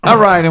All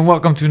right, and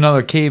welcome to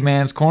another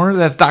Caveman's Corner.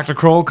 That's Dr.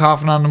 Kroll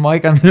coughing on the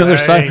mic on the other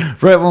Hey.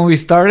 side right when we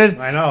started.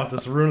 I know,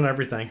 just ruining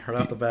everything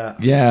right off the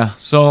bat. Yeah,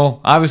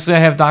 so obviously I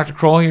have Dr.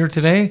 Kroll here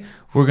today.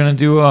 We're going to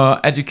do a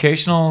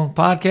educational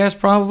podcast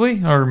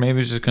probably, or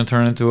maybe it's just going to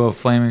turn into a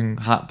flaming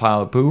hot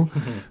pile of poo.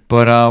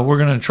 But we're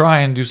going to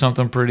try and do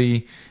something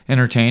pretty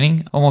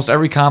entertaining. Almost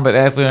every combat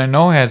athlete I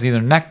know has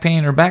either neck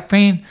pain or back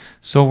pain,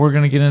 so we're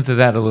going to get into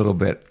that a little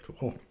bit.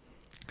 Cool.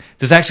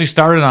 This actually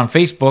started on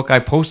Facebook. I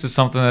posted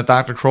something that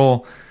Dr.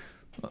 Kroll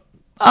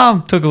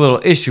took a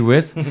little issue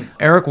with.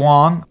 Eric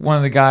Wong, one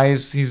of the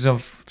guys, he's a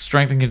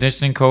strength and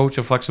conditioning coach,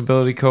 a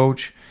flexibility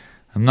coach.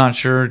 I'm not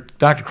sure.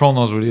 Dr. Kroll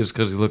knows what he is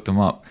because he looked him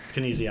up.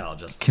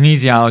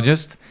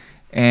 Kinesiologist.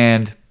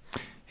 And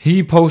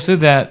he posted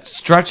that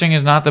stretching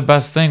is not the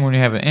best thing when you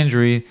have an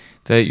injury,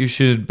 that you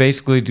should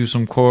basically do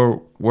some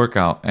core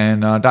workout.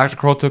 And Dr.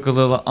 Kroll took a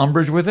little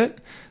umbrage with it.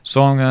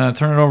 So I'm going to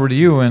turn it over to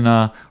you, and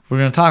we're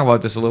going to talk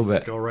about this a little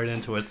bit. Go right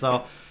into it.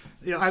 So,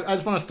 I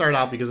just want to start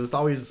out because it's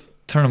always...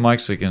 Turn the mic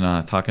so you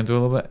can talk into it a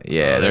little bit.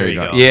 Yeah, there you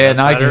go. Yeah, That's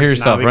now you can hear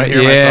yourself, right? Hear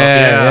myself.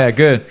 Yeah,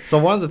 good. So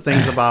one of the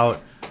things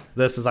about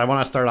this is I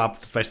want to start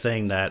off just by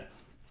saying that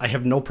I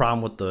have no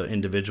problem with the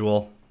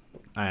individual,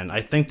 and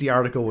I think the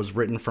article was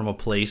written from a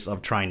place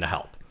of trying to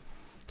help.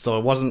 So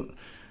it wasn't,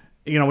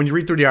 when you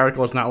read through the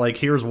article, it's not like,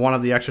 here's one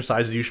of the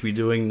exercises you should be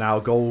doing, now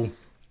go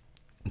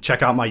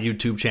check out my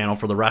YouTube channel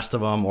for the rest of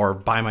them, or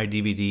buy my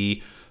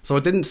DVD. So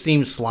it didn't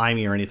seem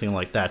slimy or anything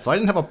like that. So I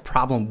didn't have a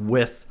problem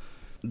with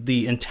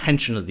the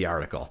intention of the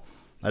article.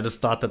 I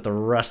just thought that the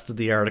rest of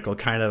the article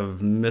kind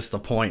of missed the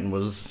point and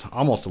was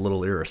almost a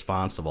little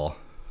irresponsible.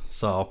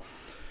 So,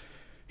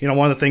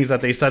 one of the things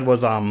that they said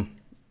was,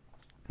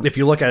 if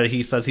you look at it,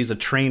 he says he's a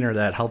trainer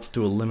that helps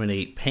to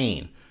eliminate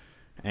pain.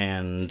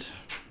 And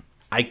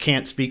I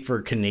can't speak for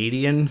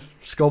Canadian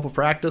scope of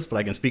practice, but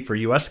I can speak for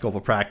U.S. scope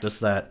of practice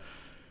that,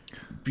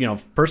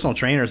 personal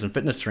trainers and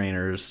fitness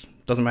trainers,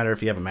 doesn't matter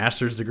if you have a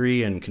master's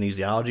degree in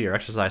kinesiology or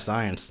exercise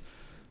science,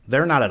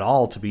 they're not at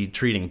all to be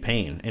treating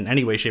pain in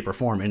any way, shape, or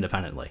form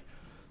independently.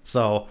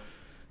 So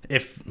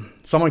if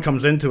someone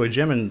comes into a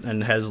gym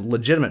and has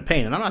legitimate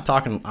pain, and I'm not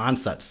talking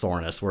onset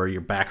soreness where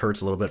your back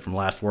hurts a little bit from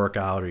last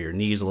workout or your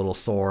knee's a little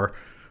sore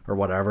or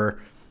whatever,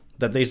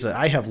 that they say,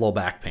 I have low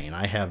back pain,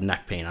 I have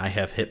neck pain, I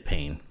have hip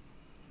pain.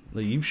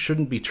 You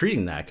shouldn't be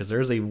treating that because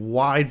there's a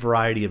wide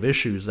variety of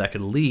issues that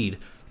could lead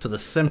to the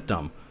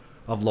symptom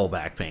of low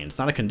back pain. It's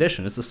not a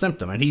condition, it's a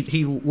symptom. And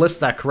he lists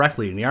that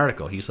correctly in the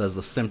article. He says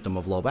the symptom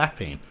of low back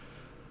pain.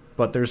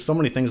 But there's so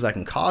many things that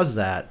can cause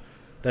that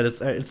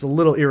it's a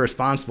little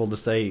irresponsible to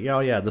say, oh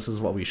yeah, this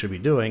is what we should be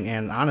doing.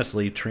 And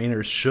honestly,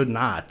 trainers should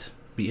not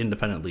be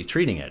independently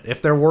treating it.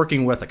 If they're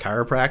working with a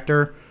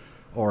chiropractor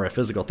or a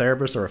physical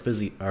therapist or a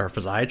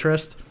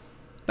physiatrist,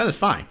 then it's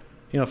fine.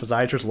 A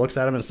physiatrist looks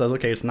at him and says,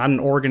 okay, it's not an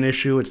organ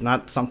issue, it's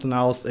not something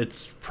else,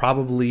 it's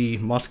probably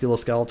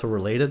musculoskeletal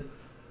related,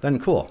 then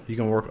cool, you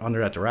can work under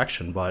that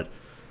direction. But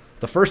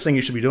the first thing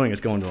you should be doing is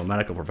going to a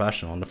medical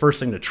professional, and the first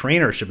thing the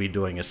trainer should be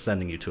doing is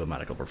sending you to a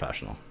medical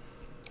professional.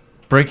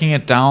 Breaking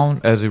it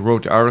down, as he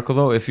wrote the article,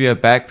 though, if you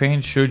have back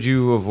pain, should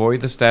you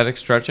avoid the static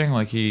stretching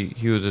like he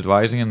was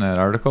advising in that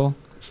article?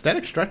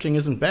 Static stretching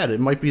isn't bad. It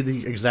might be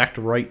the exact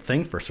right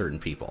thing for certain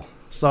people.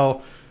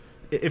 So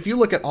if you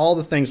look at all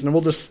the things, and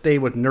we'll just stay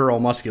with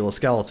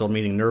neuromusculoskeletal,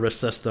 meaning nervous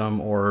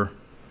system or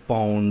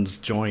bones,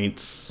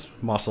 joints,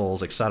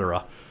 muscles,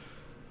 etc.,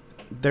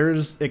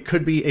 it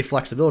could be a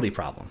flexibility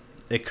problem.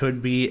 It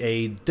could be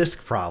a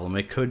disc problem.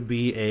 It could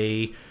be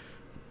a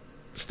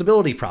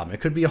stability problem. It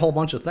could be a whole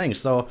bunch of things.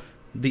 So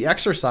the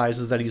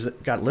exercises that he's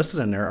got listed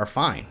in there are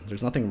fine.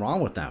 There's nothing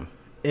wrong with them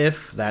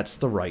if that's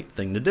the right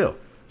thing to do.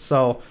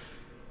 So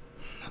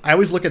I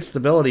always look at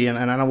stability, and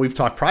I know we've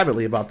talked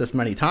privately about this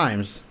many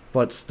times,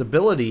 but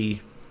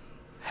stability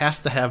has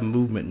to have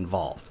movement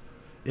involved.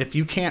 If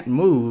you can't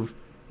move,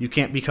 you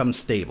can't become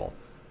stable.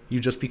 You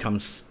just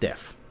become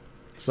stiff.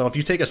 So if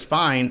you take a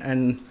spine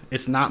and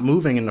it's not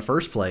moving in the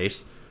first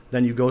place,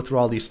 then you go through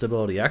all these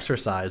stability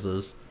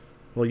exercises,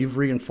 well, you've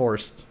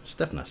reinforced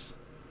stiffness.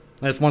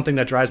 And it's one thing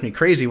that drives me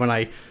crazy when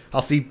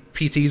I'll see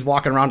PTs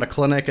walking around a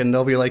clinic and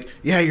they'll be like,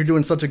 yeah, you're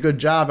doing such a good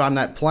job on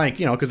that plank,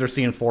 because they're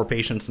seeing 4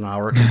 patients an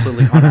hour,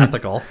 completely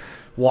unethical,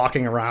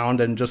 walking around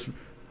and just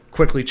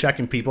quickly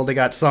checking people. They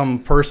got some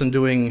person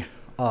doing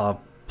a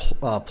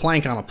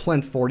plank on a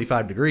plinth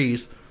 45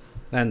 degrees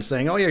and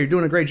saying, oh yeah, you're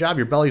doing a great job,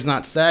 your belly's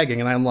not sagging.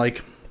 And I'm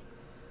like,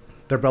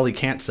 their belly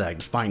can't sag,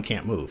 the spine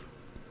can't move.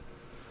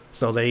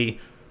 So they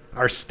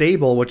are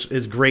stable, which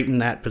is great in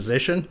that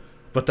position,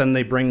 but then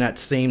they bring that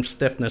same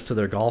stiffness to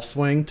their golf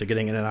swing, to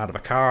getting in and out of a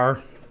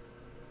car,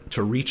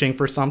 to reaching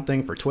for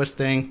something, for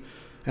twisting,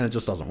 and it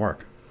just doesn't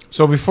work.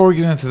 So before we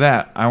get into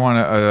that, I want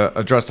to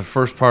address the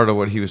first part of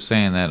what he was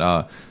saying,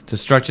 that the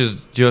stretches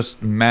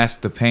just mask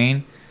the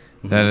pain,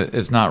 that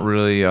it's not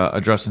really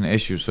addressing the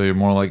issue, so you're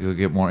more likely to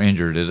get more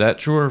injured. Is that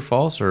true or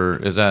false, or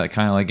is that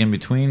kind of like in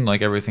between,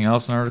 like everything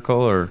else in the article?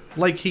 Or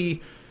like he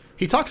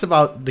talks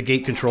about the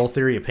gate control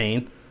theory of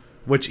pain,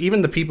 which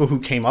even the people who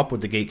came up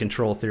with the gate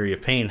control theory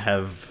of pain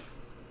have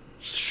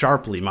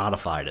sharply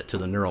modified it to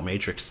the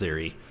neuromatrix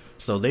theory.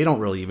 So they don't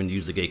really even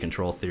use the gate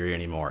control theory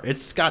anymore.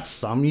 It's got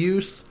some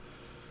use,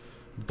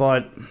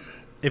 but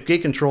if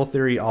gate control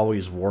theory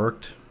always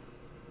worked,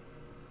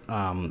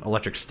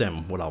 electric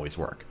stim would always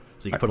work.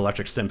 So you can put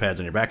electric stim pads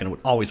in your back and it would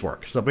always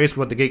work. So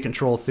basically what the gate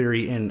control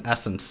theory in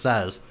essence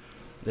says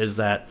is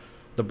that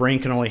the brain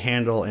can only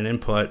handle an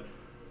input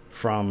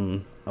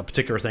from a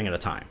particular thing at a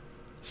time.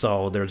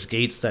 So there's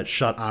gates that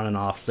shut on and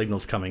off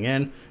signals coming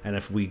in, and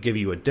if we give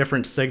you a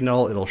different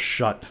signal, it'll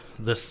shut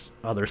this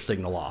other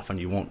signal off, and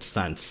you won't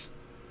sense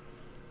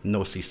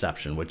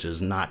nociception, which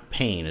is not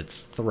pain,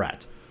 it's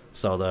threat.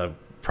 So the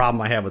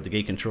problem I have with the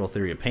gate control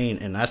theory of pain,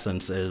 in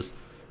essence, is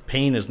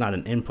pain is not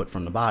an input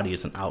from the body,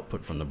 it's an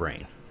output from the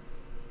brain.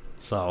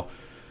 So,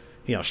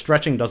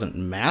 stretching doesn't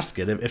mask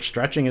it. If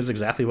stretching is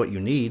exactly what you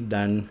need,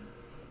 then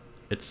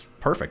it's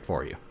perfect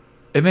for you.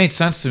 It made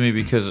sense to me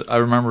because I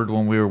remembered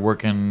when we were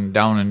working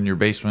down in your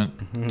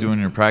basement doing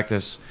your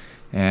practice,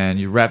 and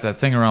you wrapped that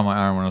thing around my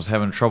arm when I was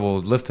having trouble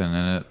lifting,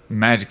 and it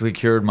magically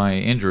cured my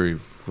injury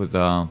with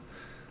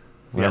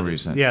whatever you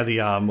said. Yeah,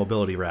 the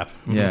mobility wrap.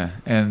 Yeah,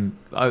 and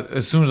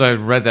as soon as I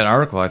read that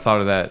article, I thought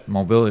of that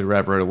mobility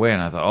wrap right away,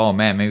 and I thought, oh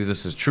man, maybe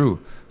this is true.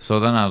 So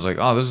then I was like,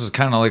 oh, this is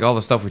kind of like all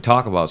the stuff we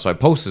talk about. So I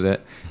posted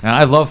it, and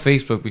I love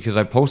Facebook because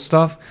I post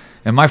stuff,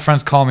 and my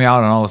friends call me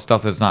out on all the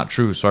stuff that's not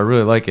true. So I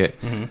really like it.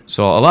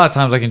 So a lot of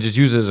times I can just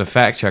use it as a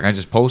fact check. I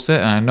just post it,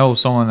 and I know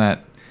someone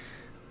that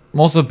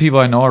most of the people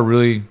I know are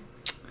really,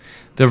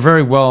 they're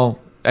very well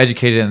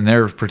educated in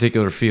their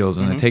particular fields,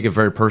 and they take it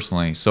very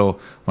personally. So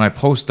when I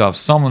post stuff,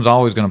 someone's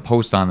always going to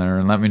post on there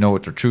and let me know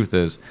what their truth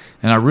is.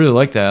 And I really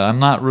like that. I'm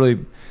not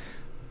really...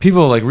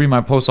 People like read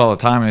my posts all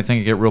the time and I think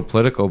I get real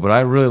political, but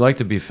I really like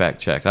to be fact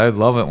checked. I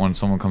love it when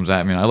someone comes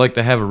at me, and I like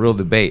to have a real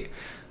debate.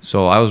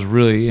 So I was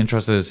really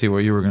interested to see what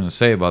you were going to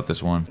say about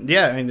this one.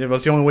 Yeah, I mean,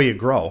 it's the only way you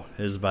grow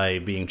is by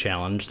being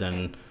challenged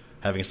and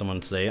having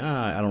someone say,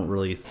 I don't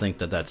really think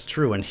that that's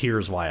true, and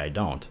here's why I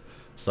don't.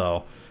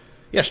 So,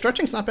 yeah,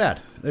 stretching's not bad.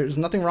 There's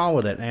nothing wrong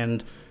with it.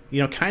 And,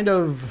 kind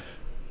of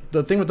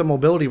the thing with the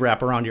mobility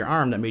wrap around your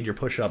arm that made your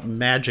push-up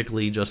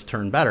magically just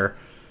turn better,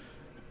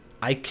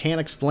 I can't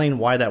explain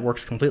why that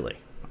works completely.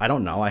 I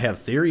don't know. I have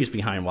theories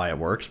behind why it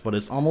works, but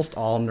it's almost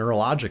all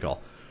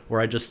neurological, where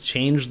I just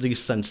change the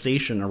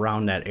sensation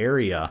around that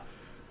area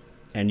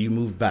and you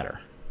move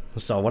better.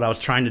 So what I was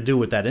trying to do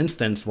with that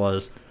instance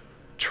was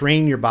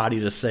train your body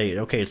to say,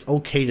 okay, it's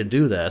okay to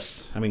do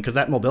this. I mean, because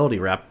that mobility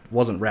wrap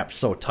wasn't wrapped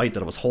so tight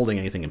that it was holding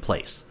anything in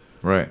place.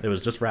 Right. It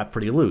was just wrapped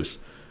pretty loose.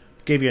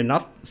 Gave you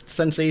enough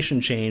sensation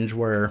change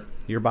where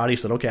your body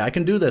said, okay, I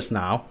can do this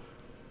now.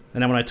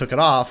 And then when I took it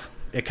off,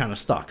 it kind of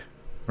stuck.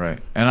 Right.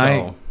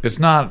 And it's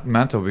not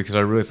mental because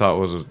I really thought it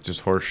was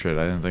just horse shit.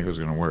 I didn't think it was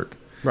going to work.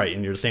 Right,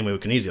 and you're the same way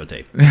with kinesio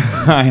tape.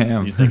 I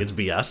am. You think it's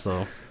BS,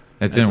 so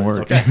it didn't work.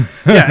 Okay.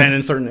 Yeah, and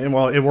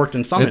it worked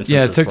in some instances.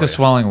 Yeah, it took the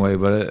swelling away,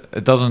 but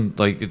it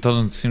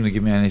doesn't seem to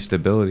give me any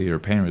stability or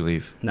pain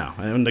relief. No,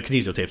 and the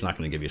kinesio tape's not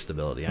going to give you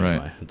stability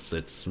anyway. Right.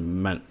 It's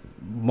meant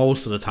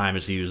most of the time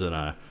it's used in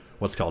a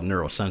what's called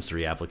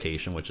neurosensory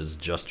application, which is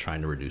just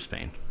trying to reduce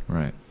pain.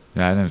 Right.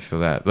 Yeah, I didn't feel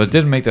that, but it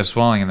did make that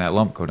swelling and that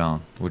lump go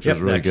down, which was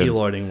really good. That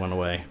keloiding went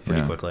away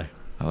pretty quickly.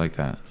 I like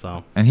that.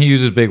 So, and he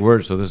uses big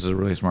words, so this is a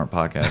really smart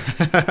podcast.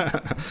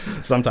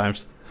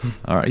 Sometimes.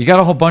 All right, you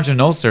got a whole bunch of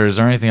notes there. Is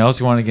there anything else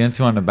you want to get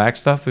into on the back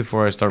stuff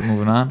before I start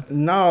moving on?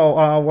 No.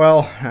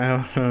 How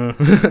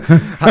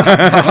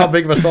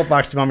big of a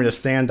soapbox do you want me to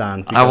stand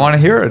on? I want to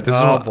hear it.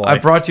 I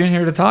brought you in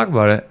here to talk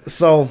about it.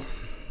 So,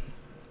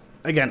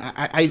 again,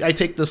 I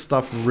take this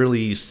stuff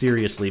really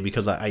seriously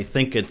because I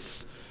think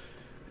it's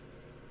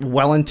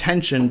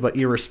well-intentioned but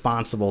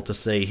irresponsible to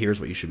say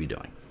here's what you should be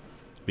doing,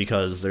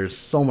 because there's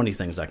so many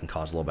things that can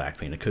cause low back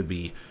pain. It could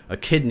be a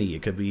kidney,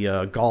 it could be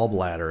a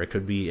gallbladder, it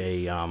could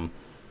be a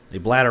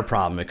bladder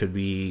problem, it could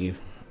be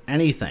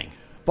anything.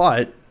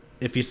 But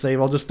if you say,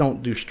 well, just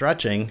don't do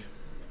stretching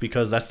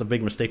because that's the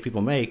big mistake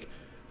people make,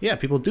 yeah,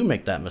 people do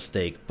make that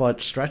mistake, but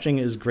stretching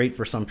is great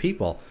for some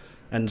people.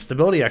 And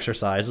stability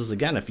exercises,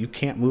 again, if you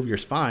can't move your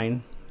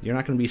spine, you're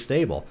not going to be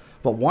stable.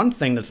 But one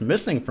thing that's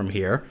missing from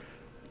here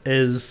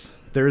is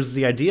there's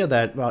the idea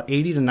that about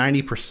 80 to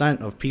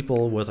 90% of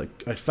people with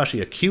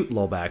especially acute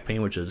low back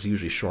pain, which is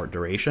usually short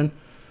duration,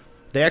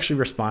 they actually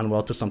respond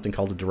well to something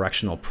called a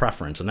directional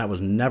preference, and that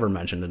was never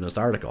mentioned in this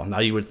article. Now,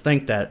 you would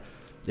think that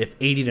if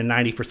 80 to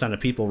 90%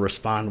 of people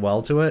respond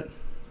well to it,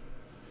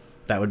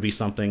 that would be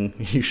something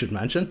you should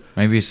mention.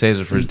 Maybe he saves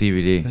it for his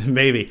DVD.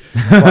 Maybe.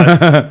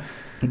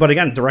 But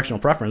again, directional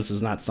preference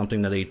is not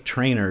something that a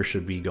trainer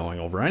should be going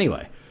over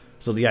anyway.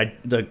 So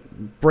the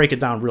break it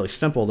down really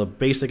simple, the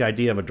basic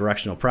idea of a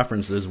directional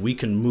preference is we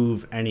can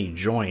move any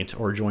joint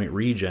or joint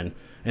region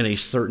in a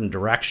certain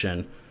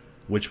direction,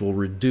 which will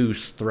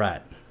reduce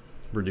that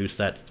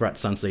threat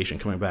sensation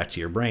coming back to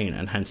your brain,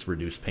 and hence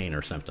reduce pain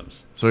or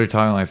symptoms. So you're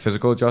talking like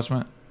physical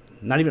adjustment?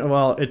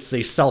 It's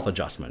a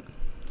self-adjustment.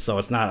 So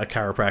it's not a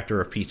chiropractor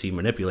or PT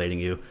manipulating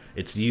you.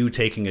 It's you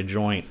taking a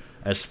joint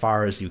as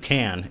far as you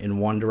can in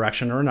one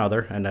direction or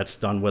another, and that's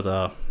done with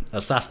a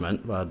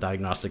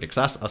diagnostic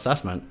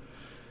assessment.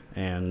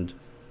 And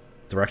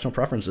directional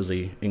preference is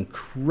a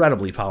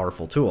incredibly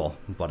powerful tool,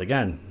 but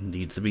again,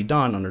 needs to be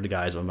done under the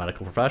guise of a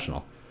medical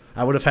professional.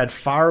 I would have had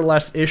far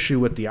less issue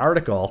with the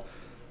article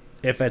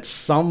if at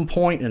some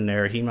point in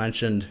there he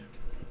mentioned,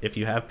 if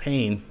you have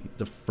pain,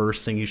 the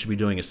first thing you should be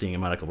doing is seeing a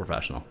medical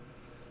professional.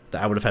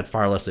 I would have had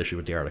far less issue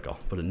with the article,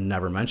 but it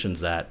never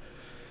mentions that.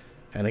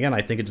 And again,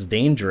 I think it's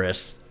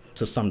dangerous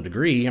to some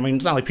degree. I mean,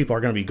 it's not like people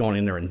are going to be going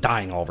in there and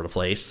dying all over the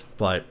place,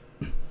 but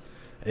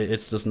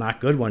it's just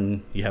not good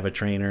when you have a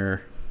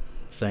trainer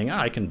saying,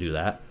 I can do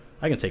that.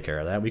 I can take care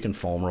of that. We can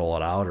foam roll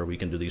it out, or we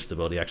can do these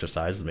stability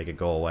exercises to make it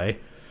go away.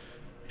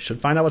 You should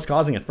find out what's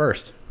causing it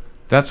first.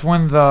 That's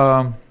when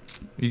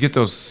you get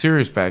those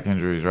serious back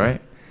injuries,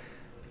 right?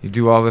 You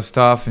do all this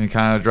stuff and you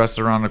kind of address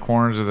it around the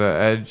corners of the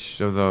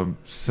edge of the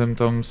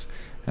symptoms,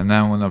 and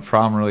then when the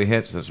problem really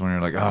hits, that's when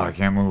you're like, I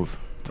can't move.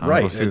 I'm going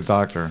to go see the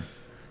doctor.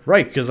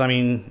 Right, because, I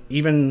mean,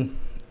 even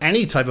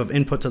any type of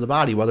input to the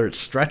body, whether it's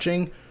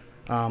stretching,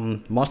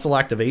 muscle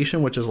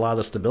activation, which is a lot of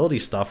the stability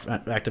stuff,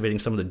 activating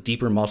some of the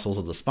deeper muscles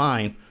of the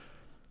spine,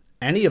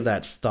 any of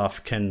that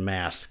stuff can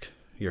mask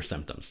your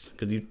symptoms.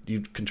 Because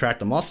you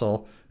contract a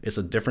muscle, it's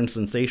a different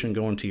sensation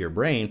going to your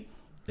brain.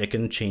 It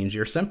can change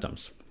your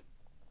symptoms.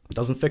 It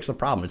doesn't fix the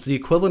problem. It's the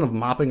equivalent of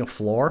mopping a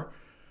floor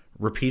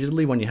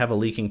repeatedly when you have a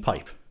leaking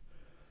pipe.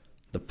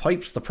 The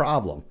pipe's the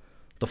problem.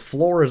 The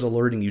floor is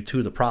alerting you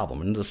to the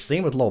problem. And the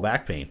same with low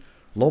back pain.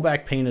 Low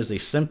back pain is a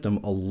symptom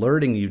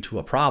alerting you to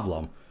a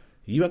problem.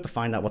 You have to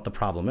find out what the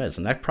problem is.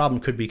 And that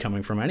problem could be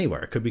coming from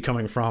anywhere. It could be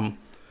coming from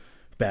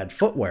bad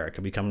footwear. It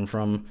could be coming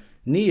from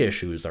knee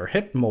issues or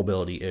hip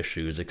mobility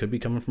issues. It could be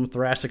coming from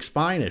thoracic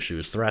spine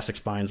issues. Thoracic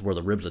spine is where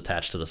the ribs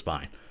attach to the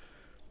spine.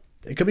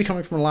 It could be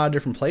coming from a lot of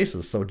different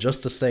places. So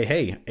just to say,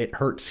 hey, it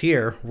hurts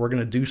here, we're going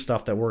to do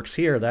stuff that works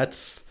here,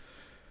 that's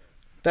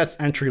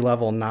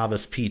entry-level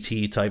novice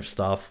PT type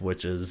stuff,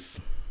 which is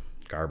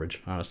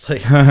garbage,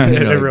 honestly.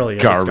 It really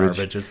is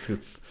garbage.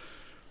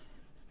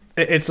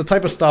 It's the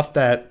type of stuff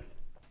that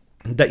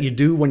you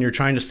do when you're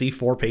trying to see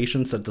 4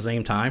 patients at the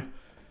same time,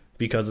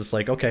 because it's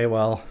like, okay,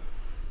 well,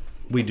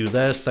 we do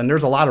this, and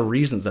there's a lot of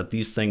reasons that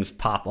these things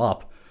pop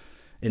up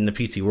in the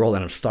PT world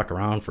and have stuck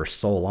around for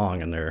so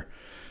long, and they're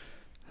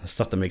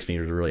stuff that makes me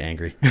really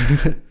angry.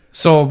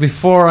 So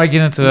before I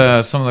get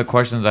into some of the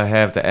questions I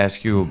have to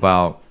ask you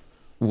about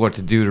what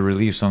to do to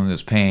relieve some of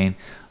this pain,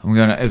 I'm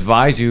going to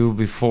advise you,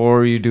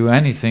 before you do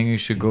anything, you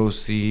should go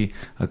see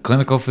a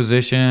clinical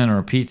physician or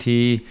a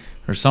PT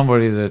or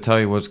somebody to tell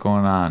you what's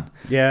going on.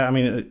 Yeah, I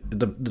mean,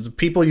 the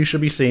people you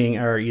should be seeing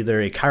are either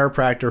a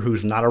chiropractor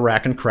who's not a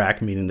rack and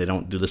crack, meaning they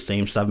don't do the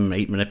same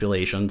 7-8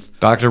 manipulations.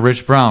 Dr.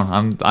 Rich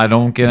Brown. I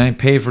don't get any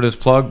pay for this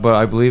plug, but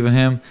I believe in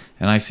him,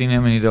 and I seen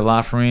him, and he did a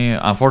lot for me.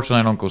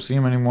 Unfortunately, I don't go see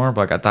him anymore,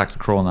 but I got Dr.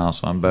 Kroll now,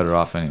 so I'm better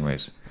off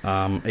anyways.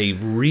 A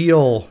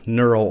real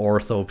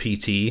neuroortho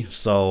PT.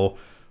 So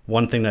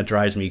one thing that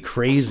drives me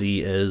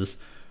crazy is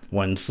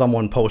when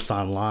someone posts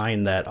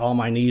online that,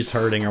 my knee's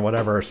hurting or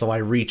whatever, so I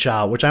reach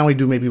out, which I only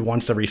do maybe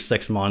once every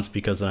 6 months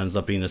because it ends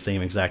up being the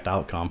same exact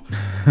outcome.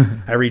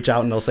 I reach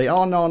out and they'll say,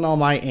 no,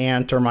 my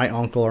aunt or my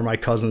uncle or my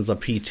cousin's a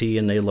PT,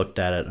 and they looked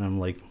at it, and I'm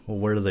like, well,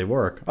 where do they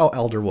work? Oh,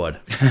 Elderwood.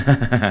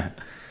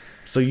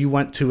 So you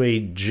went to a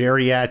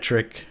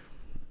geriatric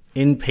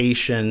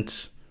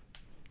inpatient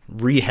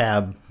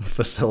rehab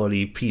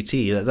facility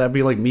PT. That'd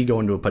be like me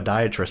going to a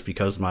podiatrist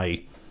because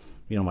my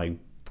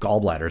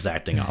gallbladder's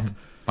acting up.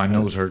 My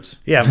nose hurts.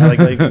 Yeah,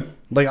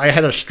 like I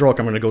had a stroke.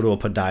 I'm going to go to a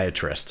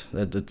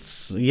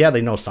podiatrist.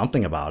 They know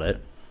something about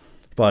it.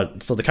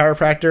 But so the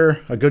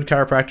chiropractor, a good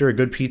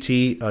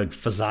PT, a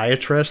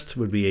physiatrist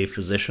would be a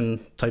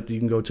physician type that you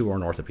can go to, or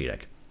an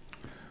orthopedic.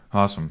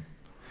 Awesome.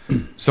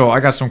 So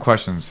I got some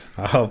questions.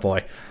 Oh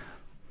boy.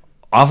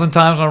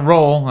 Oftentimes on a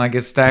roll, when I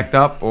get stacked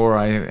up or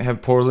I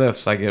have poor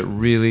lifts, I get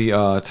really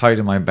tight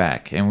in my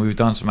back. And we've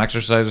done some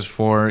exercises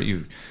for it.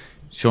 You've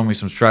shown me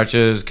some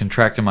stretches,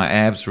 contracting my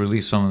abs to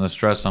release some of the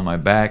stress on my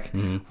back.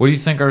 Mm-hmm. What do you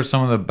think are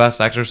some of the best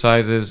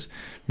exercises,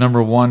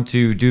 number 1,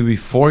 to do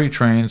before you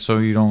train so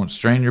you don't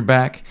strain your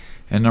back,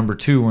 and number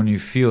 2, when you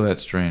feel that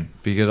strain?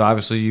 Because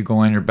obviously you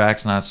go in, your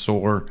back's not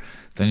sore,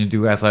 then you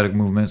do athletic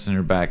movements and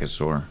your back is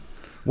sore.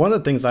 One of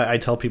the things I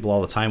tell people all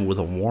the time with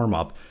a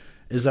warm-up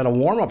is that a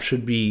warm-up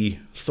should be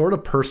sort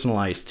of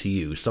personalized to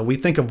you. So we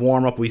think of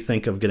warm-up, we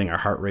think of getting our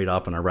heart rate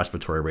up and our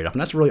respiratory rate up, and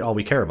that's really all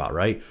we care about,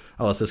 right?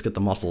 Let's just get the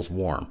muscles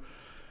warm.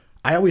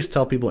 I always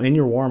tell people, in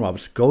your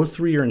warm-ups, go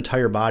through your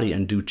entire body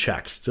and do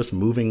checks, just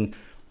moving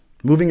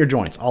your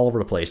joints all over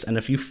the place. And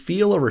if you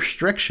feel a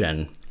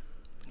restriction,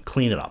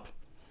 clean it up.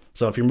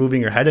 So if you're moving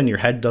your head and your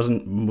head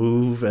doesn't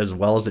move as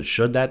well as it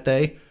should that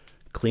day,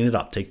 clean it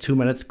up. Take 2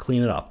 minutes,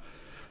 clean it up.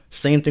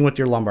 Same thing with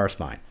your lumbar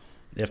spine.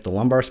 If the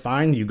lumbar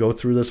spine, you go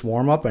through this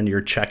warm-up and you're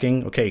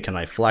checking, okay, can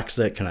I flex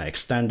it? Can I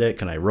extend it?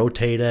 Can I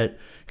rotate it?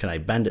 Can I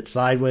bend it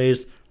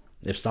sideways?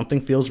 If something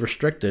feels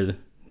restricted,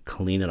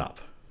 clean it up.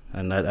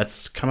 And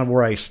that's kind of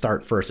where I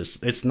start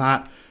first. It's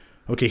not,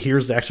 okay,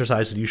 here's the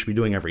exercise that you should be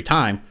doing every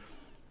time,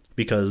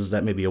 because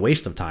that may be a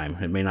waste of time.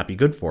 It may not be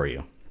good for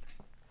you.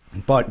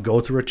 But go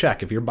through a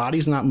check. If your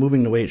body's not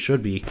moving the way it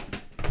should be,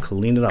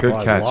 clean it up. Good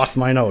I catch. lost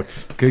my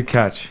notes. Good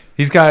catch.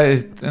 He's got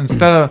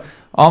instead of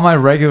all my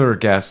regular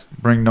guests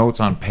bring notes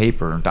on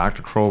paper,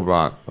 Dr. Kroll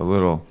brought a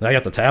little. I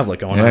got the tablet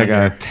going Yeah, on I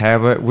got here a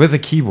tablet with a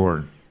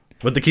keyboard.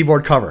 with the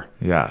keyboard cover.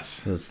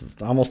 Yes. This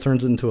almost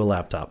turns into a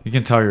laptop You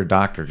can tell you're a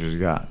doctor because you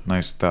got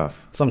nice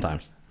stuff.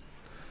 sometimes.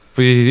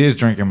 But he is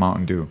drinking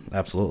Mountain Dew.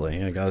 Absolutely.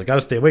 Yeah, got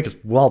to stay awake. It's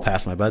well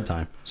past my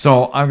bedtime.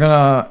 So I'm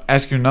gonna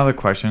ask you another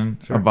question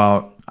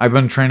about. I've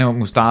been training with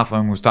Mustafa,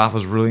 and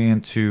Mustafa's really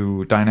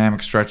into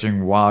dynamic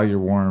stretching while you're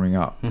warming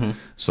up.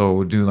 So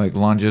we'll do like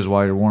lunges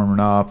while you're warming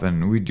up,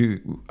 and we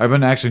do. I've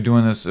been actually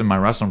doing this in my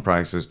wrestling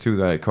practices too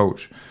that I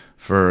coach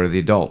for the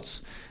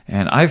adults,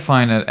 and I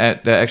find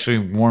that actually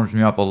warms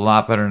me up a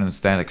lot better than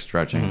static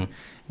stretching.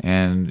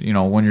 And you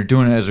know, when you're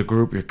doing it as a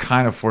group, you're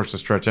kind of forced to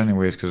stretch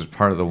anyways because it's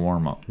part of the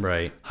warm up.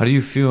 Right. How do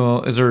you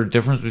feel? Is there a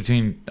difference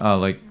between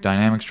like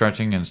dynamic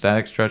stretching and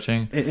static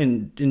stretching?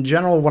 In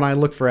general, when I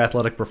look for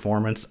athletic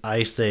performance,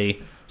 I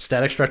say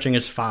static stretching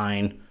is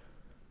fine,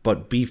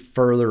 but be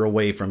further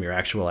away from your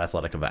actual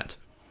athletic event.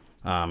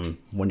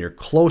 When you're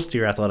close to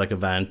your athletic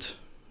event,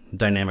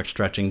 dynamic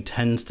stretching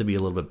tends to be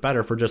a little bit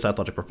better for just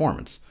athletic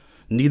performance.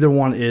 Neither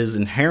one is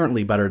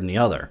inherently better than the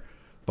other.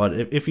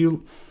 But if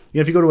you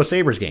go to a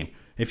Sabres game,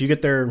 if you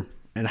get there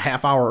a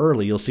half hour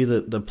early, you'll see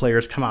the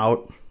players come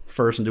out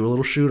first and do a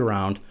little shoot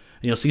around.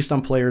 And you'll see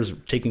some players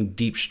taking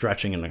deep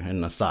stretching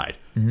in the side,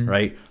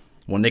 right?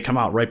 When they come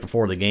out right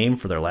before the game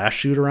for their last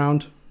shoot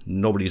around,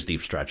 nobody's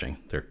deep stretching.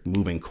 They're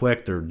moving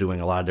quick. They're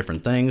doing a lot of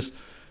different things,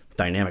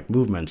 dynamic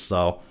movements.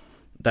 So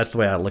that's the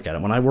way I look at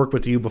it. When I work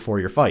with you before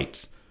your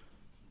fights,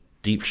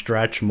 deep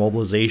stretch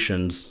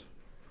mobilizations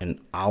an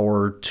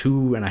hour,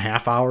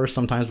 2.5 hours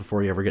sometimes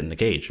before you ever get in the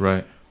cage.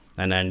 Right.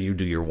 And then you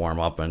do your warm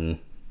up and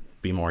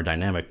be more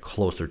dynamic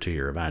closer to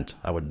your event.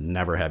 I would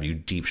never have you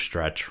deep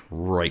stretch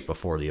right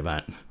before the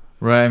event.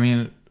 Right. I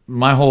mean,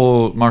 my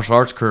whole martial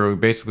arts career,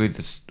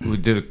 we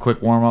did a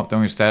quick warm up,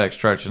 then we static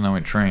stretch, and then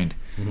we trained.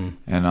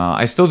 And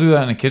I still do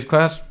that in a kids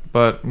class,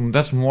 but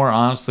that's more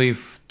honestly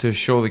to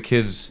show the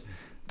kids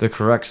the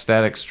correct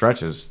static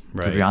stretches.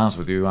 To be Right. honest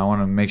with you, I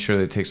want to make sure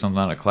they take something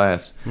out of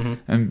class.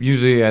 And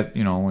usually,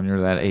 when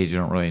you're that age, you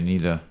don't really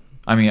need to.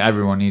 I mean,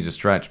 everyone needs a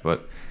stretch,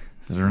 but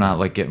they're not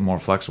like getting more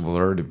flexible.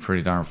 They're already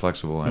pretty darn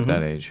flexible at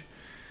that age.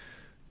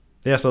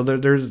 Yeah, so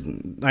there's,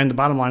 and the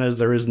bottom line is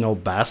there is no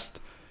best,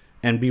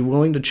 and be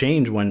willing to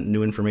change when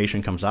new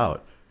information comes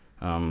out.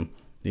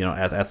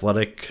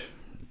 Athletic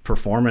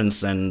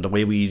performance and the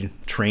way we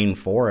train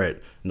for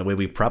it and the way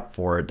we prep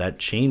for it, that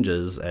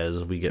changes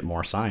as we get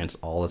more science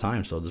all the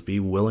time. So just be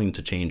willing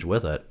to change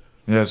with it.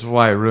 Yeah, that's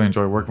why I really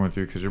enjoy working with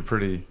you, because you're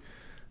pretty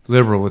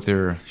liberal with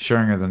your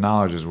sharing of the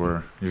knowledge,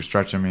 where you're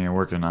stretching me and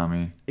working on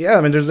me. Yeah,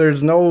 I mean,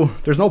 there's no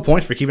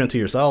points for keeping it to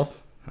yourself.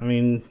 I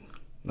mean,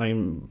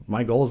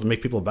 my goal is to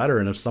make people better,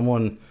 and if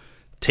someone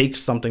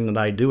takes something that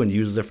I do and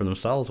uses it for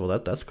themselves, well,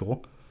 that's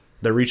cool.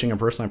 They're reaching a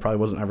person I probably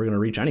wasn't ever going to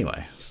reach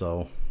anyway.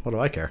 So what do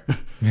I care?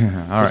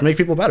 Yeah, all Just right. make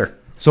people better.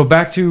 So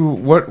back to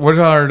what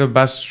are the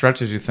best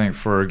stretches you think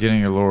for getting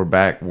your lower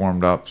back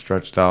warmed up,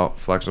 stretched out,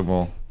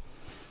 flexible?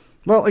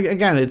 Well,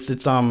 again, it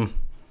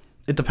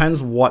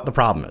depends what the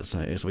problem is.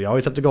 So we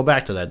always have to go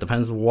back to that. It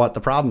depends what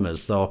the problem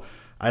is. So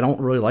I don't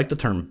really like the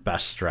term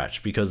best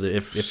stretch, because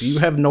if you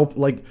have no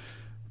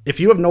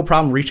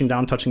problem reaching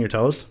down, touching your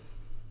toes,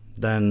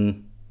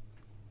 then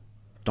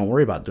don't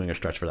worry about doing a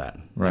stretch for that.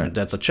 Right. And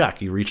that's a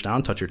check. You reach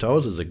down, touch your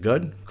toes. Is it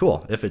good?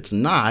 Cool. If it's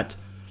not,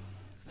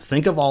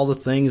 think of all the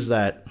things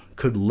that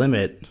could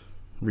limit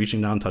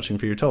reaching down, touching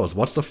for your toes.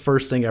 What's the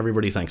first thing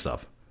everybody thinks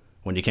of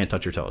when you can't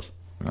touch your toes?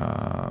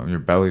 Your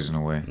belly's in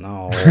the way.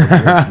 No,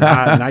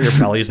 not your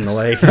belly's in the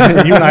way.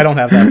 You and I don't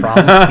have that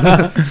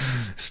problem.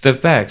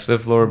 Stiff back,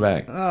 stiff lower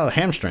back. Oh,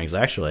 hamstrings,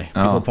 actually.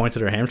 Oh. People point to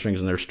their hamstrings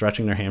and they're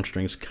stretching their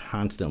hamstrings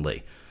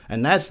constantly.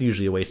 And that's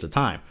usually a waste of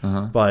time.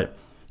 But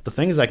the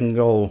things that can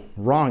go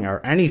wrong are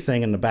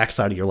anything in the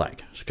backside of your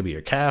leg. So it could be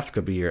your calf,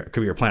 could be your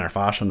plantar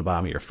fascia on the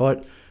bottom of your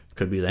foot,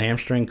 could be the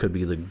hamstring, could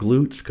be the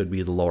glutes, could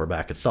be the lower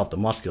back itself, the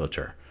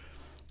musculature.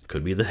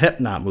 Could be the hip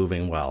not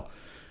moving well.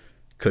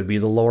 Could be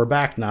the lower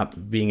back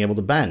not being able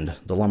to bend,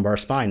 the lumbar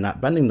spine not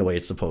bending the way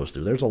it's supposed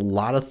to. There's a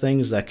lot of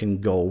things that can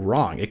go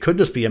wrong. It could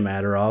just be a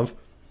matter of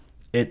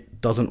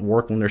it doesn't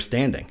work when they're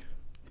standing,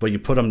 but you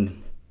put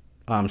them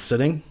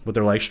sitting with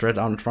their legs straight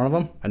out in front of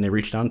them, and they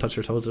reach down and touch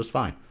their toes just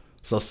fine.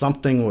 So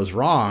something was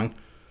wrong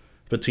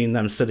between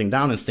them sitting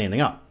down and standing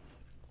up.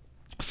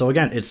 So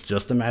again, it's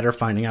just a matter of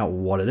finding out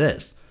what it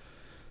is.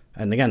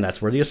 And again,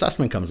 that's where the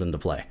assessment comes into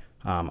play.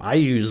 I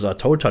use a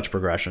toe touch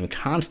progression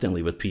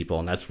constantly with people,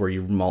 and that's where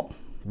you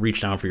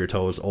reach down for your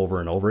toes over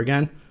and over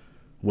again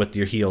with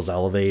your heels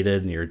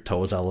elevated and your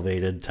toes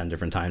elevated 10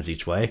 different times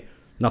each way.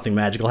 Nothing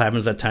magical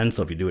happens at 10,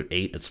 so if you do it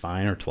 8, it's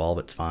fine, or 12,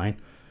 it's fine.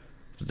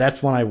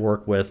 That's when I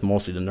work with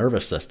mostly the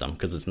nervous system,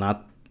 because it's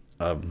not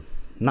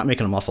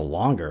making a muscle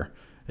longer.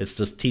 It's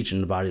just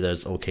teaching the body that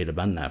it's okay to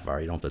bend that far.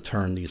 You don't have to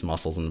turn these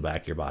muscles in the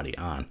back of your body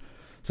on.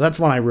 So that's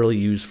one I really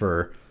use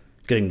for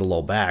getting the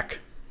low back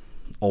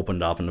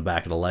opened up and the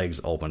back of the legs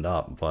opened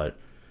up. But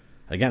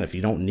again, if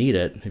you don't need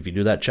it, if you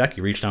do that check,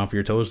 you reach down for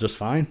your toes just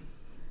fine,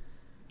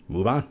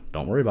 move on.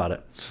 Don't worry about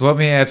it. So let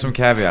me add some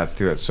caveats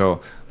to it.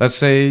 So let's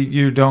say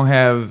you don't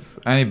have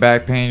any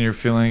back pain. You're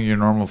feeling your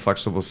normal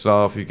flexible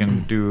self. You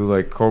can do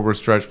like Cobra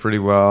stretch pretty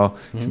well.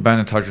 You can bend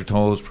and touch your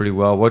toes pretty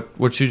well.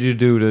 What should you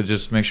do to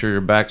just make sure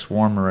your back's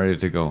warm and ready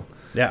to go?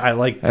 Yeah, I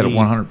like at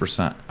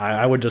 100%.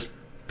 I would just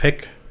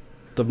pick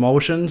the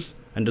motions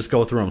and just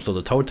go through them. So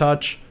the toe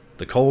touch,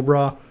 the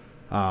Cobra,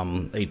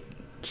 a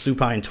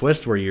supine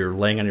twist where you're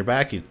laying on your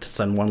back, you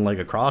send one leg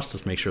across,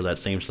 just make sure that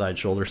same side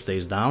shoulder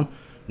stays down.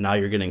 Now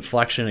you're getting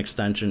flexion,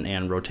 extension,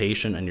 and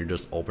rotation, and you're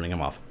just opening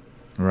them up.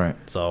 Right.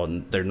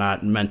 So they're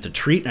not meant to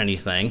treat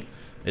anything.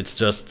 It's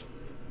just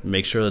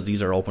make sure that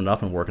these are opened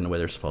up and working the way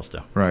they're supposed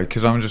to. Right,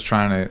 because I'm just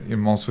trying to,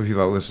 most of the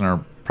people that listen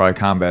are probably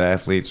combat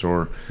athletes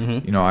or,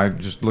 I'm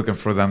just looking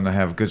for them to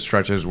have good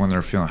stretches when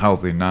they're feeling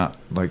healthy, not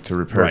like to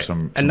repair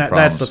some and problems.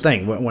 That's the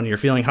thing. When you're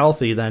feeling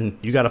healthy, then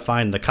you got to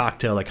find the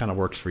cocktail that kind of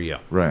works for you.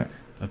 Right.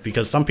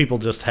 Because some people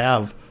just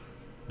have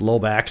low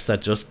backs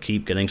that just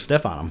keep getting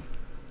stiff on them.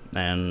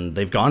 And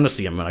they've gone to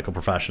see a medical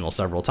professional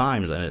several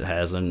times, and it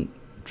hasn't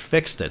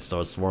fixed it. So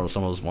it's one of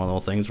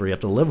those things where you have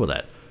to live with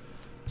it.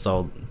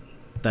 So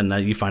then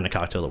you find a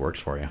cocktail that works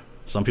for you.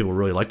 Some people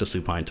really like the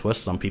supine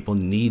twist. Some people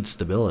need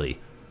stability,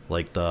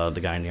 like the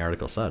guy in the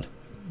article said.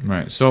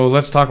 Right. So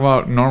let's talk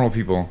about normal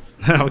people.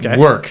 Okay.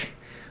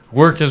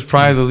 Work is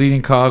probably the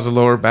leading cause of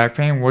lower back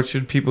pain. What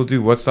should people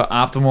do? What's the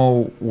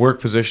optimal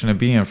work position to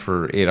be in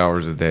for 8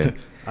 hours a day?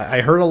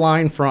 I heard a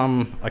line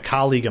from a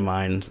colleague of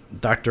mine,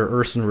 Dr.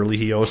 Urson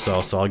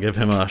Religioso, so I'll give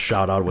him a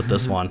shout-out with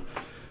this one.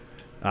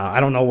 I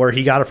don't know where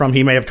he got it from.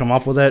 He may have come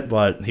up with it,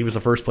 but he was the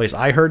first place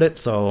I heard it,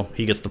 so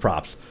he gets the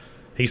props.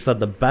 He said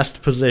the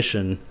best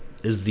position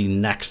is the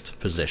next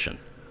position.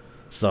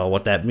 So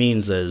what that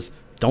means is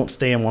don't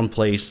stay in one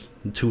place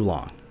too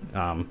long.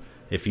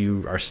 If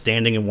you are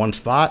standing in one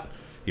spot,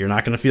 you're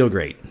not going to feel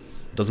great.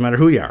 Doesn't matter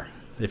who you are.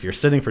 If you're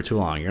sitting for too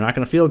long, you're not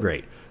going to feel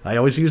great. I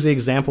always use the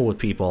example with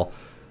people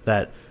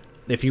that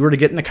if you were to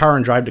get in a car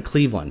and drive to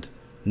Cleveland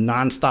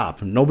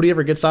nonstop, nobody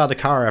ever gets out of the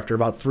car after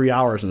about 3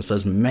 hours and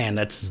says, man,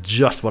 that's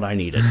just what I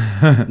needed.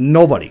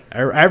 Nobody.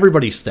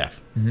 Everybody's stiff.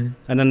 Mm-hmm.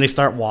 And then they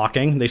start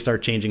walking, they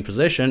start changing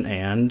position,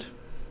 and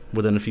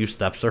within a few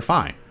steps, they're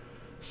fine.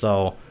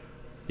 So,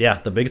 yeah,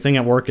 the big thing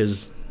at work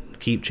is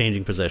keep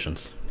changing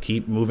positions.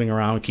 Keep moving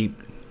around.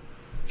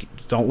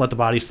 Don't let the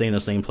body stay in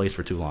the same place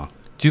for too long.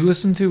 Do you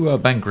listen to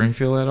Ben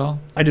Greenfield at all?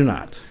 I do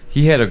not.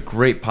 He had a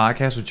great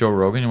podcast with Joe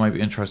Rogan. You might be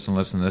interested in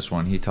listening to this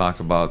one. He talked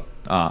about,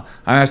 I'm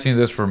asking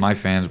this for my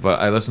fans, but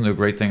I listened to a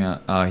great thing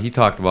he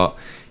talked about.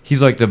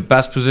 He's like, the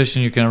best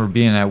position you can ever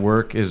be in at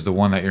work is the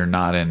one that you're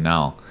not in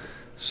now.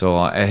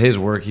 So at his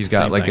work, he's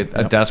got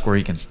a desk where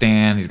he can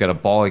stand. He's got a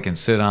ball he can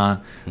sit on.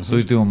 Mm-hmm. So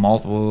he's doing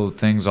multiple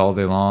things all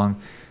day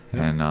long.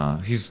 Yep.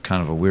 And he's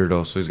kind of a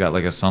weirdo, so he's got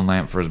like a sun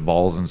lamp for his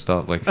balls and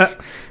stuff, like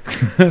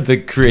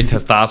to create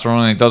testosterone.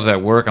 And he does that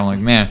at work. I'm like,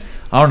 man,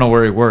 I don't know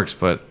where he works,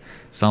 but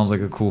sounds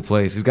like a cool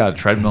place. He's got a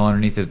treadmill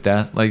underneath his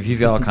desk. Like, he's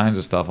got all kinds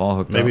of stuff all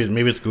hooked up.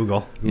 Maybe it's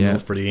Google.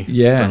 Google's pretty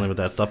friendly with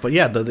that stuff. But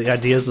yeah, the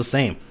idea is the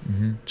same.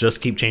 Mm-hmm. Just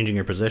keep changing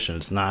your position.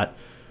 It's not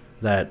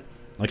that,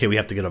 okay, we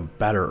have to get a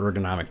better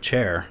ergonomic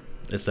chair.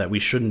 It's that we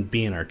shouldn't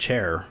be in our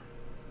chair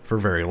for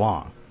very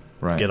long.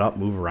 Right. Get up,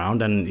 move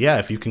around. And yeah,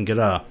 if you can get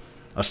a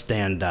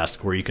stand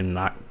desk where you can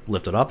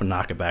lift it up and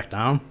knock it back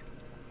down,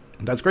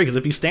 that's great. Because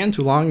if you stand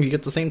too long, you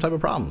get the same type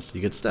of problems.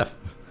 You get stiff.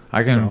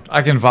 I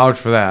can vouch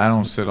for that. I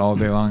don't sit all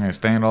day long. I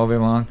stand all day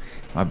long.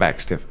 My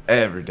back's stiff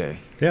every day.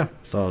 Yeah.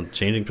 So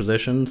changing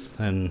positions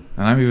and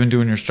I'm even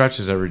doing your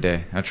stretches every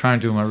day. I try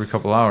and do them every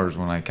couple hours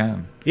when I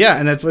can. Yeah,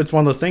 and it's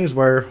one of those things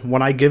where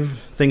when I give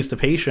things to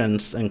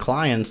patients and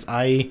clients,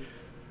 I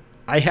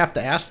have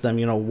to ask them,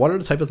 what are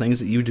the type of things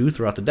that you do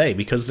throughout the day?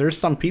 Because there's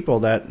some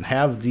people that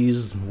have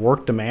these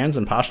work demands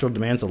and postural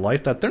demands of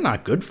life that they're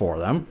not good for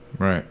them.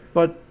 Right.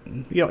 But,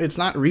 it's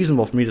not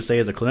reasonable for me to say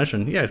as a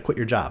clinician, yeah, quit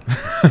your job.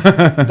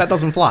 That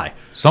doesn't fly.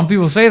 Some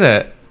people say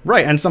that.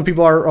 Right, and some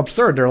people are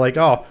absurd. They're like,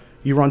 oh,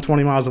 you run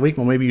 20 miles a week,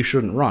 well, maybe you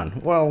shouldn't run.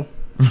 Well,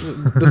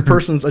 this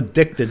person's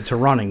addicted to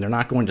running. They're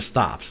not going to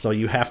stop. So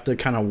you have to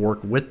kind of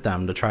work with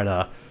them to try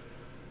to,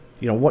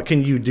 what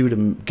can you do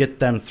to get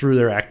them through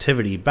their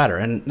activity better?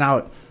 And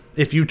now,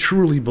 if you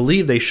truly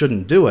believe they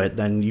shouldn't do it,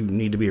 then you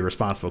need to be a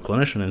responsible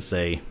clinician and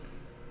say,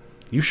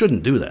 you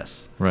shouldn't do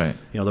this. Right.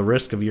 The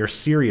risk of your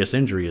serious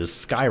injury is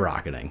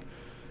skyrocketing.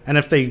 And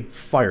if they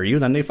fire you,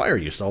 then they fire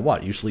you. So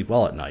what? You sleep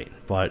well at night.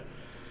 But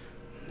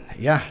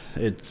yeah,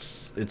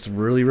 it's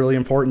really, really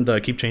important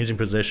to keep changing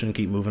position,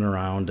 keep moving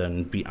around,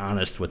 and be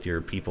honest with your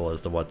people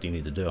as to what you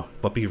need to do,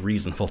 but be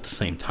reasonable at the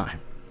same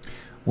time.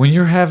 When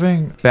you're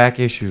having back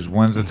issues,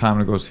 when's the time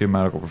to go see a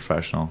medical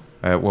professional?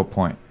 At what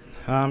point?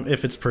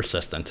 If it's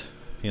persistent,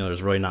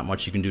 there's really not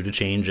much you can do to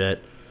change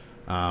it.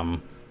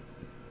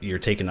 You're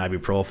taking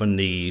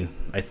ibuprofen.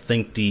 I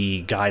think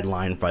the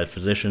guideline by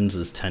physicians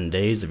is 10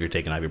 days. If you're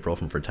taking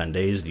ibuprofen for 10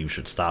 days, you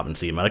should stop and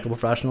see a medical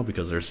professional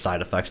because there's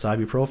side effects to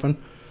ibuprofen.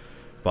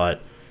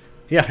 But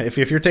yeah, if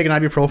you're taking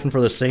ibuprofen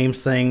for the same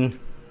thing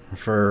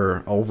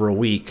for over a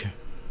week,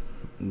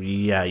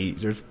 yeah,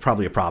 there's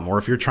probably a problem. Or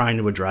if you're trying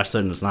to address it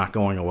and it's not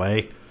going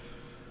away,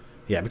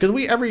 Yeah, because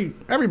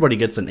everybody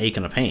gets an ache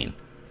and a pain.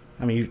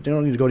 I mean, you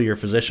don't need to go to your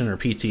physician or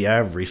PT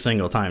every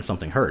single time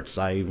something hurts.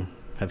 I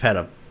have had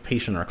a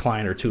patient or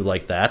client or two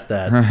like that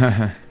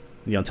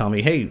tell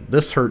me, hey,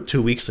 this hurt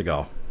 2 weeks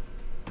ago.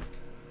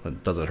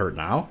 Does it hurt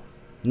now?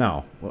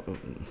 No. What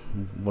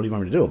do you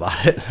want me to do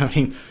about it? I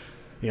mean,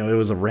 it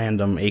was a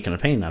random ache and a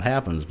pain that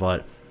happens,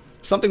 but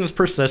something that's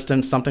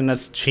persistent, something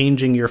that's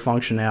changing your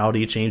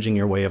functionality, changing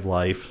your way of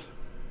life,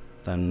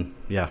 then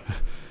yeah,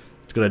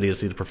 it's a good idea to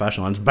see the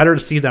professional. And it's better to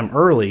see them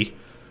early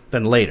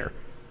than later.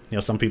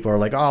 Some people are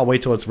like, oh, I'll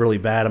wait till it's really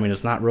bad. I mean,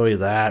 it's not really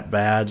that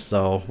bad.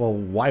 So, well,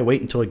 why wait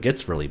until it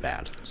gets really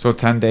bad? So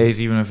 10 days,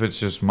 even if it's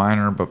just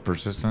minor but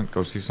persistent,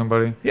 go see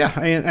somebody? Yeah,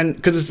 and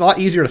because it's a lot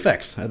easier to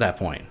fix at that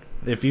point.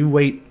 If you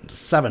wait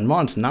 7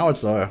 months, now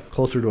it's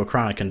closer to a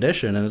chronic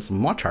condition, and it's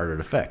much harder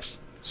to fix.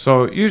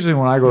 So usually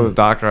when I go to the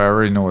doctor, I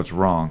already know what's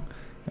wrong.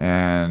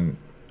 And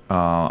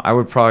I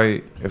would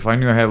probably, if I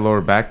knew I had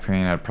lower back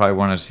pain, I'd probably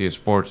want to see a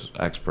sports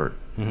expert.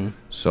 Mm-hmm.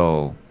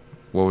 So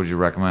what would you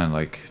recommend?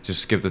 Like,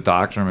 just skip the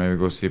doctor and maybe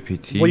go see a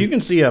PT? Well, you can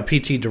see a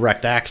PT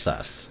direct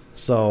access.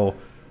 So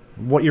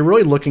what you're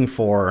really looking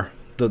for,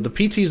 the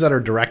PTs that are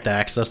direct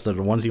access, that are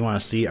the ones you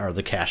want to see, are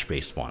the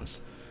cash-based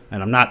ones.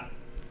 And I'm not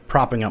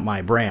propping up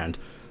my brand.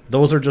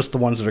 Those are just the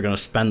ones that are going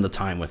to spend the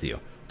time with you.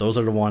 Those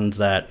are the ones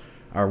that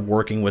are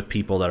working with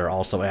people that are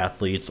also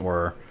athletes,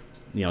 or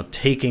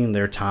taking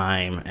their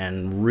time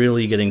and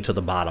really getting to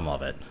the bottom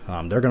of it.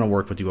 They're going to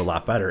work with you a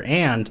lot better,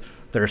 and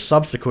their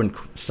subsequent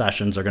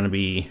sessions are going to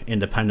be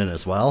independent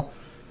as well.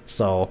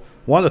 So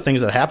one of the things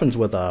that happens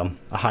with a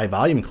high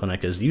volume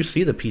clinic is you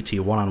see the PT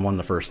one-on-one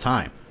the first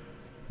time,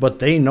 but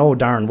they know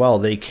darn well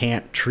they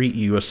can't treat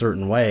you a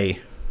certain way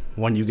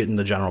when you get in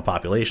the general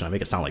population. I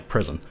make it sound like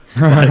prison.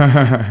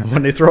 But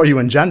when they throw you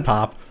in Gen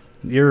Pop,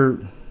 you're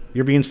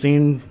being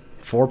seen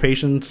 4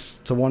 patients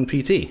to 1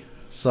 PT.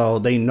 So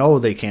they know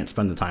they can't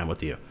spend the time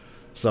with you.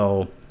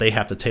 So they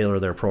have to tailor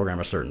their program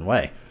a certain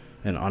way,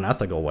 an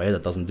unethical way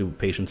that doesn't do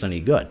patients any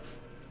good.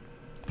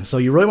 So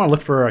you really want to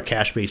look for a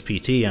cash-based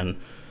PT, and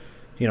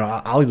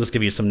I'll just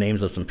give you some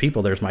names of some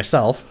people. There's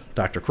myself,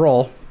 Dr.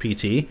 Kroll,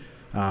 PT.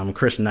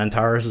 Chris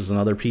Nentars is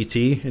another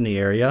PT in the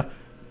area,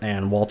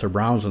 and Walter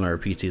Brown's another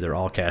PT. They're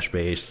all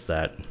cash-based.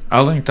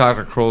 I'll link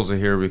Dr. Kroll's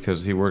here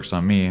because he works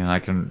on me, and I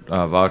can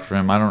vouch for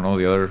him. I don't know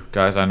the other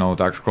guys. I know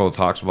Dr. Kroll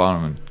talks about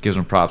them and gives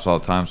them props all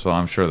the time, so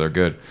I'm sure they're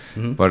good.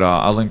 Mm-hmm. But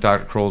I'll link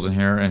Dr. Kroll's in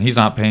here, and he's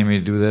not paying me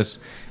to do this.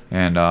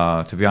 And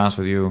to be honest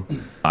with you,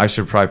 I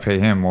should probably pay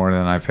him more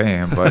than I pay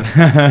him. But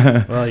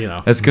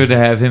well, it's good to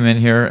have him in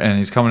here, and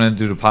he's coming in to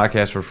do the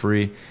podcast for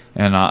free.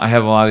 And I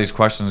have a lot of these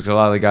questions because a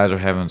lot of the guys are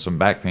having some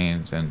back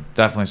pains and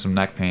definitely some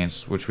neck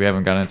pains, which we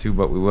haven't got into,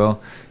 but we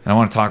will. And I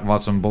want to talk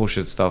about some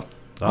bullshit stuff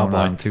going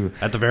on too.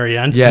 At the very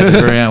end? Yeah, at the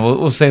very end.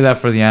 We'll save that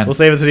for the end. We'll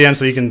save it to the end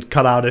so you can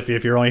cut out if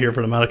you're only here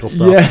for the medical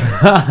stuff.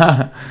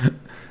 Yeah.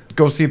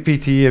 Go see a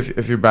PT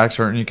if your back's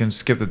hurting. You can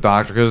skip the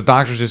doctor because the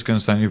doctor's just going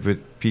to send you to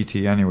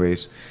PT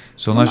anyways.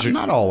 So unless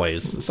not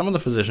always. Some of the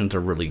physicians are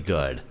really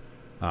good.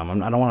 I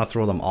don't want to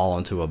throw them all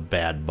into a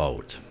bad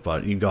boat,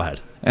 but you go ahead.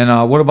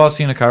 And what about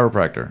seeing a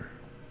chiropractor?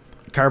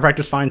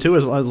 Chiropractor's fine too,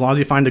 as long as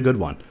you find a good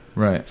one.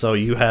 Right. So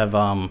you have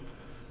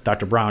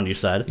Dr. Brown, you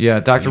said. Yeah,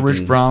 Dr.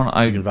 Rich Brown.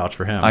 You can vouch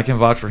for him. I can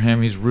vouch for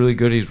him. He's really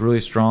good. He's really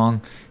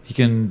strong. He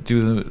can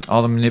do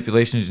all the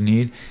manipulations you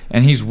need,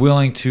 and he's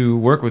willing to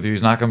work with you.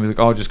 He's not going to be like,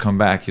 oh, just come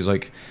back. He's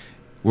like,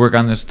 work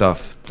on this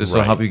stuff. This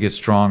will help you get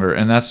stronger.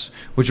 And that's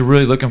what you're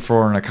really looking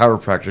for in a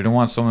chiropractor. You don't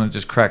want someone that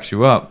just cracks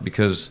you up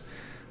because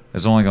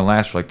it's only going to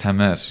last for like 10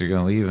 minutes. You're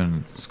going to leave,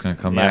 and it's going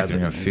to come back, and you're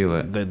going to feel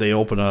it. They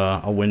open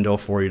a window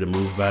for you to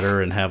move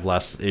better and have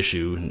less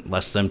issue,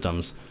 less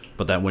symptoms,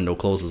 but that window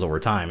closes over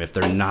time. If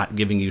they're not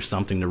giving you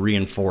something to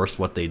reinforce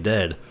what they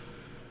did,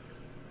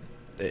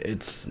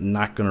 it's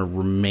not going to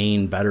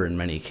remain better in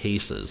many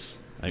cases.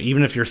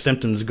 Even if your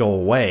symptoms go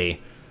away,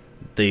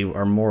 they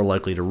are more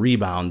likely to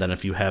rebound than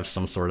if you have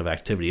some sort of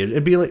activity.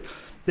 It'd be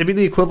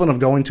the equivalent of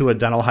going to a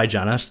dental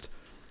hygienist,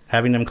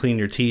 having them clean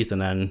your teeth, and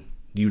then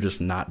you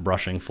just not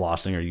brushing,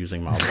 flossing, or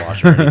using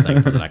mouthwash or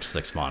anything for the next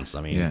 6 months.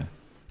 I mean,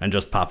 and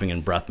just popping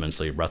in breath mints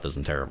so your breath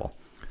isn't terrible.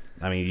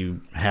 I mean,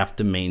 you have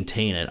to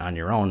maintain it on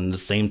your own. And the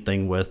same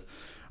thing with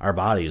our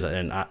bodies,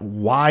 and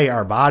why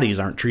our bodies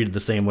aren't treated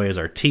the same way as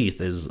our teeth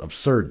is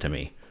absurd to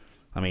me.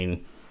 I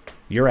mean,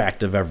 you're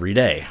active every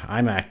day.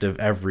 I'm active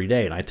every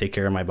day, and I take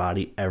care of my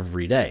body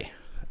every day.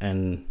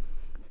 And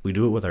we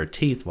do it with our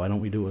teeth. Why don't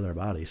we do it with our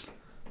bodies?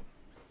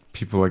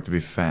 People like to be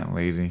fat and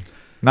lazy.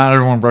 Not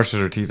everyone brushes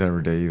their teeth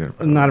every day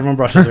either. Not everyone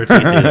brushes their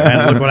teeth either.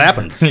 And look what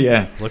happens.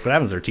 Yeah. Look what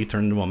happens. Their teeth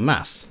turn into a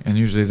mess. And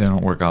usually they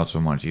don't work out so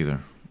much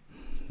either.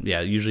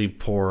 Yeah, usually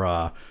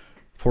poor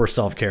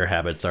self-care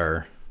habits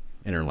are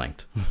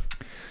interlinked.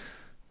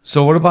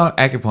 So what about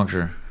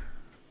acupuncture?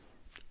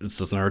 It's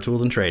just another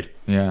tool in trade.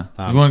 Yeah.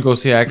 You want to go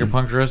see an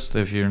acupuncturist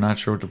if you're not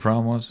sure what the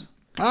problem was?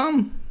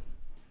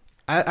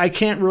 I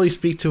can't really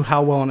speak to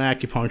how well an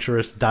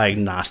acupuncturist's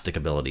diagnostic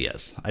ability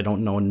is. I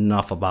don't know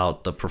enough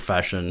about the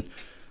profession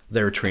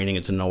they're training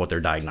it to know what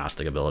their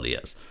diagnostic ability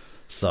is.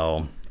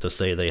 So to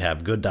say they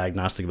have good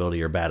diagnostic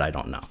ability or bad, I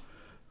don't know.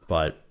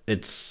 But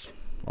it's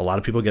a lot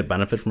of people get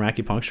benefit from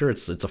acupuncture.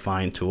 It's a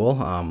fine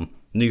tool.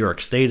 New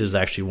York State is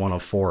actually one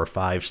of 4 or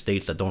 5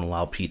 states that don't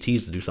allow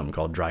PTs to do something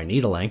called dry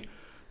needling,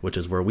 which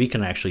is where we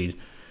can actually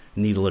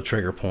needle a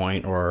trigger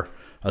point or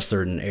a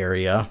certain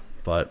area,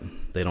 but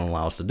they don't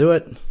allow us to do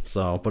it.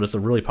 So, but it's a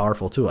really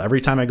powerful tool. Every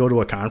time I go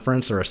to a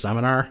conference or a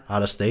seminar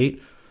out of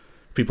state,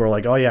 people are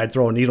like, oh yeah, I'd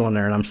throw a needle in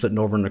there, and I'm sitting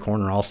over in the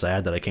corner all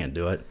sad that I can't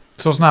do it.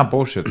 So it's not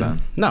bullshit then?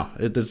 No,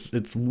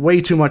 it's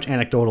way too much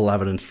anecdotal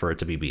evidence for it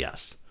to be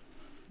BS.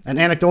 And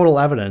anecdotal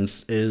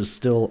evidence is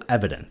still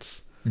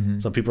evidence.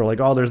 So people are like,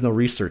 oh, there's no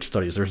research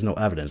studies, there's no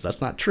evidence. That's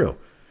not true.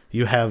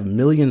 You have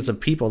millions of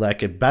people that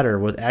get better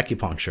with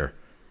acupuncture.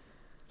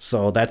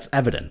 So that's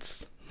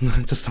evidence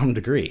to some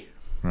degree.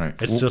 Right.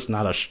 It's just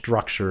not a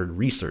structured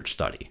research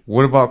study.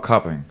 What about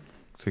cupping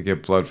to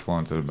get blood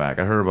flowing to the back?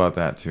 I heard about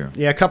that too.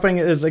 Yeah, cupping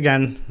is,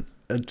 again,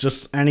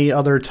 just any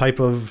other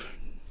type of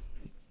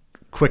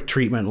quick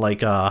treatment,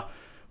 like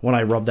when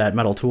I rub that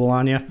metal tool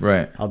on you.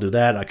 Right. I'll do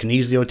that. A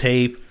kinesio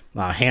tape,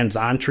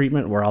 hands-on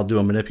treatment where I'll do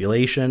a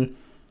manipulation,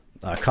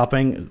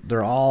 cupping.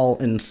 They're all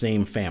in the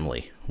same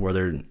family.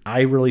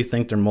 I really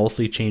think they're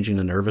mostly changing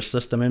the nervous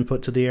system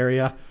input to the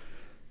area.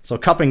 So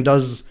cupping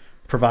does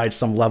provide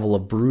some level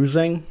of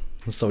bruising.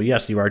 So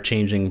yes, you are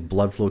changing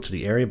blood flow to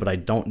the area, but I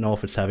don't know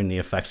if it's having the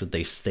effects that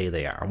they say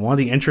they are. One of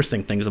the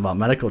interesting things about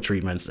medical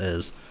treatments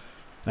is,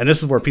 and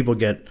this is where people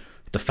get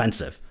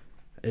defensive,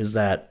 is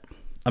that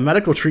a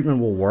medical treatment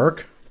will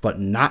work, but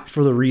not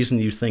for the reason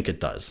you think it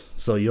does.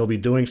 So you'll be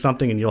doing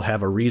something and you'll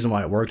have a reason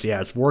why it works.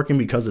 Yeah, it's working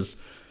because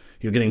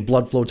you're getting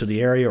blood flow to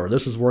the area, or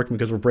this is working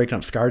because we're breaking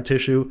up scar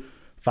tissue.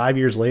 5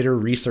 years later,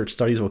 research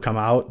studies will come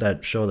out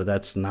that show that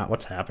that's not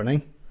what's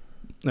happening.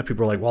 And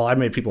people are like, well, I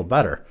made people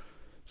better.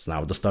 It's not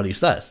what the study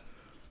says.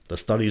 The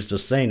study is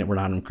just saying that we're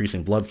not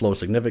increasing blood flow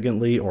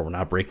significantly, or we're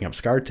not breaking up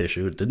scar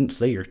tissue. It didn't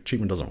say your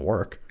treatment doesn't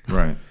work.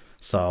 Right.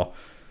 So,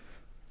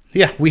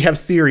 yeah, we have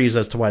theories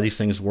as to why these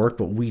things work,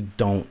 but we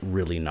don't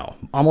really know.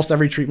 Almost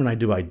every treatment I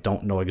do, I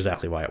don't know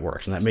exactly why it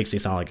works. And that makes me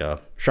sound like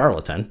a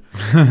charlatan.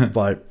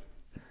 But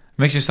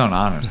makes you sound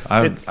honest.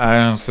 I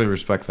honestly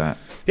respect that.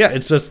 Yeah,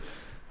 it's just,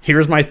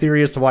 here's my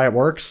theory as to why it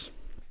works.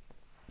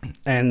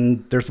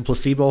 And there's a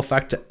placebo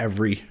effect to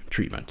every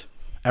treatment.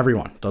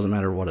 Everyone. Doesn't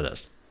matter what it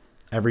is.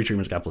 Every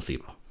treatment's got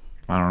placebo.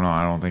 I don't know.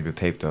 I don't think the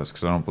tape does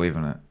because I don't believe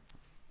in it.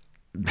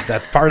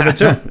 That's part of it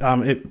too.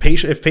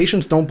 If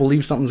patients don't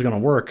believe something's going to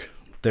work,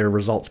 their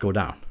results go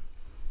down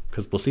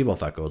because placebo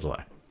effect goes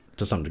away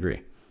to some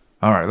degree.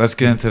 All right, let's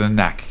get into the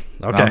neck.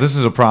 Okay. Now, this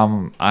is a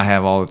problem I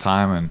have all the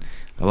time, and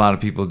a lot of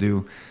people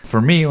do.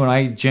 For me, when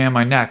I jam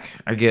my neck,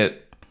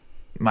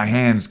 my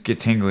hands get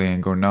tingly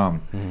and go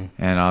numb.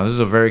 Mm-hmm. And this is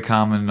a very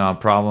common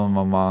problem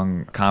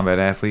among combat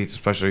athletes,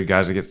 especially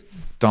guys that get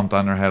dumped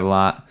on their head a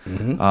lot.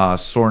 Mm-hmm.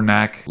 Sore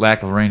neck,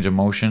 lack of range of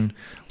motion.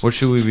 What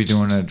should we be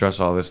doing to address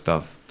all this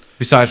stuff?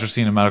 Besides for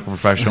seeing a medical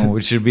professional,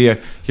 which should be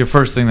your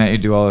first thing that you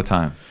do all the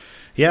time.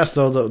 Yeah,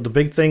 so the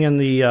big thing in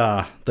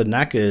the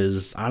neck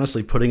is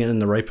honestly putting it in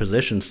the right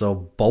position. So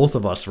both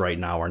of us right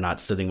now are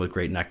not sitting with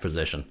great neck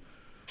position.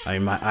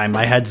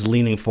 My head's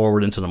leaning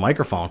forward into the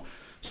microphone.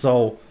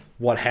 So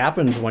what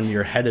happens when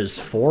your head is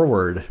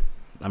forward,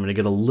 I'm going to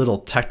get a little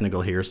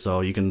technical here,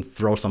 so you can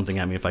throw something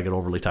at me if I get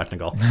overly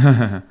technical.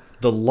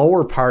 The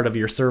lower part of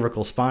your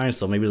cervical spine,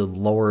 so maybe the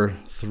lower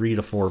 3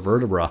 to 4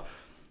 vertebra,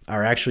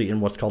 are actually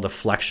in what's called a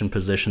flexion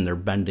position. They're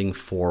bending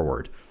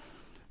forward.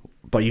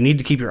 But you need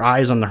to keep your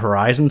eyes on the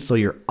horizon so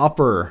your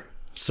upper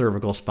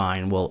cervical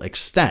spine will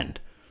extend.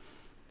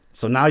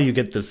 So now you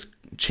get this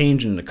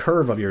change in the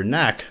curve of your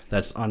neck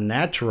that's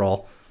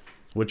unnatural,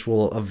 which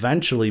will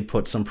eventually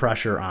put some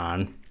pressure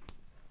on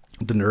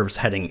the nerves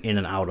heading in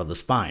and out of the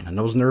spine. And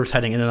those nerves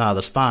heading in and out of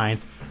the spine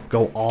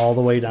go all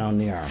the way down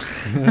the arm.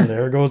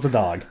 There goes the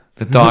dog.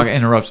 The dog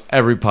interrupts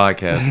every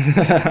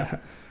podcast.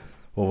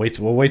 We'll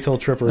wait till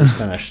Tripper is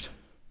finished.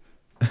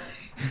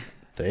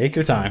 Take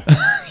your time.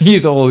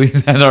 He's old.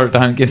 He's had a hard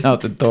time getting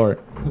out the door.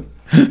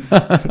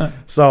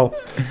 So,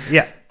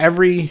 yeah,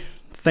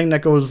 everything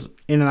that goes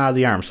in and out of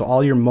the arm. So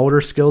all your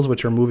motor skills,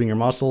 which are moving your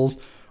muscles,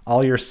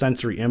 all your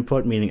sensory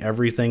input, meaning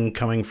everything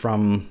coming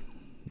from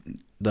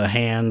the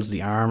hands,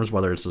 the arms,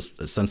 whether it's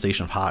a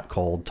sensation of hot,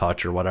 cold,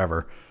 touch, or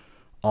whatever,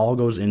 all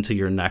goes into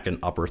your neck and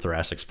upper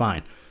thoracic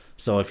spine.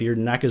 So if your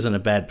neck is in a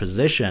bad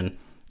position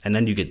and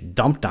then you get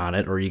dumped on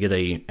it, or you get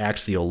a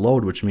axial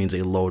load, which means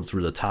a load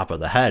through the top of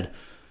the head,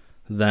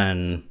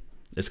 then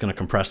it's going to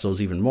compress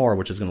those even more,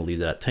 which is going to lead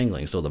to that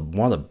tingling. So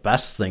one of the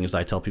best things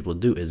I tell people to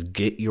do is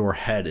get your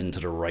head into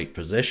the right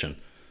position.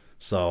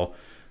 So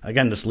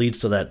again, this leads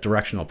to that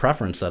directional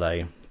preference that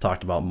I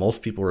talked about.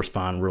 Most people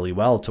respond really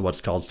well to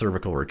what's called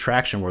cervical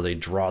retraction, where they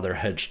draw their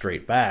head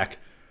straight back,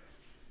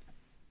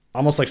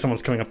 almost like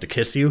someone's coming up to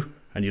kiss you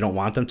and you don't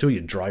want them to. You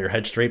draw your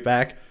head straight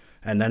back,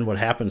 and then what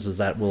happens is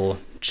that will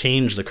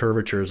change the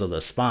curvatures of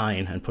the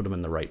spine and put them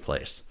in the right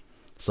place.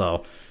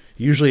 So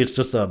usually it's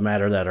just a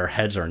matter that our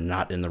heads are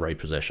not in the right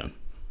position.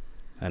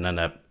 And then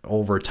that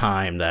over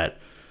time, that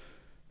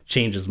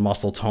changes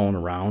muscle tone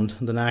around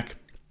the neck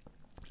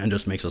and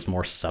just makes us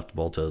more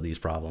susceptible to these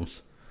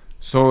problems.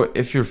 So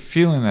if you're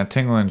feeling that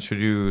tingling, should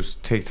you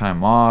take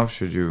time off?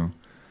 Should you?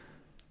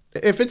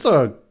 If it's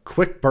a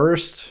quick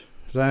burst,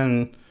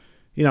 then,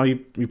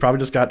 you probably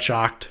just got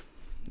shocked,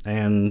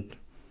 and,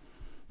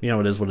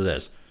 it is what it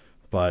is.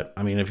 But,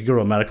 I mean, if you go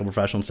to a medical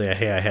professional and say,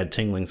 hey, I had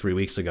tingling 3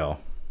 weeks ago,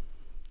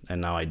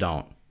 and now I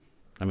don't,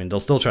 I mean, they'll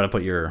still try to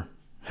put your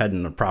head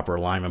in the proper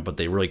alignment, but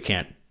they really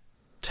can't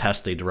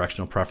test a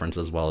directional preference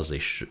as well as they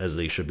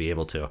should be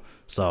able to.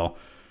 So,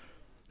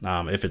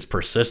 if it's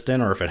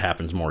persistent or if it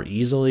happens more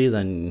easily,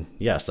 then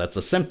yes, that's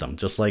a symptom.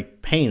 Just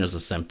like pain is a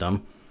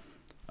symptom,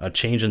 a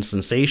change in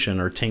sensation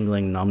or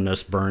tingling,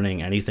 numbness,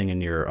 burning, anything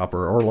in your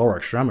upper or lower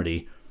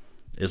extremity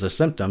is a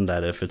symptom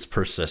that if it's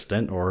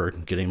persistent or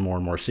getting more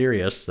and more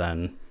serious,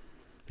 then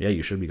yeah,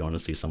 you should be going to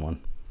see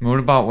someone. What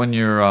about when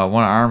your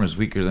one arm is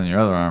weaker than your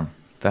other arm?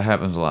 That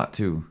happens a lot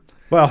too.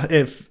 Well,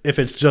 if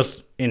it's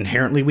just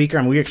inherently weaker,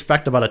 I mean, we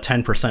expect about a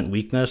 10%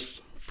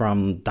 weakness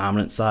from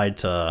dominant side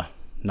to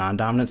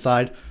non-dominant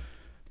side.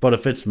 But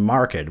if it's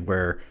marked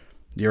where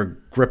you're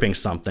gripping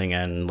something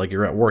and like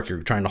you're at work,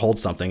 you're trying to hold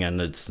something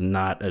and it's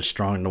not as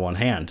strong in the one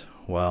hand,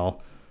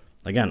 well,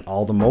 again,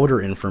 all the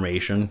motor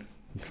information,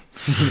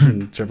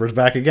 Tripper's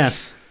back again,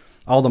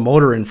 all the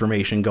motor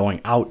information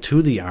going out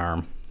to the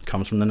arm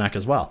comes from the neck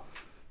as well.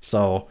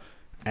 So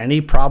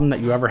any problem that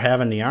you ever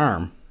have in the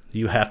arm,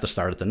 you have to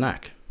start at the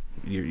neck.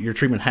 Your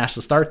treatment has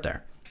to start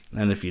there.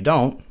 And if you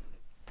don't,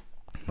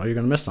 well, you're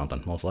going to miss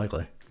something, most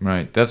likely.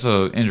 Right. That's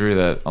an injury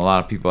that a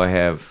lot of people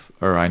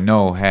I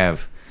know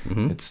have.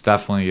 Mm-hmm. It's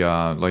definitely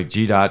like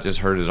G-Dot just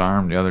hurt his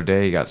arm the other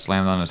day. He got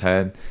slammed on his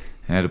head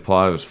and had to pull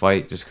out of his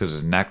fight just because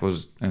his neck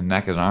and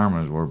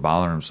arm were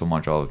bothering him so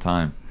much all the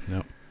time.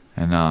 Yep.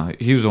 And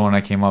he was the one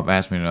that came up,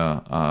 asked me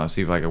to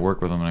see if I could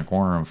work with him and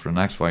corner him for the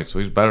next fight. So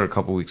he's better a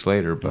couple weeks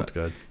later, but that's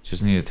good.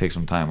 Just need to take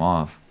some time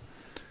off.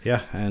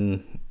 Yeah,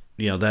 and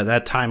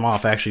that time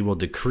off actually will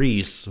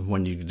decrease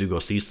when you do go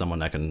see someone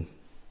that can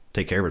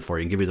take care of it for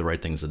you and give you the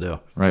right things to do.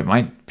 Right.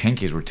 My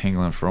pinkies were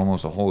tingling for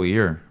almost a whole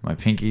year. My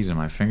pinkies and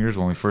my fingers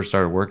when we first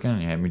started working and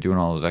you had me doing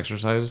all those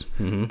exercises,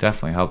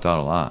 definitely helped out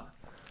a lot.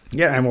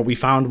 Yeah, and what we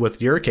found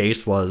with your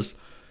case was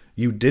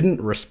you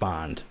didn't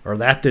respond, or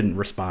that didn't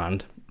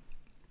respond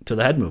to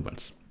the head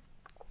movements.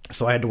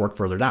 So I had to work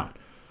further down.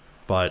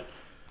 But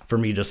for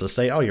me just to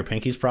say, oh, your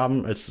pinky's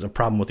problem, it's a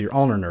problem with your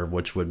ulnar nerve,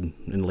 which would,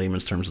 in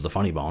layman's terms, is the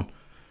funny bone.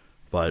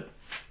 But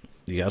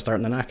you got to start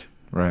in the neck.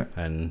 Right.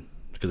 And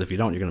because if you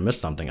don't, you're going to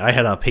miss something. I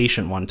had a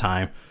patient one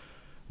time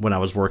when I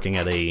was working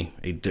at a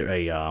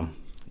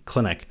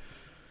clinic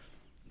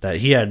that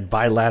he had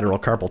bilateral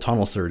carpal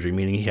tunnel surgery,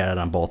 meaning he had it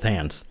on both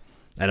hands,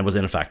 and it was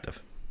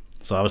ineffective.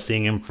 So I was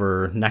seeing him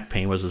for neck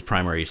pain was his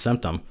primary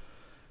symptom,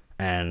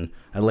 and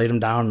I laid him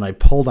down and I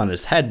pulled on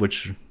his head,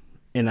 which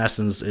in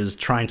essence is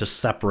trying to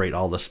separate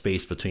all the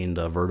space between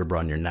the vertebra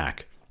and your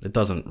neck. It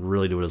doesn't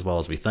really do it as well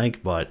as we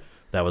think, but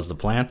that was the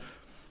plan.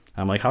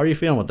 I'm like, how are you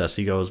feeling with this?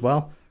 He goes,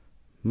 well,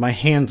 my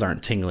hands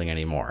aren't tingling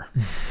anymore.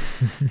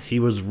 He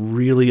was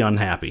really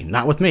unhappy.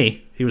 Not with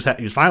me. He was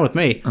fine with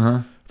me,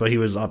 but he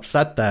was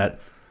upset that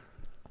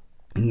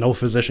no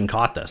physician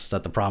caught this,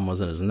 that the problem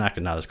was in his neck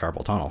and not his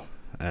carpal tunnel.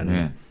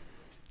 And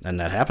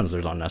that happens.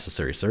 There's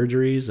unnecessary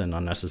surgeries and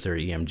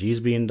unnecessary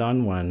EMGs being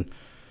done when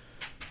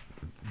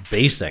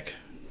basic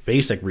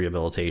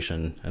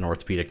rehabilitation and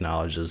orthopedic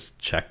knowledge is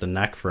check the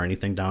neck for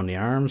anything down the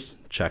arms,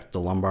 check the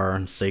lumbar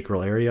and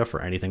sacral area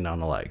for anything down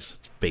the legs.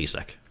 It's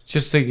basic.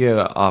 Just to get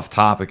off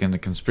topic, and the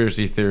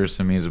conspiracy theorist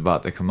in me is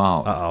about to come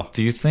out. Uh-oh.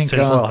 Do you think...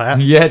 tinfoil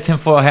hat? Yeah,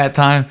 tinfoil hat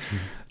time.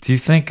 Do you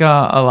think a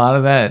lot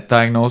of that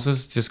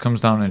diagnosis just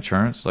comes down to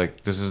insurance?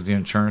 Like, this is the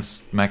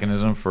insurance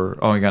mechanism for,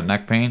 oh, you got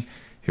neck pain?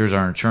 Here's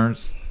our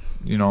insurance,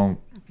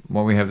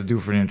 what we have to do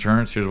for the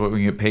insurance. Here's what we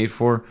can get paid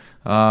for.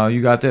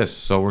 You got this,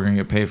 so we're going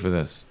to get paid for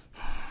this.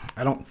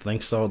 I don't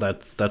think so.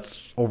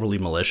 That's overly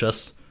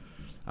malicious.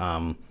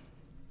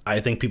 I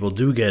think people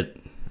do get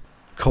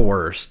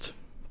coerced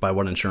by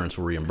what insurance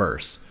will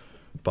reimburse.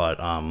 But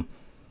one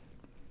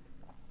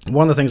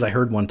of the things I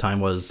heard one time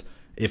was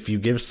if you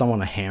give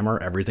someone a hammer,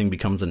 everything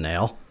becomes a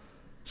nail.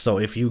 So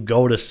if you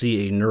go to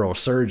see a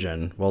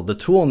neurosurgeon, well, the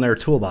tool in their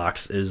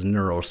toolbox is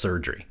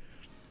neurosurgery.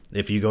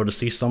 If you go to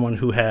see someone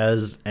who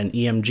has an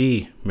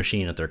EMG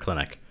machine at their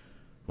clinic,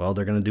 well,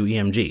 they're going to do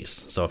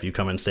EMGs. So if you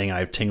come in saying I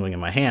have tingling in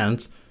my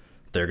hands,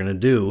 they're going to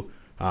do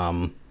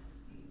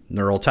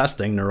neural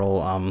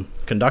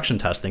conduction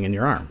testing in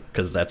your arm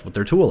because that's what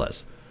their tool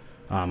is.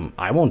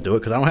 I won't do it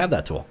because I don't have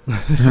that tool.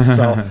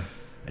 So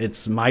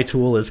my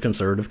tool is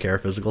conservative care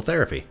physical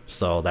therapy.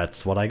 So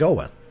that's what I go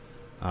with.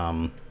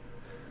 But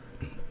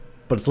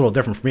it's a little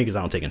different for me because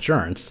I don't take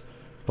insurance.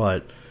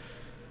 But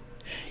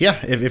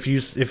yeah,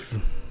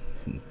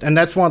 and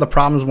that's one of the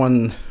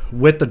problems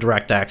with the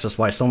direct access,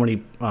 why so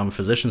many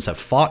physicians have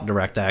fought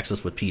direct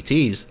access with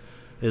PTs,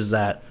 is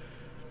that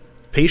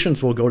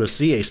patients will go to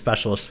see a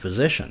specialist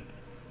physician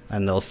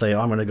and they'll say,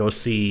 oh, I'm going to go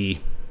see,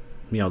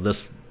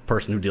 this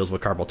person who deals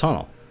with carpal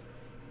tunnel.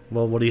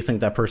 Well, what do you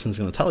think that person's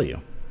going to tell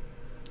you?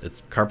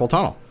 It's carpal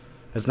tunnel.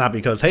 It's not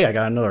because, hey, I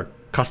got another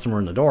customer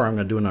in the door, I'm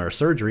going to do another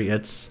surgery.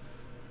 It's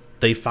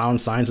they found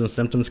signs and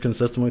symptoms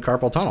consistent with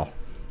carpal tunnel.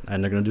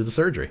 and they're going to do the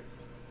surgery.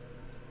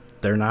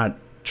 They're not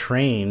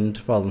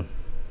trained, well,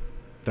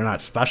 they're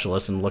not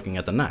specialists in looking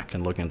at the neck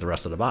and looking at the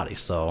rest of the body.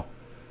 So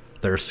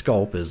their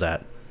scope is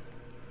at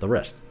the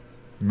wrist.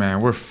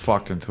 Man, we're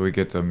fucked until we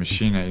get the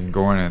machine that you can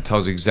go in and it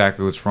tells you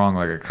exactly what's wrong,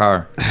 like a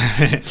car.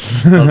 It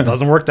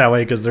doesn't work that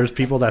way because there's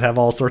people that have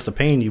all sorts of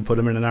pain. You put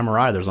them in an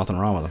MRI, there's nothing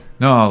wrong with them.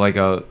 No, like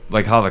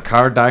how the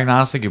car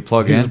diagnostic you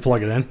plug You in. just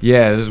plug it in.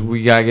 Yeah,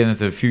 we gotta get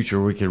into the future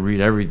where we can read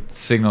every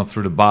signal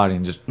through the body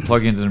and just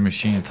plug into the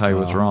machine and tell you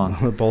what's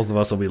wrong. Both of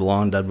us will be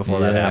long dead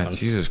before that happens.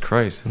 Jesus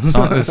Christ,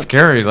 it's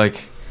scary.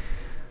 Like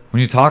when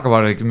you talk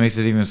about it, it makes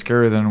it even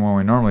scarier than when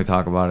we normally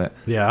talk about it.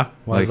 Yeah,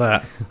 why is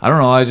that? I don't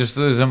know. It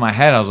was in my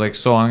head. I was like,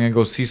 so I'm gonna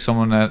go see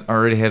someone that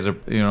already has a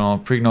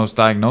pre-diagnosis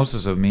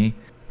diagnosis of me,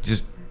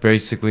 just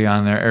basically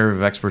on their area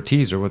of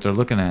expertise or what they're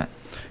looking at.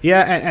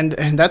 Yeah,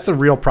 and that's a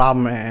real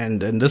problem,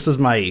 and this is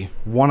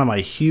one of my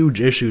huge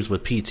issues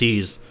with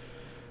PTs.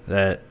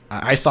 That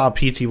I saw a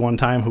PT one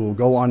time who will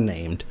go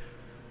unnamed,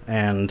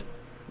 and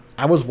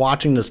I was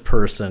watching this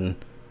person.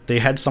 They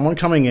had someone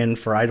coming in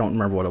for, I don't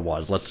remember what it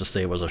was. Let's just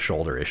say it was a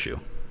shoulder issue.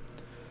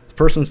 The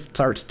person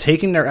starts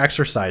taking their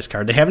exercise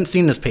card. They haven't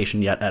seen this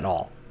patient yet at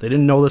all. They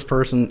didn't know this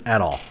person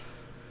at all.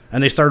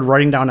 And they started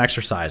writing down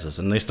exercises.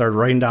 And they started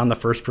writing down the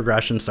first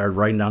progression, started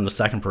writing down the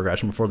second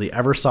progression before they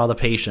ever saw the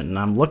patient. And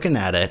I'm looking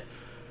at it.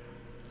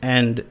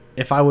 And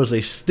if I was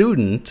a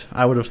student,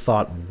 I would have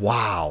thought,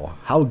 wow,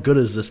 how good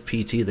is this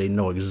PT? They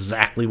know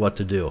exactly what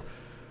to do.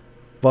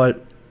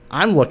 But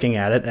I'm looking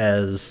at it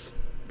as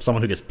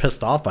someone who gets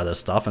pissed off by this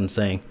stuff and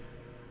saying,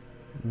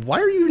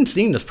 why are you even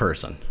seeing this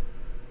person?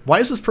 Why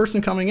is this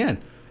person coming in?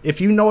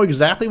 If you know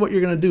exactly what you're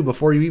going to do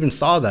before you even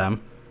saw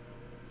them,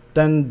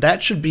 then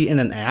that should be in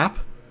an app,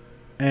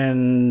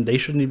 and they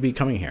shouldn't even be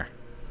coming here.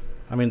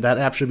 I mean, that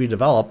app should be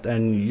developed,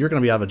 and you're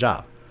going to be out of a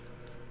job.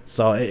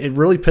 So it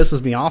really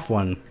pisses me off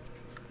when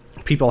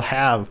people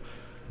have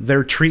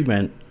their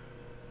treatment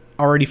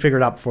already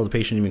figured out before the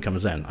patient even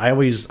comes in. I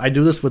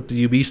do this with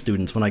the UB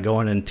students when I go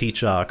in and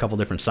teach a couple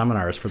different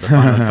seminars for the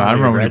final I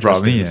remember when you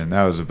brought me in.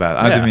 That was bad.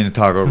 I didn't mean to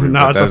talk over you,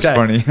 no, but that was okay.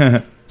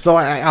 funny. So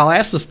I'll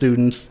ask the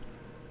students,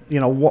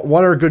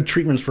 what are good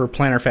treatments for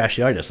plantar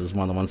fasciitis is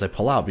one of the ones I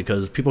pull out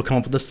because people come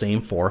up with the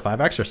same 4 or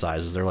 5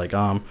 exercises. They're like,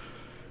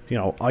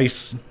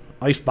 ice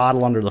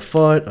bottle under the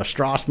foot, a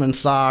Strassman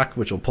sock,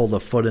 which will pull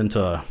the foot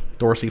into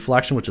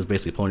dorsiflexion, which is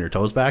basically pulling your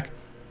toes back.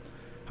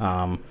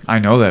 I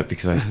know that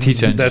because I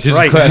teach in That's jiu-jitsu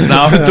right. class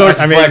now.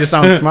 I mean, I just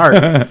sound smart.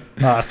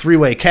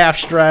 3-way calf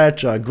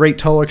stretch, a great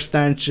toe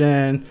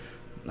extension,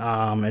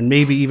 and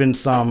maybe even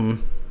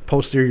some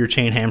posterior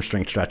chain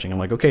hamstring stretching. I'm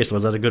like, okay, so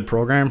is that a good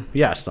program?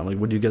 Yes. I'm like,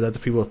 would you give that to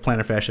people with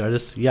plantar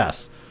fasciitis?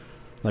 Yes.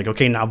 Like,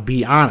 okay, now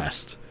be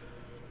honest.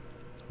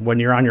 When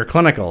you're on your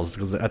clinicals,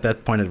 because at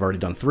that point I've already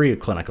done 3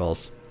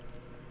 clinicals,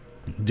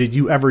 did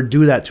you ever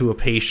do that to a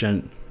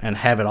patient and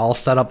have it all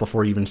set up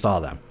before you even saw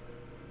them?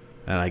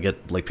 And I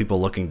get like people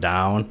looking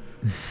down,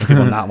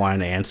 people not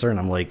wanting to answer, and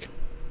I'm like,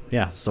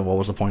 yeah, so what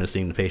was the point of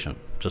seeing the patient?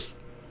 Just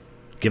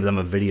give them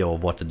a video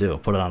of what to do,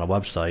 put it on a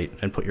website,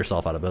 and put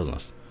yourself out of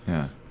business.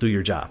 Yeah. Do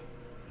your job.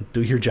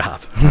 Do your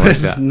job. I like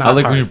that. I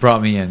like hard. when you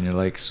brought me in. You're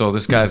like, so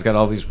this guy's got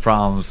all these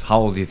problems. How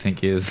old do you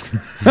think he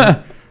is?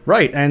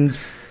 Right. And,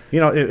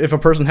 if a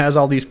person has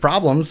all these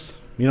problems,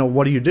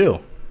 what do?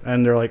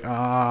 And they're like,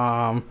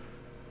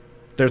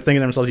 they're thinking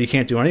to themselves, you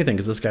can't do anything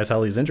because this guy's had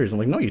all these injuries. I'm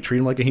like, no, you treat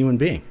him like a human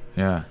being.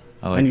 Yeah.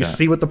 I like and you that.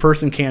 see what the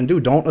person can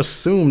do. Don't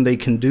assume they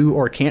can do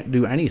or can't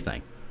do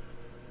anything.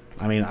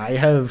 I mean, I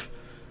have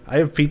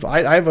people.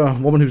 I have a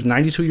woman who's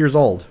 92 years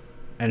old,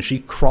 and she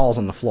crawls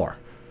on the floor.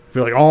 If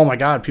you're like, oh my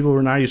God, people who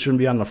are 90 shouldn't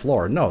be on the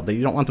floor. No,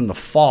 you don't want them to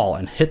fall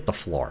and hit the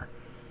floor.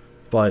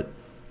 But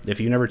if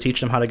you never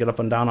teach them how to get up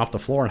and down off the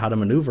floor and how to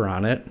maneuver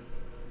on it,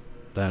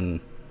 then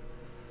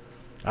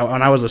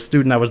when I was a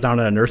student, I was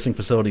down at a nursing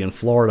facility in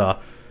Florida,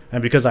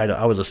 and because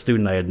I was a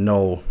student, I had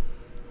no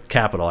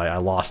capital. I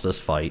lost this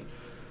fight.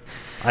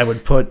 I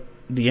would put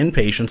the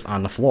inpatients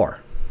on the floor,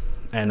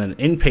 and an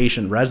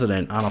inpatient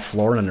resident on a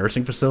floor in a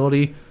nursing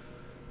facility,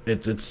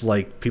 it's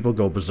like people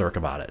go berserk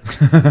about it.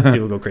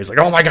 People go crazy, like,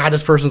 oh my God,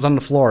 this person's on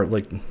the floor.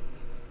 Like,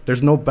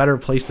 there's no better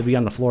place to be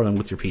on the floor than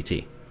with your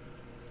PT.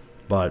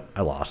 But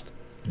I lost.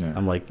 Yeah.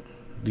 I'm like,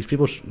 these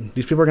people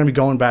are going to be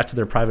going back to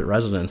their private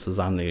residences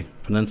on the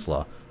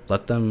peninsula.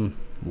 Let them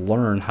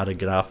learn how to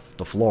get off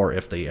the floor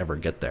if they ever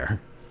get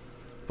there.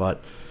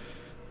 But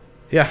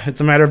yeah,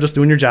 it's a matter of just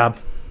doing your job.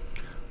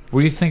 What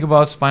do you think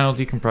about spinal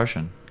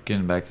decompression?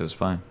 Getting back to the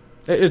spine.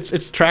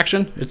 It's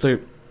traction. It's a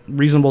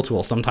reasonable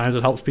tool. Sometimes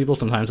it helps people,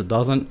 sometimes it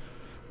doesn't.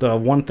 The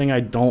one thing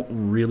I don't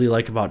really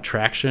like about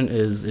traction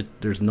is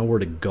there's nowhere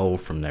to go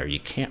from there. You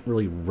can't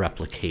really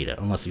replicate it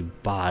unless you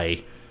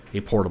buy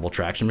a portable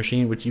traction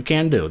machine, which you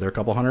can do. They're a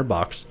couple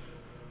 $100,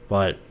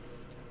 but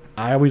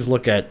I always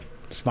look at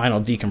spinal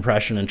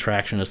decompression and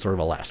traction as sort of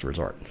a last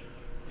resort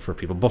for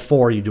people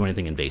before you do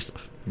anything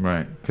invasive.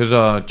 Right, because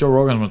Joe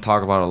Rogan's going to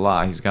talk about it a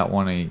lot. He's got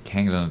one he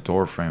hangs on a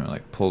door frame and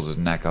like pulls his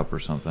neck up or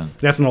something.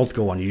 That's an old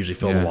school one. You usually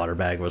fill the water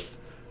bag with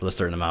a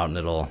certain amount and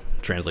it'll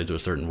translate to a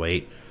certain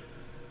weight.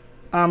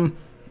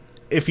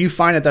 if you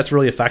find that that's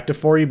really effective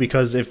for you,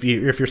 because if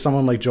you're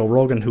someone like Joe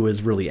Rogan who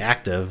is really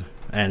active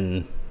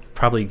and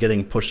probably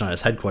getting pushed on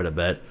his head quite a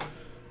bit,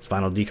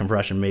 spinal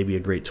decompression may be a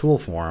great tool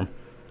for him.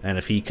 And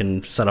if he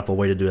can set up a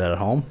way to do that at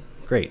home,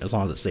 great, as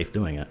long as it's safe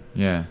doing it.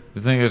 Yeah.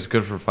 You think it's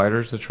good for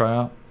fighters to try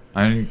out?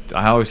 I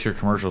always hear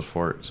commercials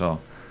for it, so.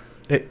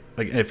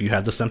 If you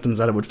have the symptoms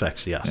that it would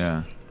fix, yes.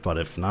 Yeah. But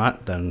if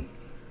not, then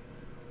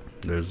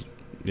there's,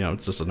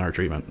 it's just a nerve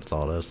treatment. That's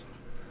all it is.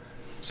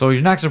 So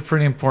your neck's a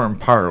pretty important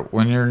part.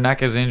 When your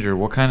neck is injured,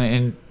 what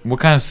kind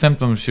of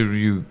symptoms should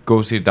you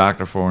go see a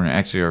doctor for when you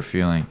actually are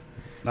feeling?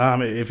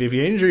 If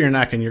you injure your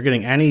neck and you're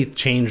getting any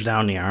change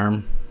down the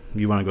arm,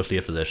 you want to go see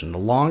a physician. The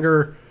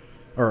longer,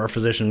 or a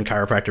physician,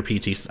 chiropractor,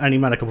 PT, any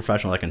medical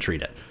professional that can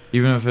treat it.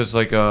 Even if it's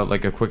like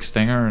a quick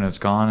stinger and it's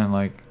gone in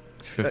like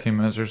 15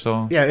 minutes or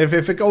so? Yeah,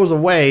 if it goes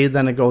away,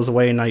 then it goes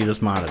away and now you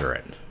just monitor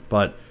it.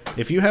 But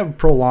if you have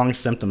prolonged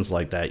symptoms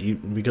like that,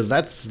 because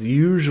that's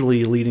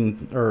usually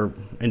leading or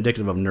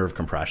indicative of nerve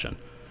compression.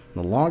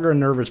 The longer a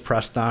nerve is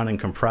pressed on and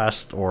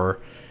compressed or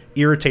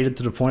irritated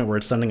to the point where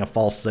it's sending a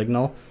false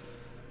signal,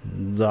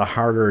 the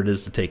harder it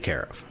is to take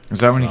care of.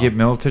 Is that when you get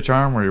Miletich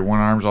arm, where your one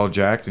arm's all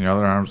jacked and your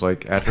other arm's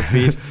like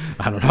atrophied?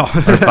 I don't know.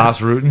 Or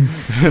Bas Rutten?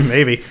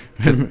 Maybe.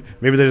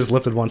 Maybe they just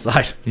lifted one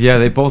side. Yeah,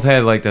 they both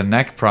had like the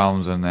neck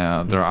problems and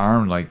their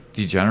arm like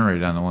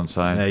degenerated on the one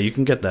side. Yeah, you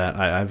can get that.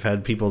 I've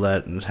had people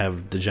that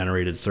have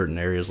degenerated certain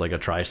areas like a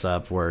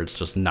tricep where it's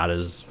just not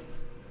as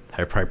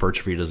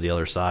hypertrophied as the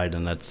other side,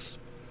 and that's,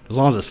 as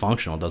long as it's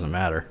functional, it doesn't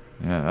matter.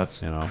 Yeah,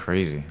 that's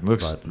crazy. It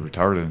looks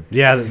retarded.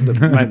 Yeah,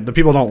 the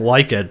people don't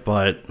like it,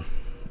 but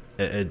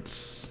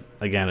it's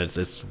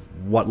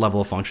what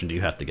level of function do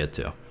you have to get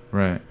to?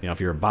 Right.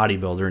 If you're a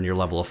bodybuilder and your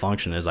level of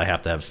function is I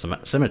have to have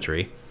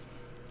symmetry,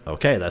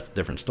 okay, that's a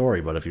different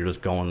story. But if you're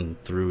just going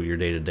through your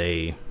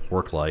day-to-day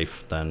work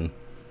life, then...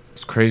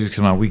 It's crazy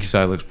because my weak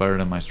side looks better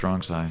than my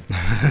strong side.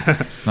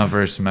 Not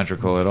very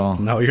symmetrical at all.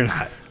 No, you're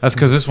not. That's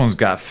because this one's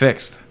got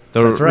fixed.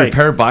 The That's right.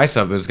 repair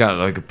bicep has got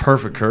like a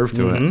perfect curve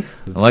to it.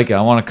 I like it.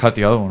 I want to cut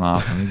the other one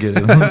off and get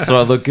it so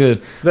I look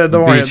good. Don't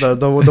worry.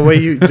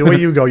 The way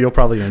you go, you'll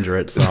probably injure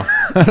it. So.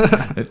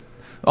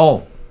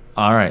 Oh,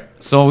 all right.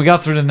 So we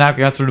got through the neck.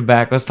 We got through the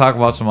back. Let's talk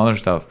about some other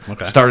stuff.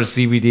 Okay. Started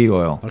CBD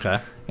oil. Okay.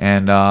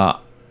 And I'm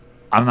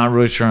not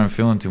really sure I'm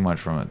feeling too much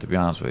from it, to be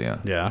honest with you.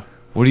 Yeah.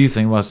 What do you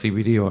think about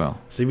CBD oil?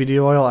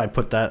 CBD oil,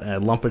 I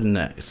lump it in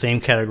the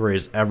same category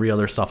as every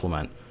other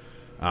supplement.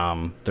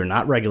 They're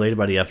not regulated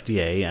by the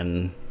FDA,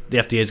 and the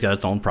FDA's got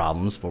its own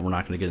problems, but we're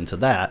not going to get into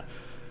that.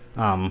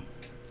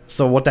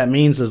 So what that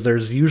means is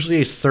there's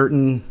usually a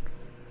certain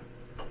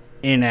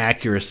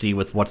inaccuracy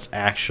with what's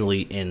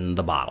actually in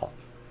the bottle.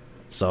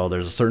 So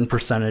there's a certain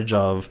percentage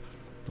of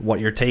what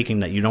you're taking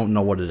that you don't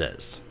know what it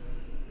is.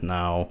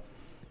 Now,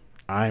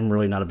 I'm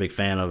really not a big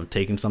fan of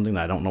taking something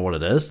that I don't know what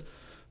it is,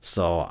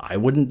 so I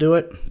wouldn't do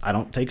it. I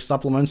don't take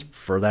supplements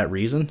for that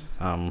reason.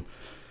 And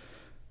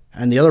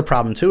the other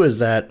problem, too, is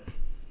that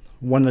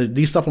when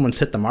these supplements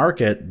hit the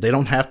market, they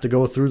don't have to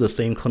go through the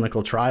same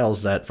clinical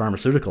trials that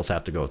pharmaceuticals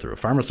have to go through.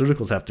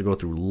 Pharmaceuticals have to go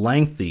through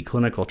lengthy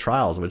clinical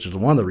trials, which is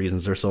one of the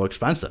reasons they're so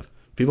expensive.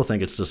 People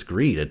think it's just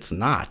greed. It's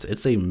not.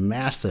 It's a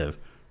massive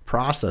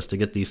process to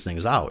get these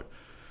things out.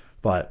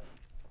 But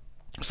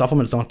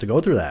supplements don't have to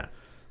go through that.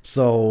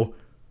 So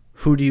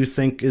who do you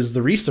think is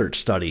the research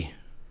study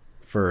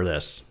for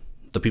this?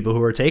 The people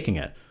who are taking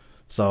it.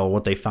 So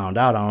what they found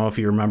out, I don't know if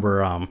you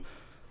remember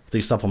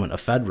the supplement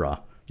ephedra.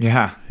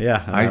 Yeah.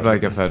 I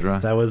like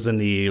ephedra. That was in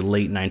the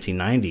late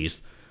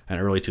 1990s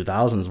and early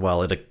 2000s.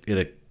 Well,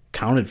 it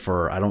accounted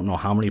for, I don't know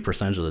how many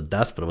percentage of the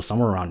deaths, but it was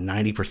somewhere around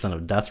 90%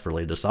 of deaths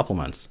related to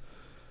supplements.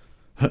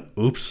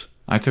 Oops.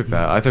 I took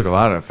that. I took a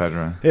lot of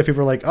ephedra. Yeah, people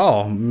were like,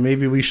 oh,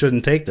 maybe we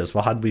shouldn't take this.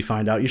 Well, how did we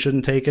find out you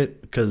shouldn't take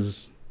it?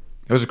 Because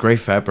it was a great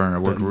fat burner.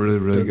 It worked really,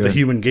 really good. The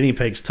human guinea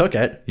pigs took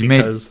it. You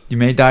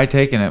may die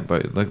taking it,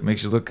 but it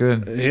makes you look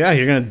good. Yeah,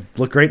 you're going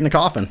to look great in the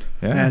coffin.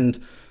 Yeah.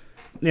 And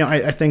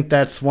I think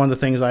that's one of the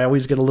things I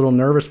always get a little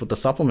nervous with the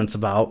supplements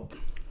about,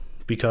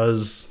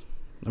 because,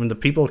 the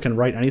people can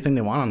write anything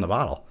they want on the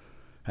bottle.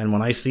 And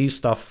when I see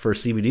stuff for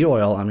CBD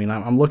oil,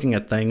 I'm looking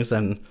at things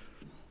and,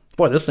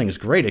 boy, this thing is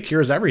great. It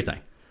cures everything.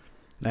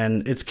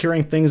 And it's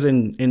curing things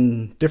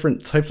in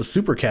different types of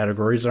super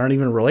categories that aren't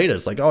even related.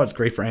 It's like, oh, it's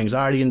great for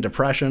anxiety and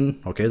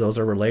depression. Okay, those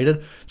are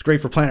related. It's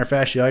great for plantar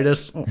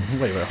fasciitis. Oh,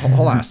 wait,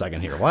 hold on a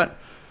second here. What?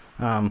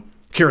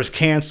 Cures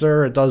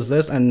cancer. It does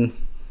this. And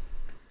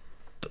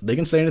they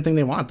can say anything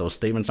they want. Those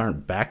statements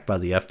aren't backed by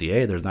the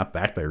FDA. They're not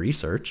backed by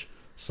research.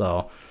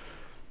 So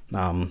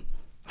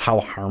how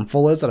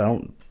harmful is it? I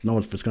don't know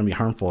if it's going to be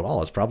harmful at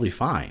all. It's probably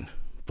fine.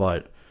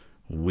 But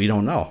we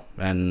don't know.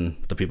 And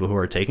the people who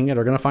are taking it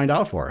are going to find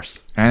out for us.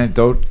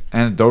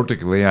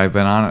 Anecdotally, I've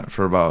been on it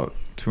for about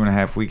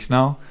 2.5 weeks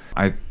now.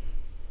 I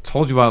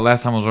told you about it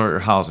last time I was over at your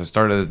house. I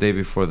started the day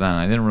before then.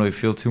 I didn't really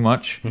feel too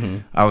much.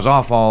 Mm-hmm. I was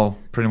off all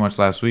pretty much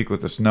last week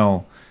with the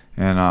snow.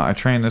 And I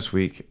trained this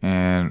week,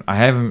 and I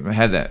haven't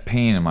had that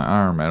pain in my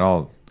arm at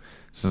all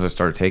since I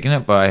started taking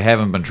it, but I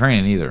haven't been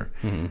training either.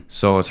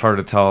 So it's hard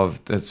to tell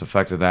if it's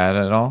affected that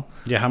at all.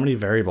 Yeah, how many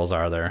variables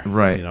are there?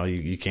 Right. You know,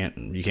 you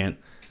can't.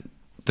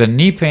 The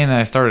knee pain that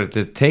I started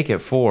to take it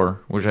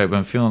for, which I've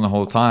been feeling the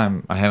whole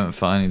time, I haven't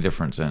felt any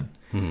difference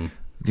in.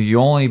 The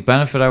only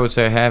benefit I would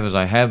say I have is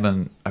I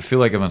feel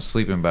like I've been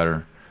sleeping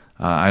better.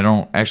 I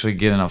don't actually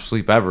get enough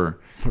sleep ever.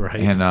 Right.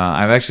 And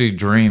I've actually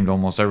dreamed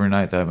almost every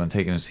night that I've been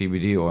taking a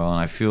CBD oil, and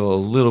I feel a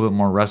little bit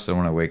more rested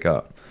when I wake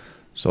up.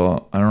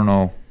 So I don't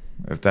know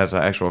if that's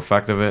an actual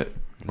effect of it,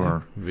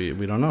 or we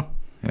don't know.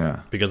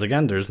 Yeah. Because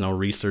again, there's no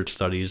research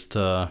studies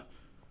to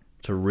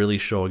really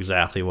show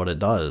exactly what it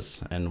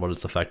does and what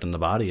its effect on the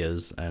body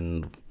is.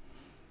 And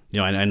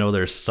I know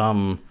there's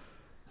some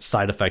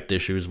side effect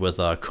issues with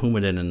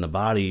Coumadin in the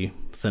body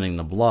thinning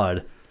the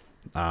blood,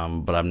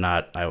 but I'm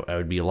not. I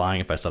would be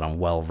lying if I said I'm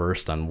well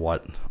versed on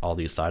what all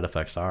these side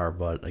effects are.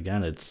 But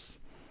again,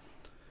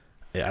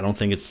 I don't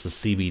think it's the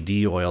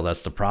CBD oil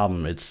that's the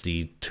problem. It's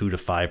the 2 to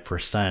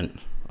 5%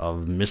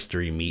 of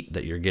mystery meat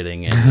that you're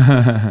getting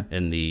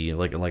in the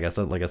like I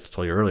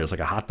told you earlier, it's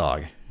like a hot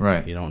dog.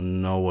 Right. You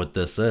don't know what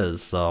this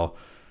is. So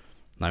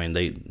I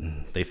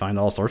mean, they find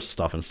all sorts of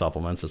stuff in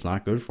supplements. It's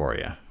not good for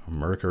you.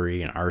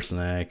 Mercury and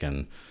arsenic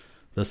and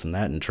this and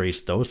that in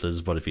trace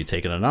doses, but if you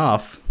take it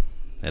enough,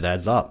 it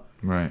adds up.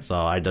 Right. So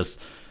I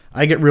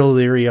get real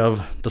leery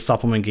of the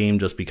supplement game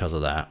just because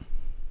of that.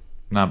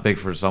 Not big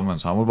for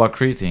supplements, huh? What about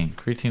creatine?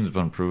 Creatine's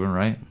been proven,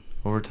 right?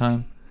 Over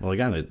time. Well,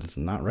 again, it's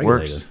not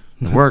regulated.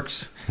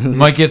 Works. You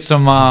might get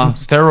some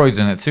steroids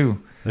in it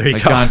too. There you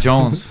like go. John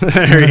Jones.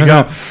 There you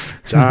go.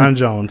 John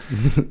Jones.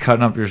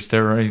 Cutting up your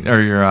steroids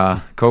or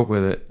your coke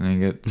with it, and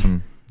you get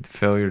some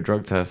failure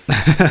drug test.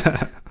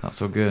 Not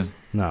so good.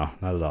 No,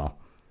 not at all.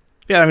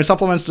 Yeah, I mean,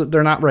 supplements,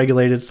 they're not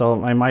regulated, so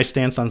my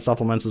stance on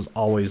supplements is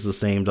always the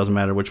same. Doesn't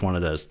matter which one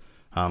it is.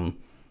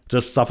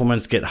 Just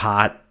supplements get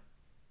hot,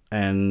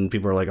 and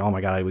people are like, oh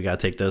my God, we got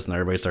to take this, and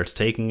everybody starts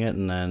taking it,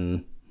 and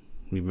then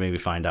we maybe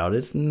find out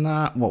it's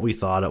not what we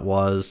thought it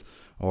was,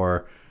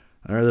 or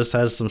this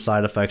has some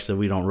side effects that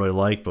we don't really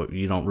like, but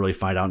you don't really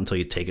find out until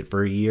you take it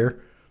for a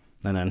year.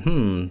 And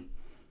then,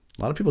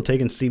 a lot of people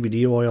taking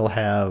CBD oil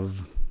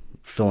have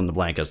fill in the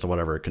blank as to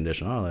whatever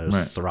condition. Oh, there's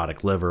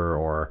cirrhotic liver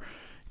or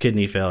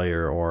kidney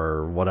failure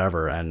or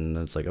whatever. And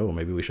it's like, oh,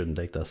 maybe we shouldn't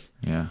take this.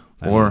 Yeah.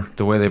 Or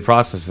the way they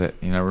process it.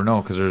 You never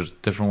know, because there's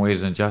different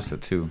ways to ingest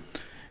it too.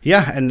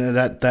 Yeah, and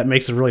that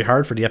makes it really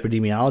hard for the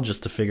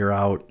epidemiologist to figure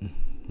out,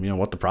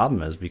 what the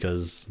problem is,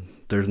 because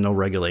there's no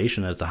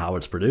regulation as to how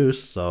it's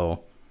produced.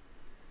 So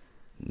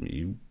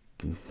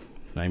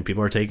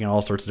people are taking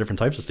all sorts of different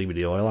types of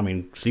CBD oil. I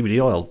mean,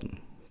 CBD oil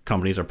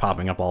companies are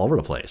popping up all over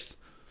the place.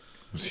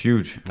 It's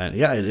huge. And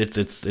yeah,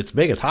 it's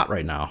big. It's hot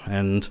right now.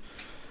 And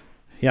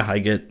yeah,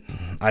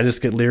 I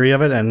just get leery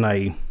of it, and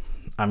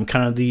I'm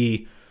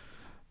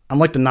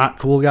like the not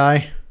cool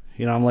guy.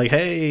 I'm like,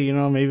 hey,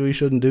 maybe we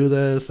shouldn't do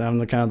this. I'm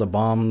the kind of the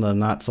bum, the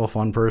not so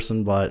fun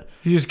person, but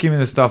you just give me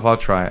the stuff, I'll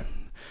try it.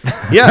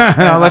 Yeah,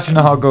 I'll let you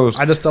know how it goes.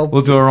 I just tell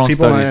we'll do our own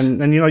people, studies.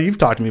 and you've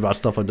talked to me about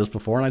stuff like this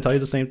before, and I tell you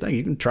the same thing.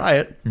 You can try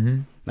it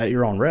at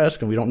your own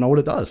risk, and we don't know what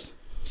it does.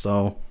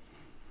 So,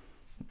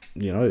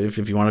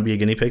 if you want to be a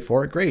guinea pig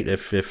for it, great.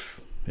 If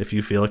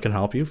you feel it can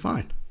help you,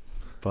 fine.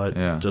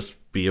 But just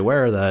be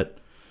aware that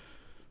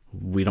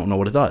we don't know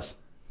what it does.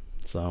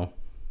 So,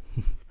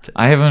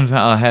 I haven't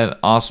had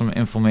awesome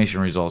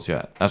inflammation results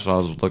yet. That's what I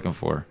was looking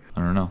for. I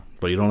don't know.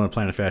 But you don't have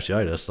plantar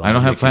fasciitis. So I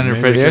don't have plantar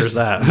fasciitis.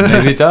 That.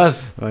 Maybe it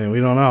does. I mean, we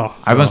don't know.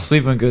 I've been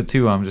sleeping good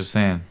too. I'm just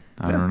saying.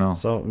 I don't know.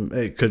 So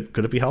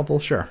could it be helpful?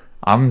 Sure.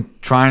 I'm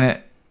trying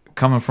it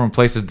coming from a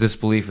place of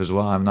disbelief as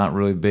well. I'm not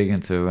really big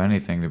into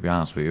anything, to be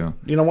honest with you.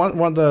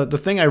 The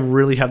thing I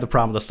really have the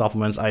problem with the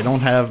supplements, I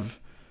don't have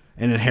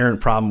an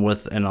inherent problem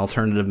with an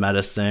alternative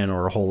medicine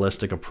or a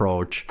holistic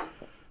approach.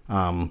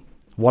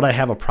 What I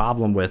have a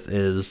problem with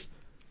is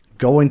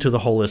going to the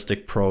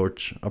holistic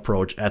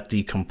approach at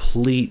the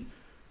complete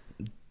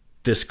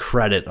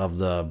discredit of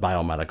the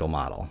biomedical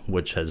model,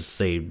 which has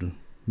saved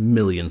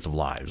millions of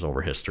lives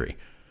over history.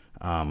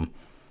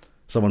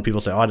 So when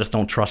people say, I just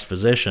don't trust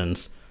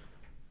physicians.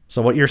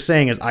 So what you're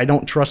saying is, I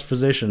don't trust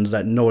physicians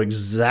that know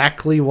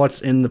exactly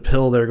what's in the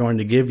pill they're going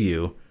to give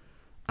you.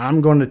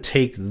 I'm going to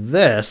take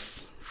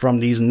this from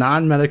these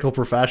non-medical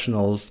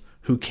professionals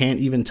who can't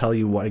even tell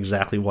you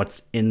exactly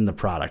what's in the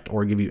product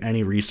or give you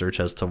any research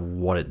as to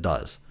what it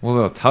does. Well,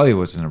 they'll tell you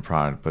what's in the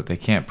product, but they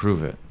can't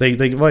prove it. They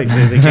can't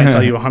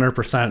tell you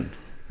 100%.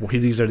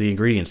 These are the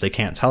ingredients. They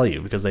can't tell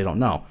you because they don't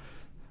know.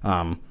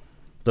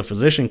 The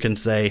physician can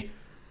say,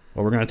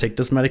 well, we're going to take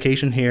this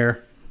medication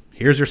here.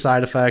 Here's your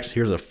side effects.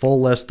 Here's a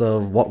full list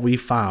of what we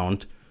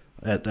found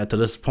to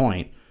this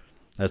point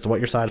as to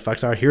what your side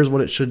effects are. Here's what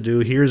it should do.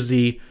 Here's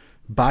the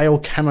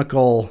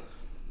biochemical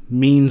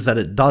means that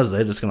it does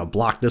it. It's going to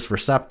block this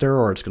receptor,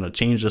 or it's going to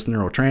change this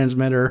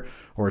neurotransmitter,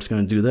 or it's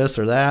going to do this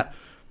or that.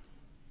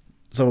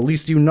 So at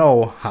least you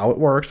know how it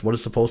works, what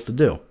it's supposed to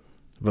do.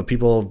 But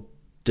people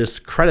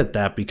discredit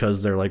that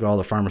because they're like, oh,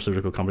 the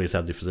pharmaceutical companies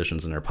have the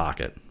physicians in their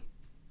pocket.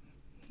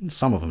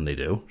 Some of them they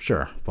do,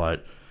 sure.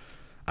 But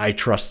I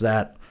trust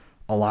that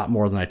a lot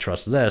more than I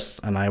trust this.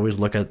 And I always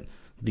look at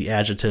the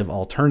adjective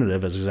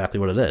alternative as exactly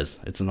what it is.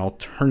 It's an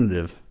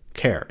alternative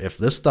care. If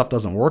this stuff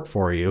doesn't work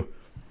for you,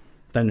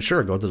 then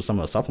sure, go to some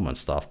of the supplement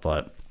stuff.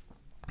 But,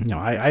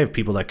 I have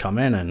people that come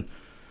in and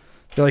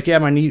they're like, yeah,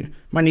 my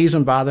knee's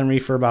been bothering me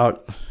for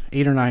about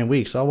 8 or 9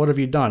 weeks. Oh, what have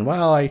you done?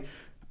 Well,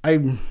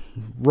 I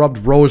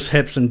rubbed rose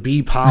hips and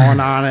bee pollen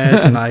on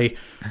it, and I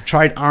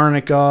tried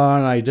arnica,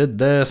 and I did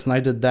this, and I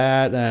did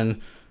that,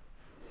 and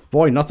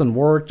boy, nothing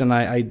worked. And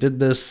I did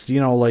this,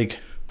 like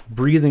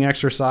breathing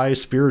exercise,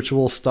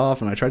 spiritual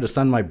stuff, and I tried to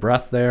send my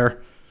breath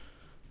there.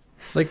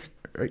 It's like,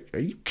 are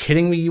you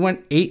kidding me? You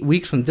went 8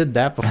 weeks and did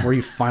that before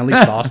you finally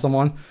saw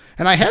someone?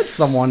 And I had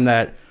someone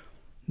that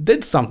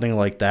did something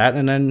like that,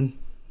 and then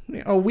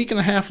a week and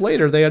a half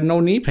later, they had no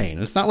knee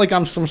pain. It's not like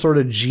I'm some sort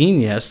of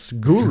genius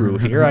guru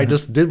here. I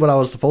just did what I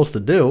was supposed to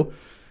do.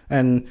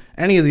 And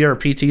any of the other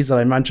PTs that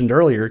I mentioned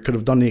earlier could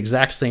have done the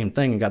exact same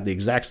thing and got the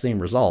exact same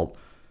result.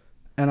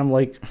 And I'm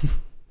like,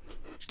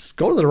 just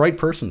go to the right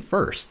person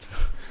first.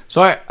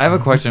 So I have a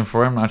question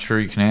for you. I'm not sure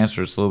you can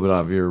answer. It's a little bit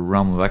out of your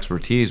realm of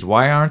expertise.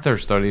 Why aren't there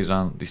studies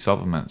on these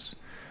supplements?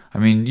 I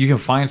mean, you can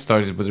find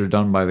studies, but they're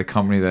done by the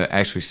company that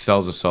actually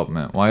sells a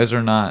supplement. Why is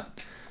there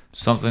not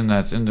something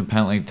that's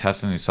independently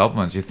testing these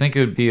supplements? You think it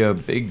would be a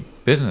big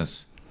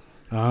business?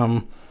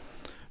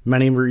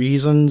 Many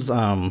reasons.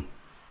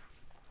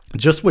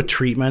 Just with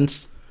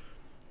treatments,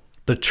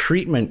 the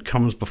treatment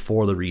comes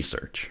before the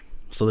research.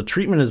 So the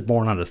treatment is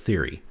born out of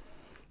theory.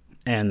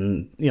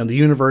 And, the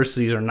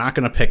universities are not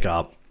going to pick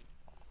up,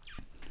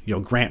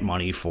 grant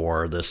money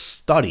for this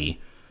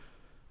study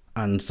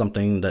on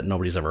something that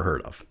nobody's ever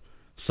heard of.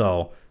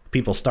 So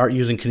people start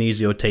using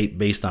kinesio tape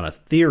based on a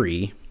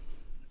theory,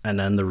 and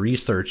then the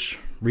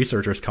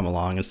researchers come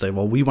along and say,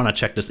 well, we want to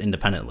check this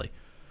independently.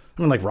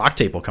 I mean, like Rock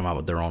Tape will come out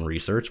with their own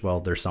research. Well,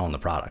 they're selling the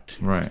product.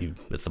 Right.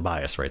 It's a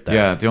bias right there.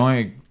 Yeah, the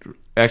only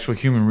actual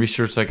human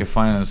research I could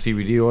find on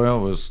CBD oil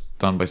was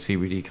done by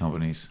CBD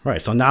companies.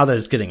 Right. So now that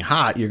it's getting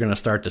hot, you're going to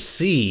start to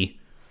see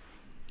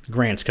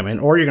grants come in,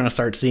 or you're going to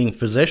start seeing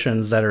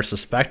physicians that are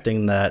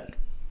suspecting that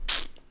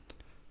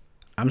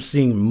I'm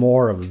seeing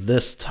more of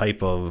this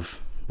type of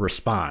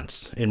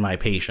response in my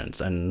patients,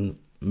 and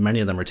many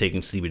of them are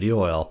taking CBD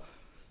oil,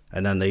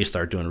 and then they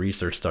start doing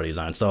research studies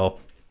on it. So,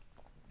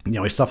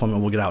 a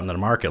supplement will get out into the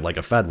market like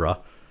Ephedra,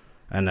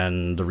 and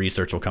then the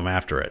research will come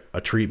after it.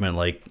 A treatment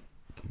like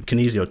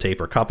kinesio tape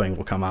or cupping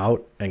will come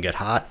out and get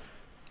hot,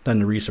 then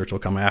the research will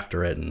come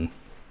after it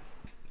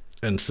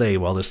and say,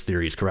 well, this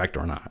theory is correct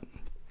or not.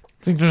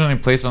 Think there's any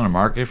place on the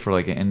market for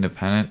like an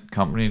independent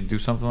company to do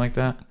something like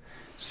that?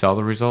 Sell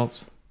the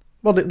results?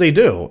 Well, they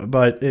do,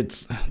 but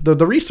it's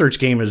the research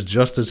game is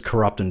just as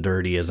corrupt and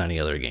dirty as any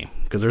other game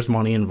because there's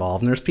money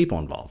involved and there's people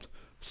involved.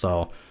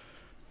 So,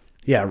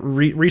 yeah,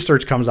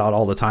 research comes out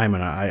all the time,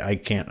 and I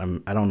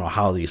can't. I don't know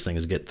how these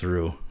things get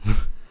through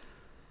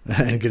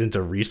and get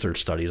into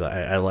research studies.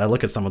 I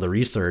look at some of the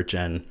research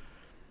and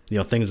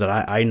things that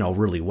I know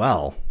really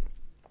well.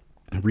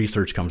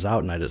 Research comes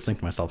out, and I just think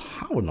to myself,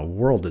 how in the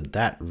world did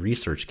that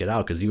research get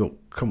out? Because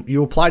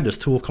you applied this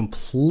tool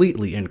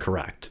completely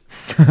incorrect,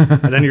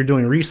 and then you're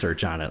doing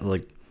research on it.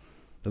 Like,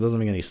 that doesn't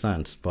make any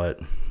sense, but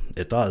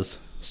it does.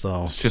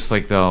 So it's just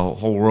like the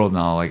whole world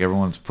now. Like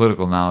everyone's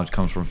political knowledge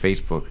comes from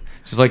Facebook.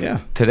 Just like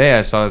today,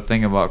 I saw a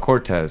thing about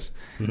Cortez,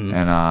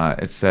 and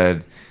it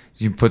said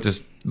you put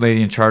this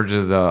lady in charge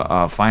of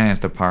the finance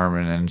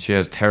department, and she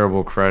has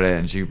terrible credit,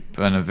 and she's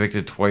been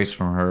evicted twice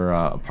from her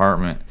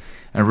apartment.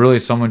 And really,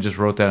 someone just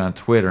wrote that on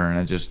Twitter, and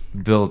it just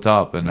built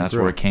up, and that's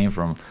where it came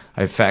from.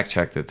 I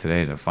fact-checked it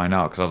today to find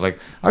out, because I was like,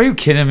 are you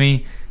kidding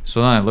me?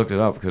 So then I looked it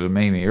up, because it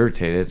made me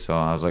irritated, so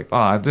I was like,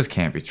 oh, this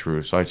can't be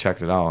true. So I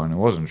checked it out, and it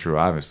wasn't true,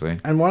 obviously.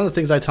 And one of the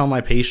things I tell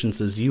my patients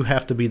is you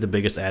have to be the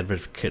biggest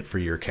advocate for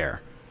your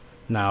care.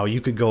 Now,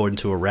 you could go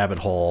into a rabbit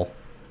hole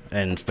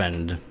and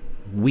spend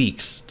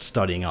weeks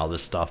studying all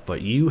this stuff,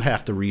 but you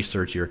have to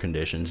research your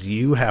conditions.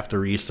 You have to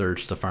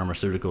research the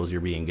pharmaceuticals you're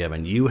being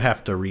given. You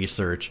have to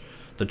research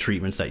the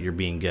treatments that you're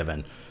being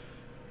given.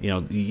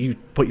 You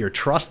put your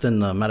trust in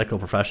the medical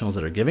professionals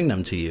that are giving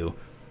them to you,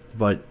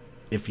 but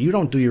if you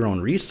don't do your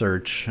own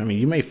research, I mean,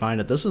 you may find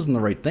that this isn't the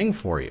right thing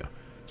for you.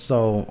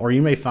 So, or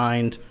you may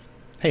find,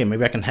 hey,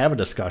 maybe I can have a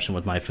discussion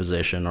with my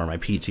physician or my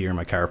PT or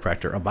my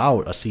chiropractor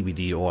about a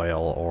CBD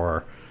oil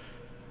or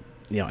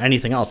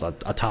anything else, a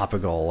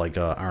topical like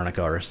a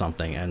arnica or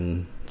something,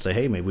 and say,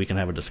 hey, maybe we can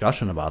have a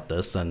discussion about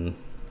this and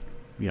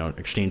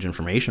exchange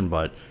information.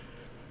 But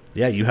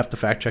yeah, you have to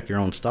fact check your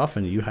own stuff,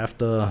 and you're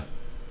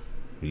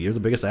the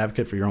biggest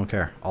advocate for your own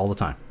care all the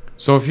time.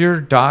 So if your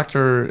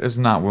doctor is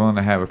not willing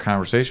to have a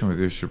conversation with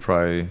you, you should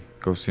probably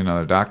go see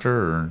another doctor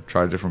or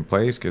try a different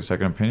place, get a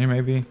second opinion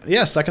maybe?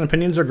 Yeah, second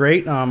opinions are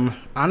great.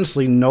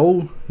 Honestly,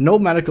 no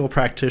medical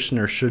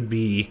practitioner should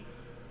be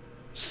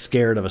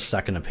scared of a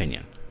second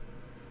opinion.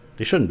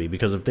 They shouldn't be,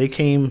 because if they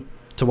came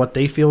to what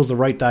they feel is the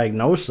right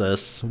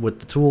diagnosis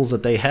with the tools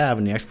that they have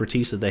and the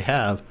expertise that they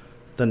have,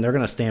 then they're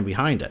going to stand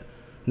behind it.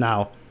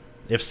 Now,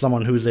 if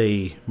someone who's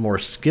a more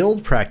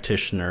skilled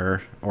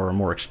practitioner or a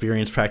more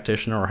experienced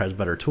practitioner or has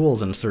better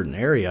tools in a certain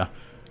area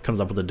comes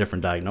up with a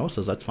different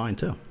diagnosis, that's fine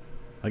too.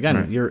 Again,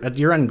 Right.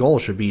 your end goal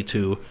should be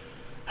to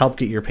help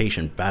get your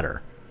patient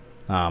better.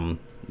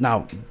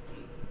 Now,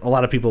 a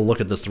lot of people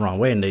look at this the wrong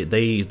way, and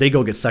they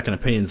go get second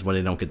opinions when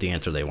they don't get the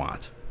answer they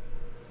want.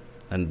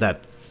 And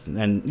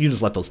you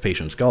just let those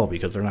patients go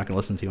because they're not going to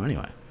listen to you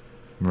anyway.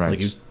 Right.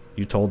 Like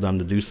you told them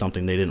to do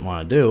something they didn't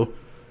want to do,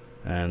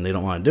 and they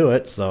don't want to do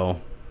it, so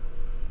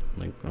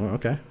like, oh,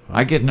 okay.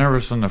 I get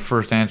nervous when the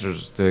first answer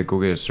is to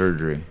go get a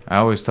surgery. I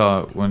always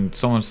tell when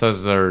someone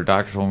says their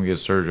doctor told me to get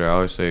surgery, I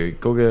always say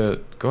go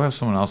have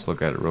someone else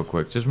look at it real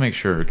quick. Just make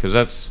sure, because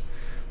it's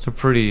a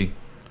pretty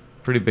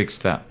big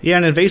step. Yeah,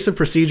 an invasive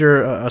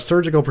procedure, a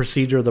surgical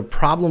procedure, the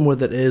problem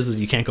with it is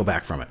you can't go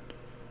back from it.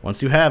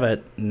 Once you have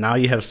it, now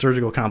you have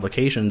surgical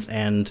complications,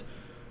 and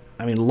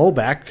I mean, low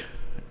back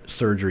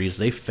surgeries,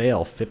 they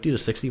fail 50 to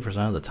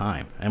 60% of the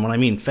time. And when I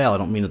mean fail, I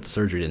don't mean that the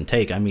surgery didn't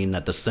take. I mean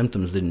that the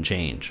symptoms didn't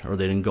change or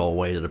they didn't go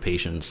away to the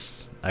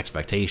patient's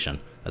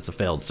expectation. That's a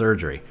failed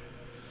surgery.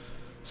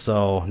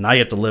 So now you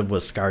have to live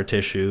with scar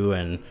tissue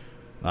and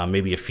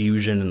maybe a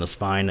fusion in the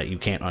spine that you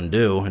can't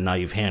undo, and now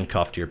you've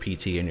handcuffed your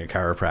PT and your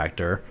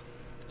chiropractor.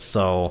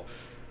 So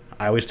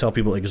I always tell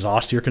people,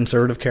 exhaust your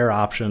conservative care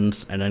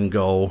options and then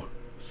go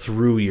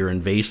through your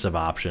invasive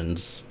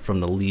options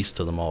from the least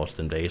to the most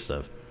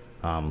invasive.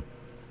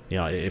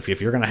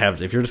 If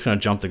you're just gonna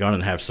jump the gun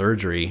and have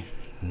surgery,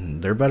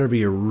 there better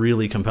be a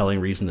really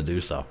compelling reason to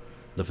do so.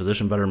 The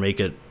physician better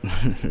make a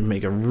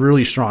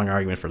really strong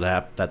argument for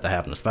that to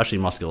happen, especially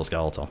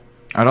musculoskeletal.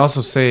 I'd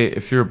also say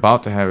if you're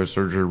about to have a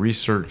surgery,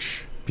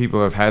 research people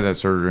who have had that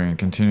surgery and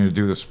continue to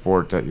do the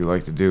sport that you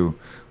like to do,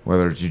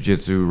 whether it's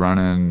jiu-jitsu,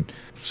 running,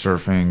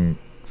 surfing,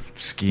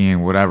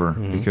 skiing, whatever,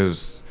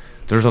 because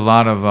there's a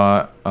lot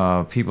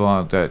of people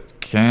out that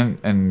can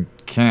and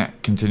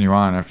can't continue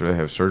on after they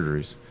have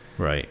surgeries.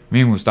 Right.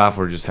 Me and Mustafa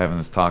were just having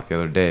this talk the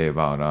other day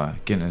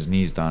about getting his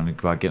knees done,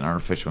 about getting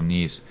artificial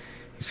knees.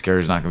 He's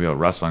scared he's not going to be able to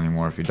wrestle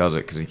anymore if he does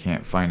it because he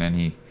can't find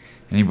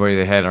anybody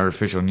that had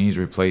artificial knees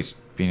replaced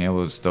being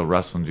able to still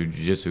wrestle and do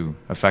jiu-jitsu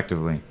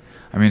effectively.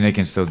 I mean, they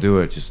can still do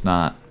it, just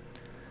not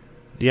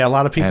a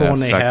lot of people at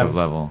when effective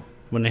level.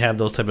 When they have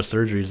those type of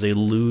surgeries, they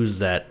lose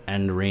that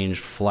end range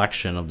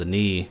flexion of the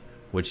knee,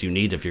 which you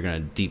need if you're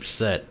going to deep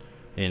sit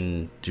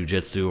in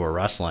jiu-jitsu or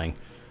wrestling.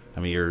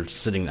 I mean, you're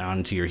sitting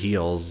onto your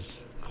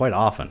heels quite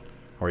often,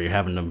 or you're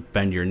having to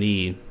bend your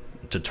knee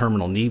to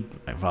terminal knee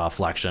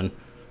flexion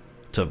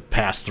to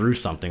pass through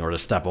something or to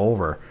step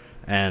over,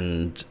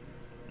 and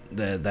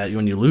that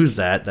when you lose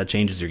that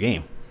changes your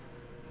game.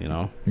 You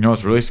know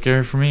what's really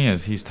scary for me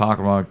is he's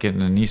talking about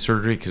getting a knee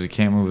surgery because he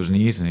can't move his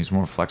knees and he's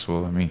more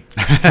flexible than me.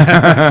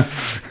 Yeah,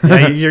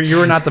 you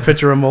were not the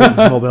picture of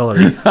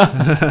mobility,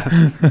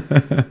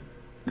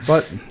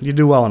 but you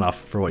do well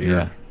enough for what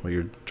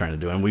you're trying to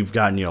do, and we've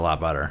gotten you a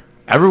lot better.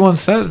 Everyone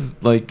says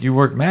like you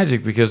work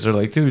magic because they're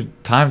like,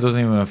 dude, time doesn't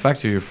even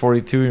affect you. You're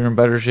 42, you're in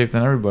better shape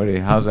than everybody.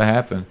 How's that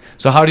happen?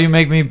 So how do you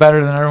make me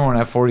better than everyone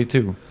at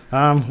 42?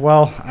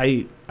 Well,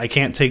 I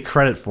can't take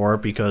credit for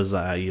it because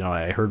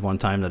I heard one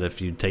time that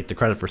if you take the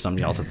credit for something,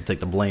 you also have to take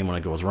the blame when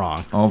it goes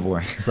wrong. Oh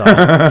boy. So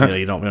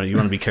you want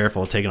to be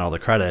careful of taking all the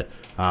credit.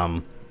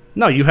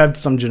 No, you have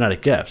some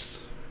genetic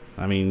gifts.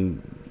 I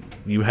mean,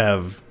 you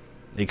have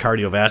a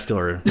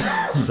cardiovascular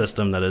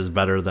system that is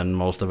better than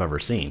most I've ever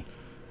seen.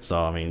 So,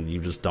 I mean,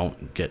 you just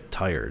don't get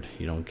tired.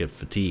 You don't get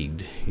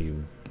fatigued.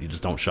 You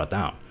just don't shut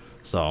down.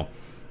 So,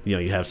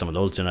 you have some of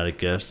those genetic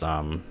gifts.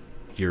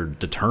 You're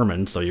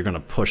determined, so you're going to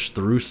push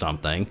through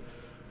something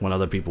when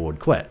other people would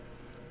quit.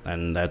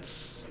 And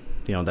that's,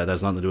 that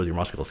has nothing to do with your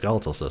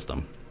musculoskeletal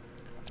system.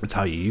 It's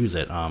how you use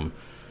it. One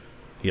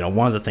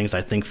of the things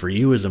I think for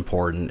you is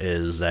important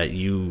is that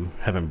you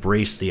have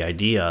embraced the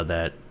idea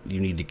that you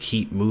need to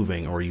keep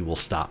moving or you will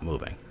stop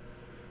moving.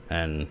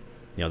 And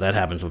that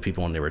happens with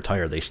people when they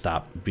retire. They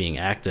stop being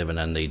active and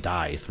then they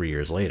die 3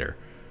 years later.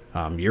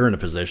 You're in a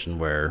position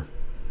where,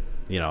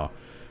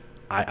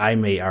 I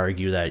may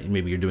argue that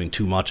maybe you're doing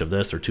too much of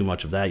this or too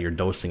much of that. You're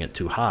dosing it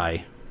too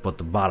high. But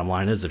the bottom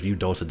line is if you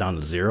dose it down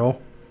to 0,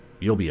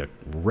 you'll be a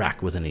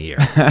wreck within a year.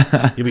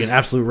 You'll be an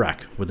absolute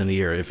wreck within a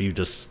year if you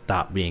just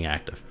stop being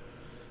active.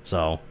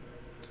 So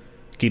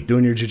keep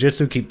doing your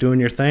jiu-jitsu, keep doing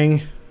your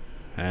thing,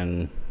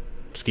 and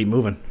just keep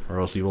moving, or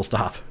else you will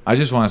stop. I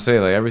just want to say,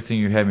 like, everything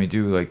you had me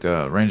do, like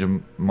the range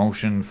of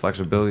motion,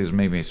 flexibility has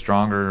made me a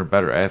stronger,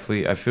 better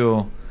athlete. I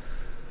feel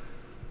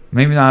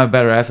maybe not a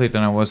better athlete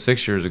than I was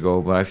 6 years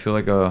ago, but I feel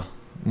like a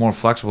more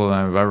flexible than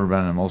I've ever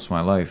been in most of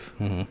my life.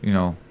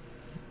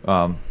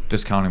 Mm-hmm.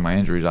 Discounting my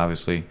injuries,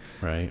 obviously.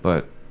 Right.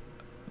 But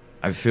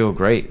I feel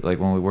great. Like,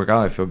 when we work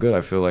out, I feel good.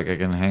 I feel like I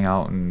can hang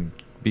out and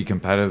be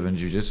competitive in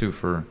jiu-jitsu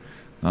for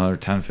another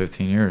 10,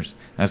 15 years.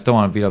 And I still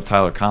want to beat up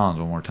Tyler Collins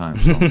one more time.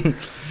 So.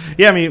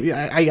 Yeah, I mean,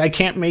 I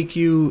can't make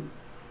you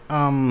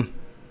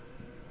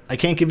I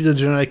can't give you the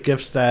genetic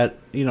gifts that,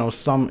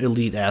 some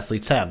elite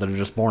athletes have that are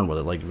just born with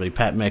it. Like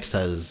Pat Mix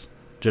has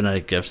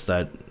genetic gifts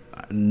that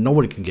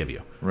nobody can give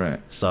you. Right.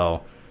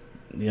 So,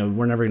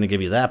 we're never going to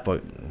give you that,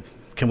 but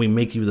can we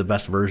make you the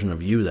best version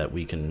of you that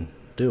we can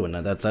do? And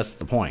that's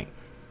the point.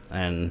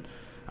 And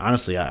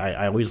honestly,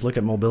 I always look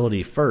at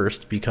mobility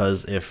first,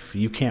 because if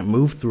you can't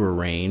move through a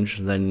range,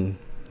 then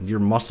your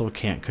muscle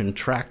can't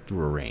contract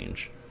through a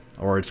range,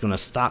 or it's going to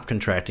stop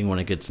contracting when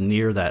it gets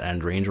near that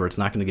end range, or it's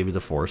not going to give you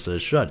the force that it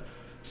should.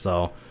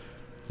 So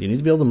you need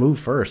to be able to move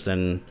first.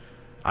 And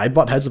I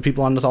butt heads with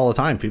people on this all the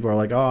time. People are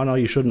like, oh, no,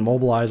 you shouldn't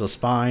mobilize a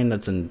spine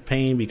that's in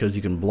pain because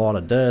you can blow out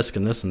a disc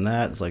and this and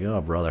that. It's like,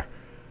 oh, brother.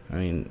 I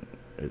mean,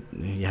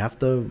 you have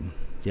to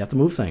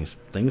move things.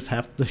 You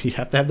have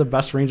to have the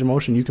best range of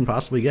motion you can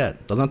possibly get.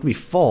 It doesn't have to be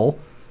full,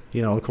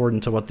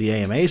 according to what the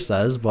AMA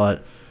says,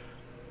 but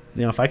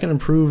if I can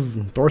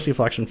improve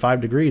dorsiflexion 5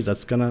 degrees,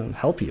 that's going to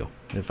help you.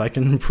 If I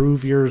can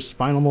improve your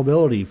spinal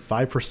mobility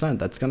 5%,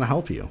 that's going to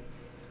help you.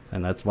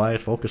 And that's why I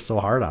focus so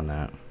hard on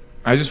that.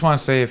 I just want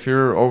to say, if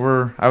you're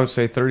over, I would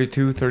say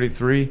 32,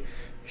 33, you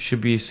should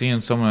be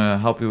seeing someone to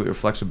help you with your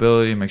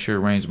flexibility, make sure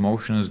your range of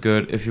motion is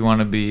good if you want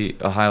to be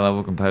a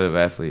high-level competitive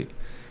athlete.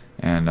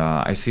 And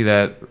I see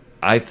that,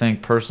 I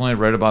think personally,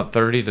 right about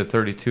 30 to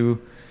 32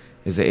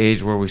 is the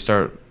age where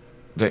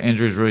the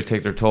injuries really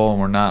take their toll, and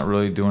we're not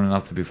really doing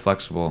enough to be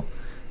flexible.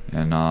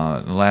 And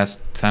the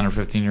last 10 or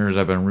 15 years,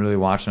 I've been really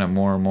watching it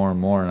more and more and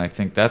more, and I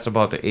think that's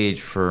about the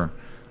age for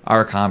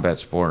our combat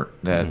sport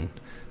that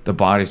the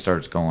body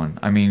starts going.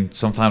 I mean,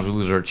 sometimes we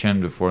lose our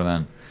chin before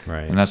then,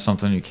 right? And that's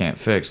something you can't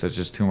fix. That's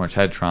just too much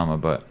head trauma.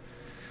 But,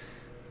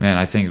 man,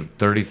 I think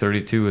 30,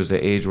 32 is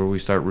the age where we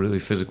start really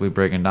physically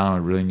breaking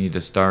down. We really need to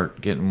start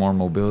getting more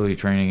mobility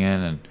training in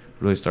and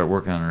really start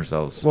working on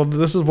ourselves. Well,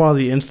 this is one of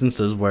the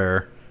instances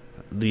where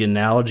the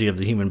analogy of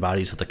the human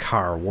body to the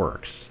car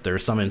works. There are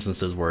some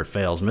instances where it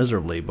fails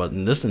miserably, but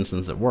in this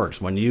instance it works.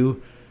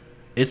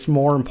 It's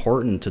more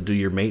important to do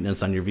your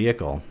maintenance on your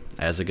vehicle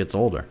as it gets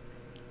older.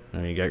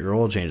 You got your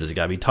oil changes. You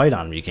got to be tight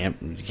on them. You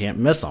can't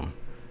miss them.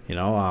 You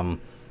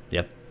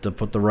have to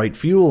put the right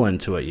fuel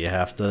into it. You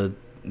have to,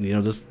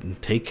 just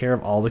take care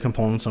of all the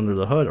components under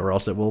the hood, or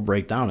else it will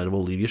break down. It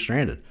will leave you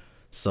stranded.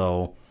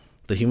 So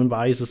the human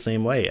body is the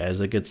same way. As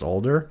it gets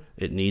older,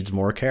 it needs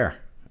more care.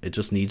 It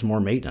just needs more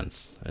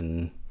maintenance.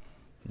 And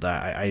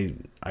I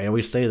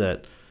always say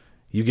that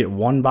you get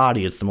one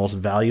body. It's the most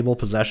valuable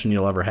possession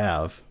you'll ever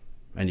have,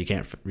 and you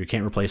can't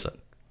replace it.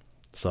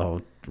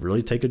 So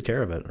really take good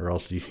care of it, or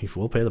else you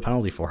will pay the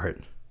penalty for it.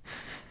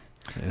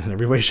 In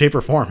every way, shape,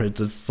 or form. It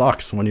just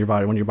sucks when your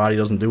body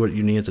doesn't do what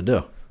you need it to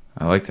do.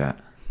 I like that.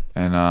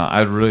 And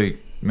I'd really,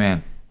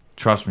 man,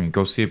 trust me,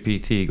 go see a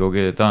PT, go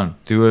get it done.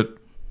 Do it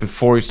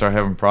before you start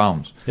having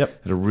problems.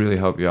 Yep. It'll really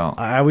help you out.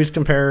 I always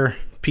compare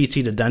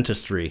PT to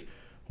dentistry,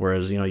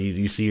 whereas,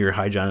 you see your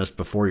hygienist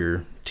before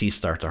your teeth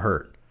start to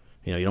hurt.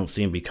 You don't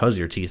see them because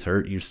your teeth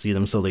hurt. You see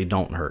them so they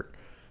don't hurt.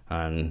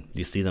 And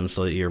you see them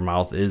so that your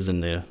mouth is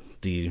in the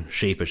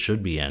shape it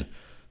should be in.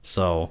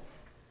 So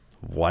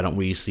why don't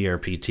we see our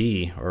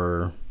PT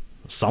or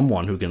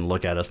someone who can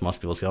look at us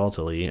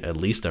musculoskeletally at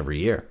least every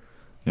year?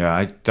 Yeah,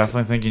 I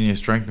definitely think you need a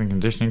strength and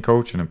conditioning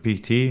coach and a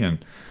PT,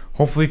 and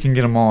hopefully you can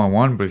get them all in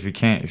one, but if you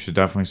can't, you should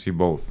definitely see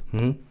both.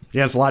 Mm-hmm.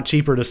 Yeah, it's a lot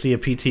cheaper to see a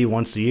PT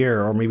once a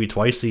year or maybe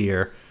twice a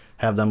year,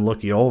 have them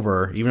look you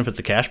over, even if it's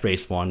a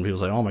cash-based one. People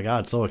say, oh my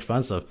God, it's so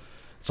expensive.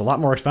 It's a lot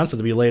more expensive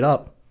to be laid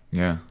up.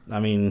 Yeah. I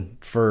mean,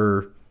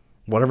 for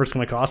whatever it's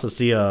going to cost to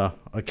see a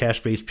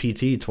cash-based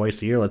PT twice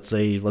a year, let's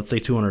say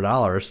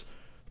 $200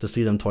 to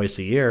see them twice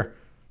a year,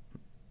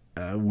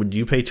 would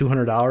you pay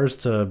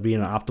 $200 to be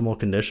in an optimal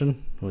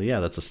condition? Well, yeah,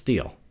 that's a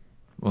steal.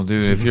 Well,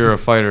 dude, if you're a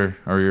fighter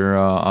or you're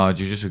a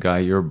jiu-jitsu guy,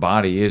 your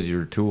body is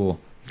your tool.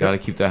 You got to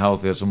keep that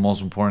healthy. That's the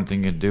most important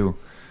thing you can do.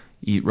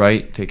 Eat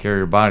right, take care of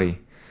your body.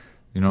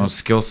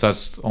 Skill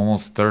set's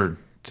almost third,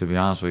 to be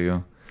honest with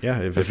you. Yeah,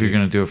 if you're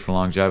going to do it for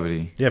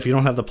longevity. Yeah, if you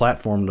don't have the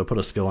platform to put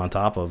a skill on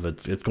top of,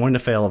 it's going to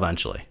fail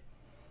eventually.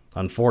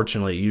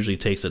 Unfortunately, it usually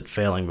takes it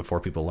failing before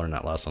people learn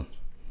that lesson.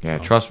 Yeah,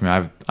 trust me.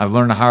 I've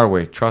learned the hard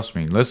way. Trust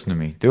me. Listen to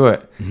me. Do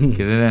it. Get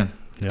it in.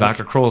 Yep.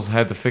 Dr. Kroll's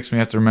had to fix me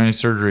after many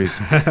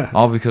surgeries,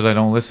 all because I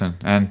don't listen.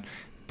 And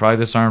probably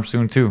this arm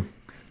soon, too.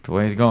 The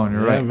way he's going,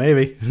 you're right.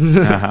 Maybe.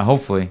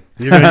 Hopefully.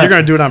 You're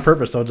gonna do it on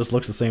purpose, so it just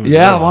looks the same.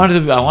 Yeah, I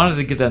wanted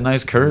to get that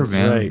nice curve, That's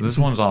man. right. This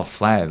one's all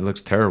flat. It looks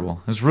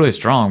terrible. It's really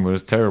strong, but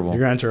it's terrible.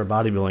 You're gonna enter a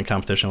bodybuilding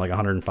competition like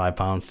 105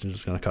 pounds. You're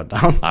just gonna cut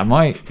down. I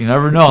might. You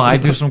never know. I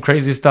do some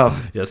crazy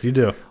stuff. Yes, you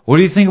do. What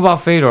do you think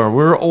about Fedor?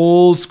 We're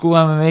old school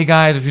MMA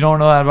guys. If you don't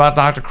know that about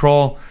Dr.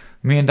 Kroll,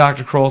 me and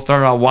Dr. Kroll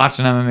started out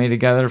watching MMA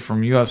together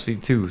from UFC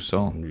 2.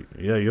 So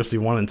yeah, UFC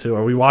 1 and 2.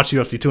 Or we watched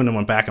UFC 2 and then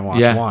went back and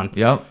watched 1.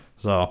 Yep.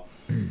 So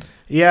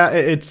yeah,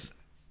 it's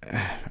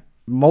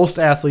most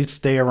athletes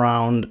stay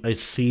around a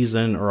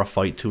season or a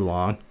fight too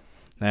long.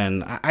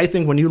 And I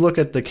think when you look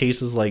at the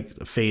cases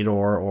like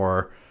Fedor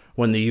or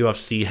when the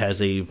UFC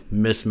has a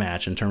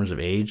mismatch in terms of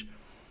age,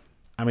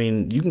 I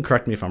mean, you can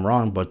correct me if I'm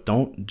wrong, but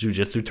don't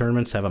jiu-jitsu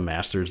tournaments have a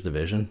Masters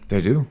division?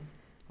 They do.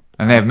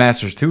 And they have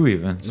Masters 2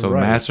 even. So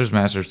right.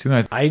 Masters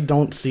 2. I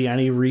don't see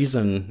any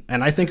reason.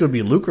 And I think it would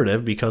be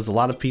lucrative because a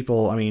lot of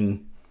people, I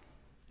mean,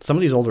 some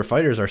of these older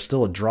fighters are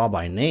still a draw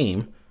by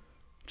name.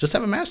 just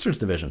have a Masters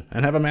division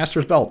and have a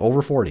Masters belt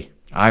over 40.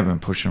 I've been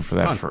pushing for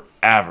that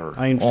forever.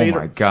 I mean,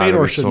 my God,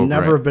 Fedor should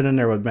never have been in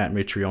there with Matt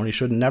Mitrione. He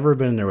should never have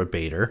been in there with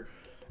Bader.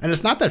 And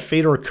it's not that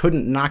Fedor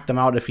couldn't knock them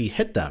out if he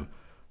hit them.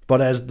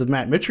 But as the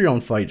Matt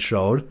Mitrione fight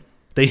showed,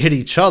 they hit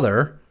each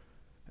other,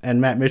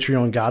 and Matt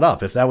Mitrione got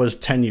up. If that was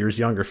 10 years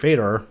younger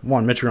Fedor,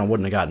 one, Mitrione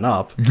wouldn't have gotten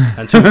up,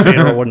 and two,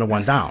 Fedor wouldn't have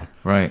went down.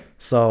 Right.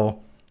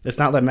 So it's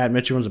not that Matt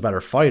Mitrione's a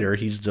better fighter.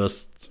 He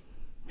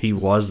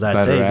was that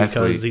better day athlete.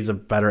 because he's a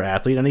better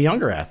athlete and a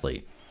younger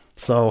athlete.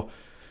 So,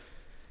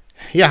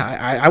 yeah,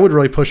 I would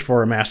really push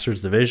for a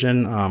Masters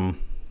division.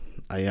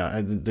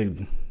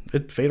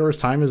 Fedor's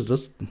time is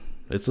just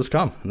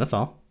come, and that's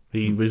all.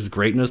 He was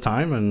great in his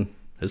time, and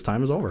his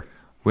time is over.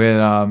 We had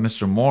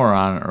Mr. Moore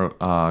on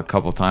a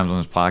couple times on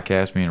his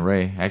podcast, me and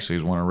Ray. Actually,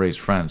 he's one of Ray's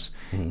friends.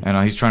 Mm-hmm.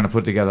 And he's trying to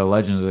put together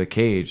Legends of the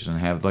Cage and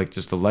have like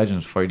just the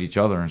legends fight each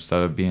other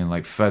instead of being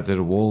like fed to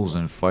the wolves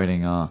and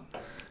fighting,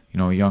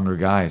 younger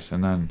guys.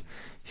 And then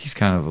he's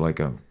kind of like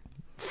a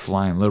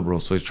flying liberal,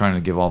 so he's trying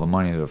to give all the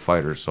money to the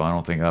fighters. So I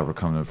don't think that'll ever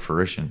come to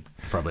fruition.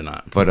 Probably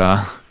not. But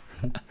I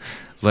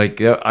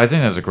think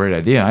that's a great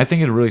idea. I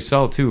think it'd really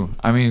sell too.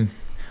 I mean,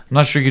 I'm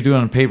not sure you could do it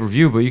on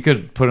pay-per-view, but you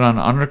could put it on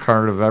the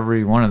undercard of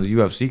every one of the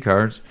UFC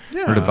cards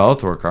or the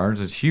Bellator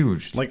cards. It's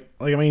huge. I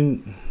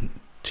mean,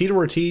 Tito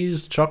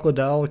Ortiz, Chuck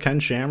Liddell, Ken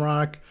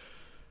Shamrock.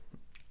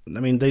 I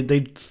mean,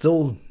 they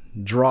still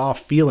draw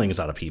feelings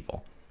out of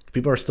people.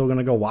 People are still going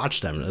to go watch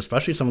them,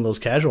 especially some of those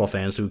casual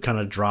fans who kind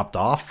of dropped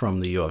off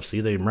from the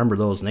UFC. They remember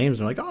those names.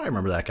 And they're like, oh, I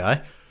remember that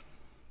guy.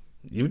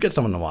 You get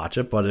someone to watch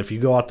it, but if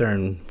you go out there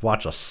and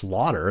watch a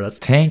slaughter, that's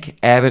Tank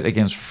Abbott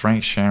against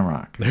Frank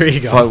Shamrock. There you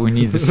go. Fight we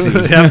need to see.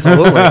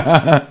 Absolutely.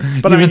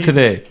 But Even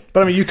today.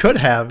 But I mean, you could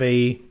have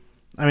I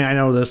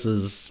know this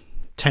is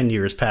 10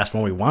 years past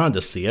when we wanted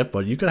to see it,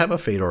 but you could have a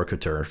Fedor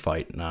Couture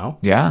fight now.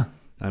 Yeah.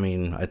 I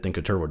mean, I think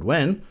Couture would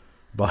win,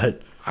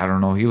 but I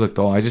don't know. He looked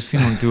old. I just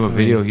seen him do a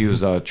video. He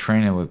was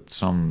training with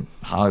some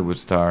Hollywood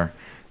star.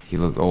 He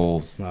looked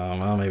old.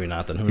 Well, maybe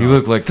not then. Who knows? He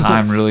looked like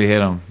time really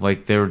hit him.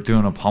 Like they were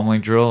doing a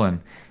pummeling drill,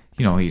 and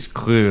he's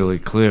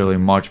clearly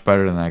much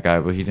better than that guy,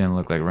 but he didn't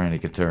look like Randy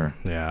Couture.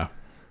 Yeah.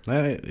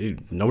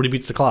 Nobody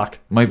beats the clock.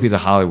 Might be the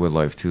Hollywood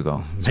life too,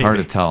 though. It's hard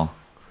to tell.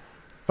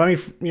 But I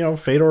mean,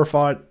 Fedor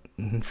fought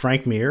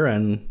Frank Mir,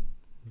 and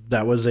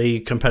that was a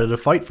competitive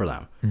fight for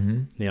them.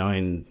 Mm-hmm.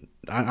 And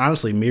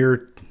honestly,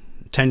 Mir,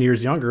 10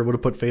 years younger, would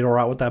have put Fedor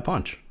out with that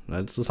punch.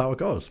 That's just how it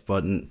goes.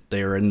 But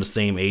they're in the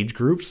same age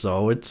group,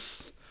 so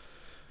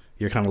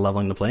you're kind of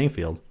leveling the playing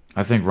field.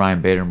 I think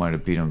Ryan Bader might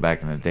have beat him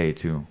back in the day,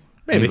 too.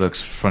 Maybe. He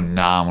looks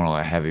phenomenal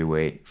at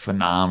heavyweight.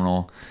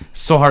 Phenomenal.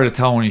 It's so hard to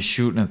tell when he's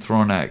shooting and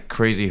throwing that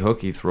crazy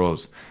hook he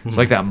throws. It's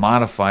like that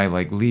modified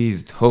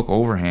lead hook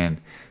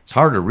overhand. It's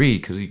hard to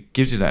read because he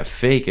gives you that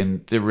fake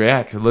and they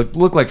react. It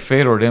looked like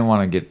Fedor didn't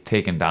want to get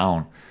taken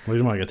down. Well, he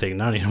didn't want to get taken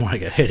down. He didn't want to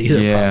get hit either,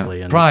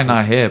 yeah, probably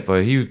not hit,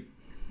 but he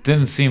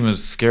didn't seem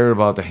as scared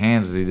about the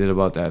hands as he did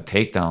about that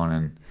takedown.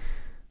 And,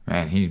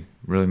 man, he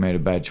really made a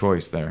bad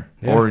choice there.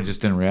 Yeah. Or he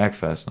just didn't react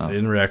fast enough. He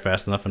didn't react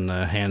fast enough, and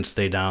the hands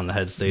stay down, the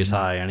head stays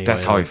high. Anyway,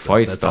 that's how he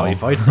fights, That's how he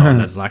fights, though, and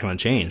that's not going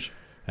to change.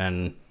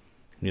 And,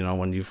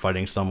 when you're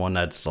fighting someone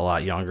that's a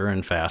lot younger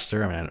and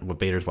faster, I mean,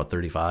 Bader's,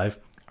 35?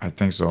 I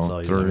think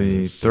so.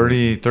 32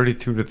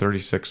 to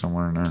 36,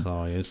 somewhere in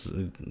there.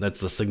 So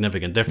that's a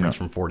significant difference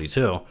from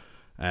 42.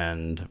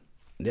 And,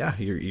 yeah,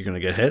 you're going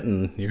to get hit,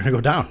 and you're going to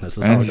go down. That's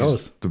just how it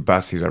goes. The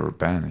best he's ever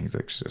been. He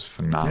looks just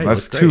phenomenal. Yeah,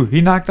 that's two. He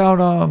knocked out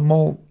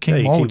Mo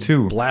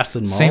too.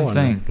 Blasted Mo. Same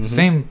thing. Mm-hmm.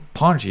 Same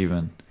punch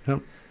even.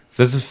 Yep.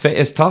 So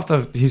it's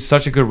tough he's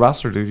such a good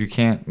wrestler, dude. You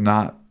can't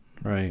not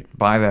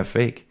buy that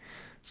fake.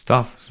 It's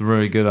tough. It's a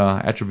really good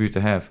attribute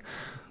to have.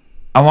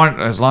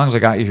 As long as I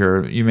got you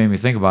here, you made me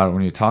think about it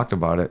when you talked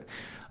about it.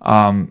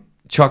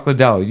 Chuck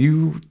Liddell,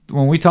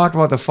 when we talked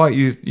about the fight,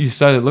 you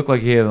said it looked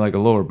like he had a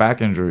lower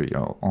back injury,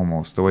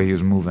 almost the way he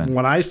was moving.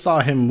 When I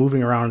saw him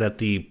moving around at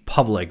the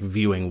public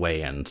viewing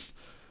weigh-ins,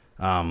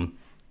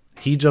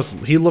 he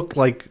looked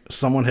like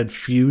someone had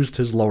fused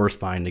his lower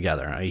spine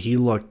together.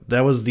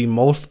 That was the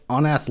most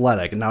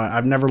unathletic. Now,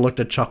 I've never looked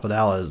at Chuck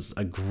Liddell as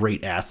a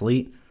great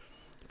athlete,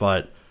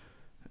 but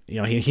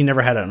he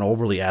never had an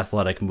overly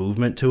athletic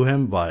movement to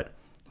him, but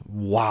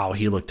wow,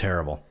 he looked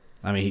terrible.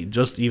 I mean,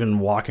 just even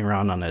walking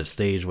around on that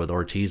stage with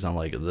Ortiz, I'm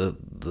like,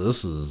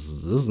 this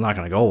is not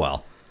going to go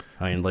well.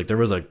 I mean,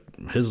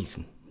 his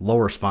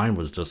lower spine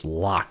was just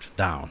locked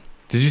down.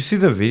 Did you see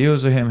the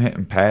videos of him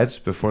hitting pads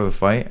before the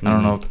fight? I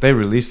don't know if they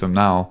released them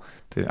now.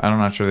 I'm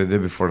not sure they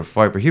did before the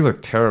fight, but he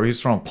looked terrible. He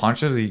was throwing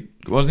punches. He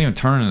wasn't even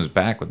turning his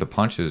back with the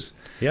punches.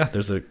 Yeah,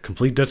 there's a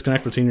complete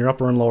disconnect between your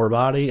upper and lower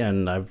body,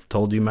 and I've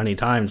told you many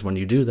times when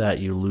you do that,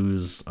 you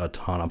lose a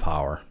ton of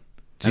power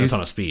and a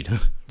ton of speed.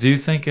 Do you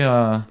think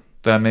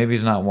that maybe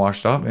he's not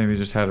washed up? Maybe he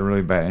just had a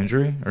really bad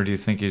injury? Or do you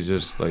think he's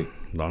just don't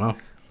know.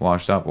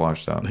 Washed up?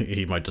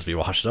 He might just be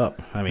washed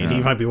up. I mean,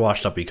 he might be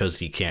washed up because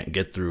he can't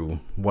get through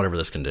whatever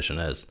this condition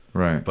is.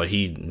 Right. But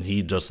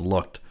he just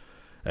looked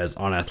as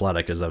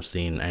unathletic as I've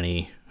seen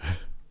any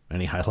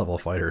high level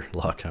fighter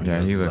look. I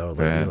mean, he looked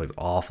bad. He looked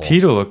awful.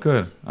 Tito looked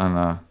good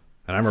on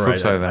And I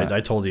remember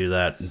I told you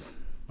that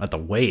at the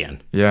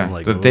weigh-in. Yeah, I'm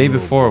like, the day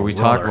before we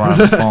talked about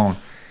it on the phone.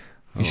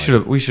 We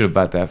should have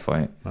bet that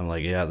fight. I'm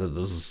like, yeah,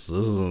 this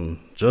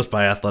isn't just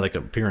by athletic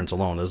appearance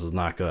alone. This is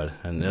not good.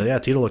 And yeah,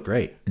 Tito looked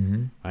great.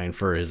 Mm-hmm. I mean,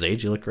 for his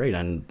age, he looked great.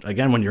 And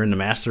again, when you're in the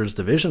Masters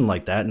division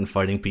like that and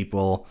fighting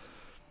people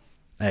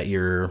at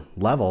your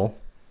level,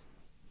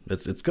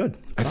 it's good.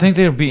 I think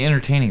they'll be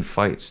entertaining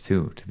fights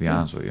too. To be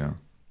honest with you,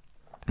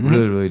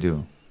 really, really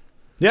do.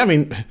 Yeah, I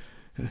mean,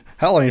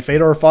 hell,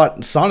 Fedor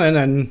fought Sonnen,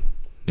 and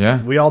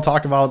yeah, we all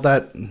talk about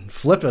that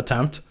flip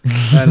attempt,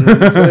 and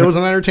it was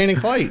an entertaining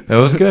fight. That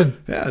was good.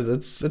 Yeah,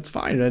 it's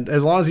fine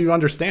as long as you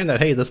understand that.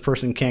 Hey, this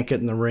person can't get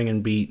in the ring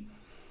and beat,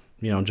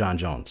 John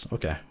Jones.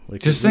 Okay,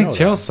 just think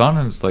Chael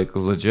Sonnen's like a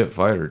legit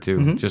fighter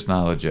too, just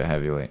not a legit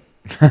heavyweight.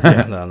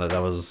 Yeah, no,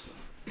 that was.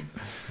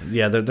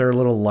 Yeah, they're a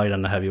little light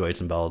on the heavyweights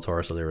in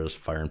Bellator, so they were just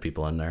firing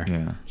people in there.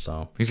 Yeah,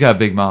 so he's got a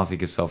big mouth. He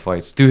can sell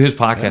fights. Dude, his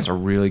podcasts are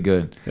really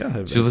good. Yeah,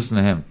 you should listen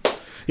to him.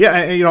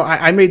 Yeah,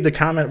 I made the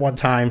comment one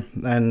time,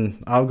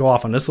 and I'll go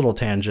off on this little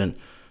tangent,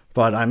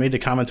 but I made the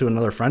comment to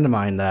another friend of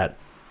mine that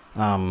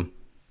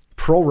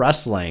pro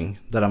wrestling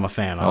that I'm a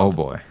fan of. Oh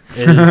boy,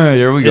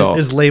 here we go.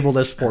 Is labeled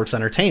as sports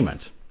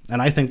entertainment,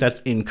 and I think that's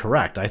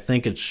incorrect. I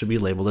think it should be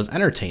labeled as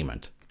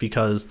entertainment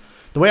because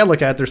the way I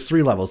look at it, there's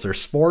 3 levels. There's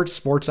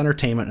sports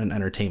entertainment, and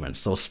entertainment.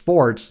 So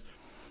sports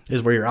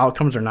is where your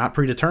outcomes are not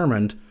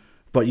predetermined,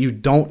 but you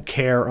don't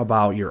care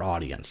about your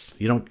audience.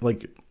 You don't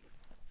like.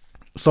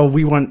 So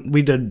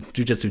we did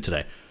jiu-jitsu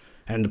today,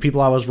 and the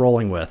people I was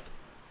rolling with,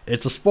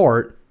 it's a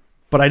sport,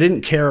 but I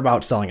didn't care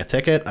about selling a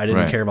ticket. I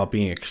didn't care about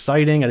being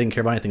exciting. I didn't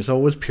care about anything. So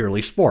it was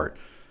purely sport.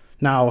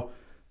 Now,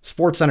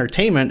 sports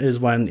entertainment is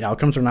when the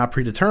outcomes are not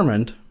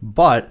predetermined,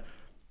 but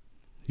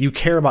you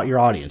care about your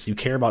audience. You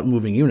care about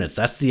moving units.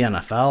 That's the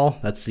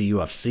NFL. That's the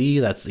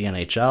UFC. That's the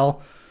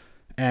NHL.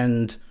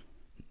 And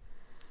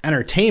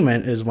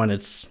entertainment is when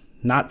it's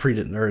not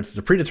it's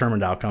the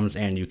predetermined outcomes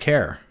and you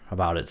care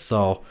about it.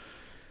 So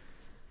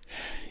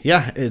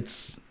yeah,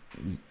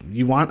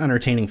 you want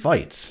entertaining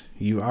fights.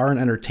 You are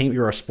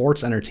you're a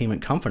sports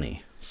entertainment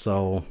company.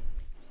 So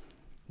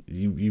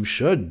you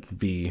should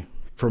be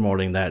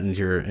promoting that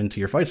into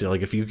your fights.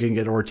 Like if you can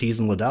get Ortiz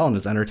and Liddell and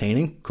it's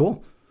entertaining,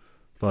 cool.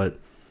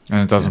 And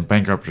it doesn't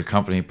bankrupt your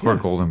company. Poor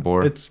Golden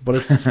Boy. It's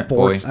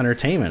sports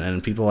entertainment,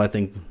 and people I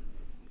think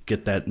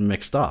get that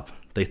mixed up.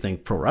 They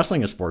think pro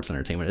wrestling is sports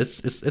entertainment.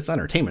 It's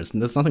entertainment.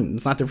 It's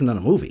not different than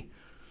a movie.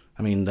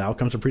 I mean, the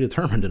outcomes are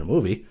predetermined in a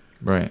movie.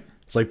 Right.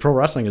 It's like pro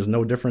wrestling is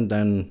no different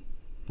than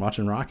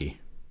watching Rocky.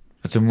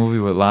 It's a movie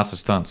with lots of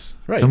stunts.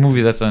 Right. It's a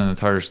movie that's an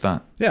entire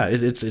stunt. Yeah,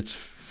 it's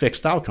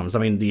fixed outcomes. I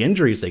mean, the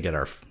injuries they get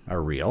are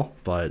real,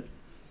 but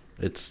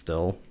it's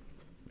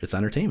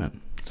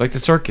entertainment. It's like the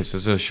circus.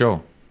 It's a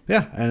show.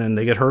 Yeah, and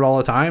they get hurt all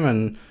the time,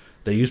 and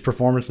they use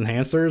performance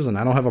enhancers, and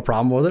I don't have a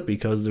problem with it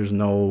because there's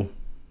no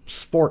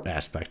sport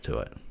aspect to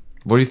it.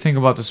 What do you think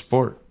about the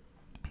sport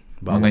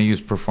when they use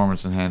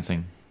performance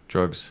enhancing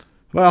drugs?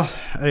 Well,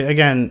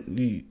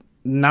 again,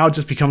 now it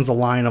just becomes a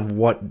line of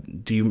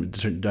what do you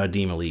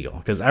deem illegal,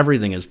 because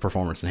everything is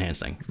performance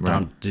enhancing. Right.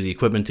 Down to the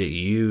equipment that you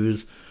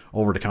use,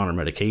 over-the-counter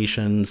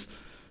medications.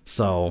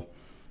 So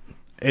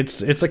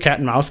it's a cat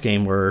and mouse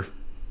game where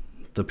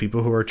the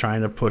people who are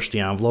trying to push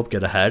the envelope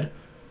get ahead,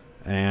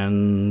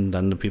 and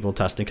then the people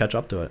testing catch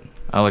up to it.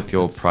 I like the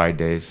old Pride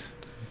days.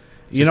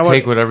 Just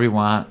take whatever you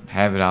want,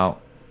 have it out.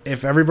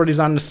 If everybody's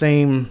on the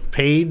same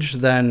page,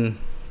 then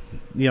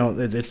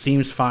it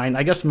seems fine.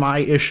 I guess my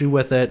issue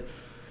with it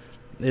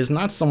is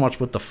not so much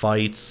with the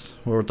fights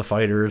or with the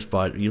fighters,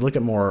 but you look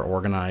at more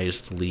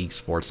organized league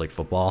sports like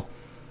football,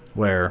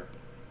 where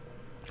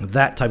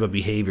that type of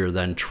behavior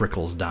then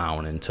trickles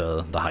down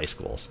into the high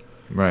schools.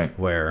 Right.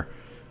 Where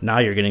now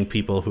you're getting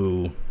people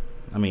who,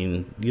 I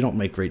mean, you don't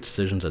make great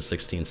decisions at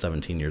 16,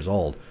 17 years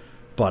old.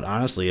 But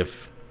honestly,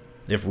 if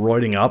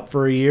roiding up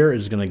for a year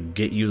is going to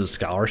get you the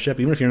scholarship,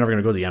 even if you're never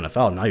going to go to the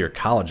NFL, now your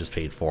college is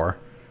paid for,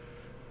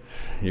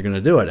 you're going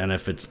to do it. And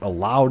if it's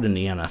allowed in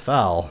the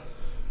NFL,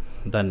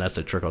 then that's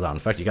a trickle-down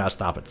effect. You got to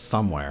stop it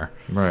somewhere.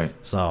 Right.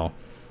 So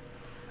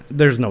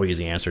there's no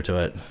easy answer to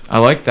it.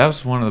 That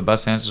was one of the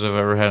best answers I've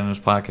ever had in this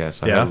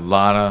podcast. I had a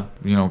lot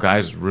of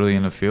guys really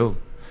in the field.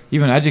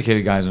 Even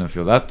educated guys in the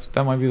field.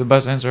 That might be the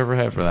best answer I ever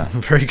had for that.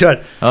 Very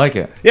good. I like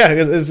it. Yeah,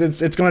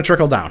 it's going to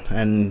trickle down.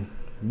 And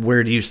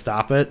where do you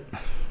stop it?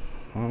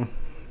 Well,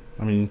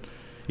 I mean,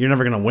 you're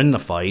never going to win the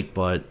fight,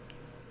 but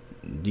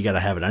you got to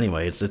have it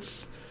anyway.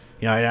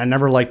 I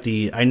never liked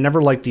the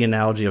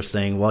analogy of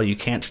saying, well, you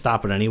can't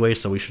stop it anyway,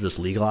 so we should just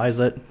legalize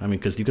it. I mean,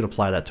 because you could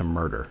apply that to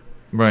murder.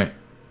 Right.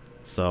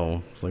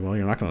 So it's like, well,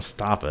 you're not going to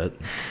stop it,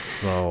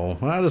 so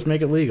just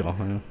make it legal.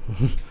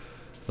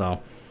 So.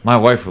 My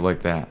wife would like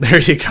that. There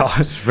you go.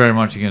 It's very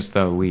much against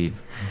weed.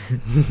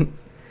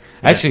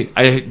 Actually,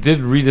 I did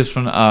read this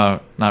from, I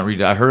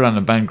heard on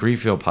the Ben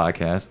Greenfield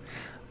podcast.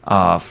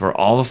 For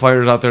all the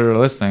fighters out there that are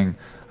listening,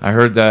 I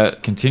heard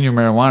that continued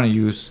marijuana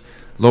use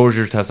lowers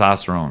your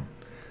testosterone.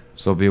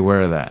 So be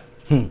aware of that.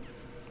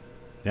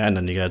 Yeah, and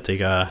then you got to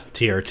take a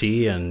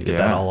TRT and get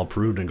that Yeah. all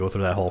approved and go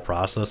through that whole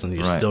process, and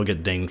you Right. still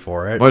get dinged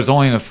for it. But it's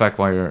only in effect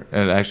while it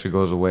actually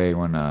goes away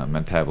when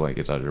metabolite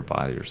gets out of your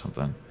body or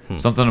something.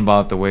 Something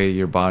about the way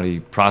your body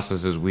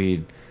processes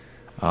weed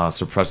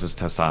suppresses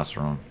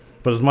testosterone.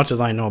 But as much as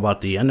I know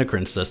about the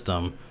endocrine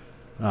system,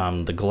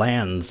 the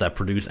glands that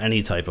produce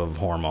any type of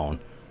hormone,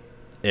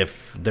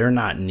 if they're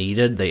not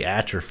needed, they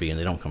atrophy and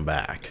they don't come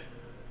back.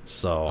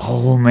 So,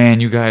 Oh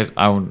man, you guys!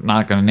 I'm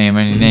not gonna name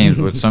any names,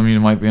 but some of you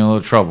might be in a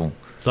little trouble.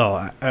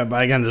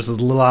 again, this is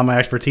a little out of my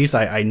expertise.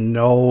 I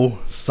know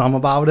some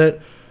about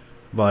it,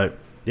 but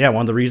yeah,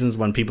 one of the reasons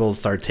when people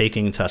start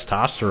taking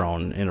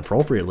testosterone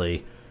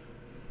inappropriately,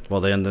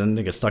 well, then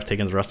they get stuck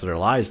taking the rest of their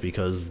lives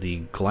because the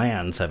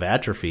glands have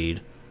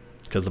atrophied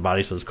because the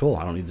body says, cool,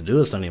 I don't need to do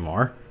this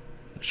anymore.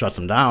 It shuts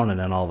them down, and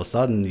then all of a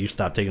sudden you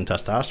stop taking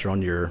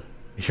testosterone, your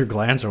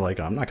glands are like,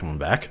 I'm not coming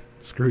back.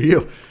 Screw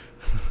you.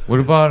 What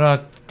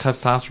about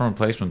testosterone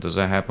replacement? Does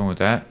that happen with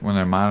that when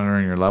they're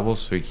monitoring your levels,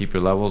 so you keep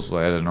your levels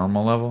at a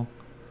normal level?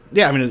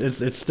 Yeah, I mean,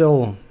 it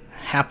still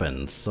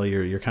happens. So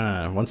you're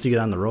kind of, once you get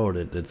on the road,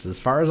 it's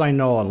as far as I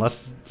know,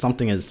 unless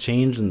something has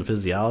changed in the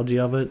physiology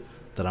of it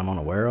that I'm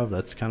unaware of,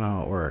 that's kind of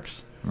how it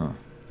works. Oh.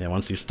 Yeah,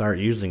 once you start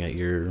using it,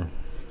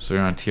 So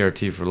you're on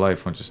TRT for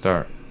life once you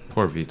start.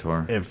 Poor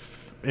Vitor.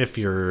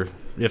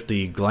 if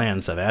the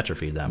glands have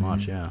atrophied that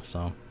much, yeah.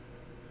 So,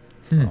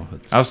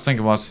 I was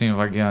thinking about seeing if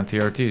I could get on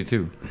TRT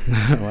too.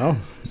 well,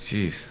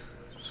 Jeez.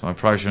 So I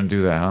probably shouldn't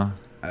do that, huh?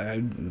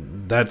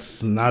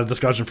 that's not a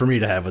discussion for me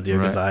to have with you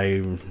because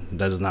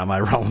that is not my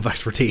realm of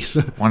expertise.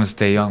 I want to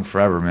stay young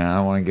forever, man. I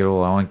don't want to get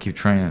old. I want to keep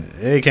training.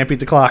 Hey, you can't beat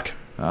the clock.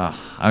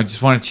 I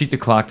just want to cheat the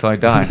clock till I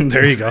die.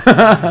 There you go.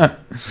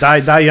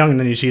 die young, and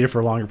then you cheat it for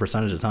a longer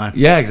percentage of time.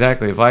 Yeah,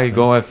 exactly. If I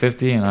go at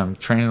 50 and I'm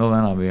training till then,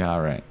 I'll be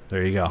all right.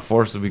 There you go.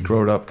 Forced to be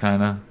growed up,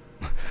 kind of.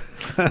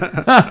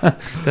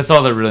 That's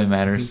all that really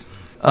matters.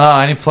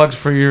 Any plugs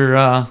for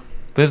your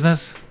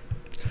business?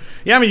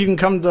 Yeah, I mean, you can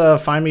come to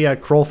find me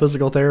at Kroll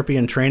Physical Therapy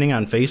and Training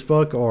on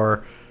Facebook,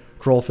 or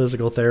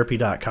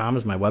KrollPhysicalTherapy.com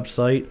is my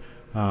website.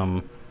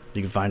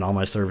 You can find all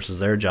my services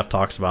there. Jeff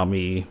talks about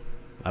me,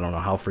 I don't know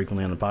how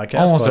frequently on the podcast.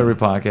 Almost but every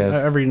podcast.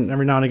 Every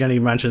now and again he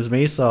mentions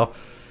me. So,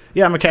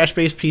 yeah, I'm a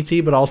cash-based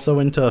PT, but also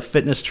into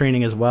fitness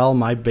training as well.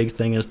 My big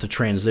thing is to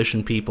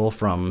transition people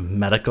from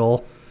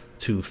medical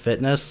to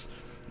fitness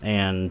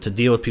and to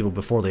deal with people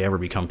before they ever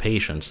become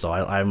patients. So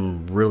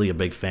I'm really a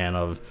big fan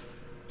of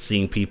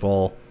seeing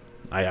people.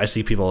 I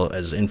see people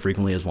as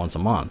infrequently as once a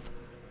month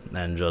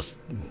and just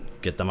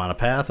get them on a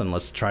path, and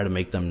let's try to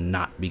make them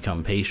not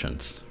become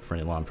patients for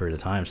any long period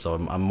of time. So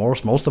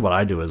most of what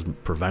I do is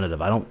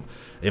preventative.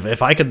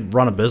 If I could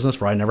run a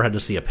business where I never had to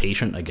see a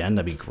patient again,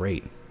 that'd be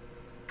great.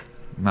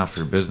 Not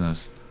for your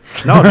business.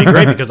 No, it'd be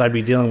great because I'd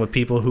be dealing with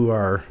people who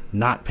are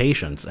not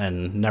patients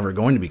and never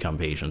going to become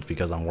patients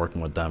because I'm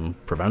working with them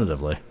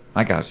preventatively.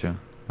 I got you.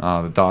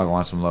 The dog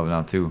wants some love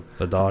now, too.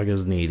 The dog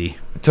is needy.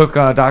 I took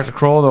Dr.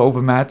 Kroll to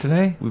open mat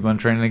today. We've been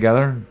training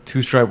together.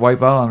 2-stripe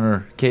white belt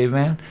under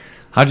Caveman.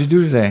 How'd you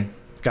do today?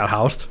 Got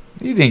housed.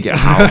 You didn't get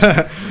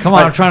housed. Come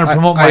on, I'm trying to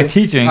promote my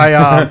teaching.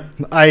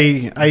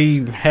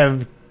 I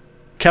have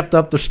kept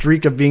up the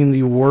streak of being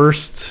the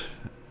worst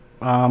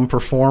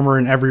performer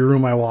in every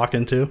room I walk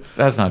into.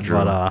 That's not true.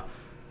 But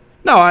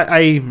no,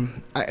 I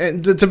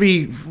to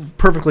be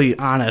perfectly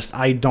honest,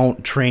 I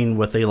don't train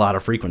with a lot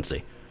of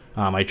frequency.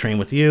 I train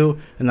with you,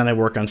 and then I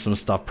work on some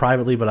stuff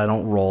privately, but I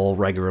don't roll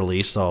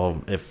regularly.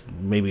 So if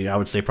maybe I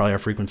would say probably our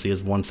frequency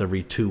is once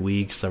every 2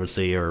 weeks, I would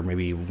say, or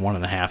maybe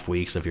 1.5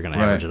 weeks if you're going to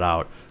average it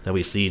out, that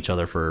we see each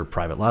other for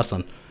private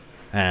lesson.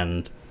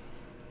 And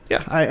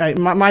yeah,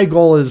 my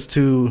goal is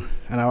to,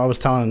 and I was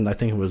telling, I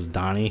think it was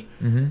Donnie,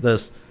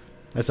 this.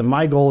 I said,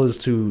 my goal is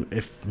to,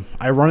 if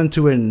I run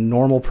into a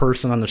normal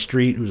person on the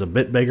street who's a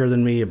bit bigger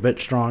than me, a bit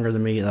stronger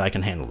than me, that I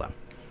can handle them.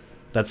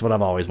 That's what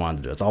I've always wanted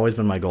to do. It's always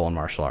been my goal in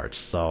martial arts.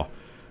 So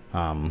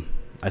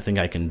I think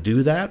I can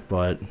do that,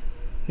 but,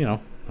 I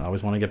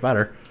always want to get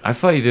better. I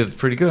thought you did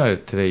pretty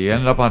good today. You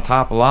ended up on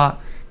top a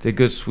lot, did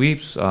good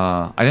sweeps.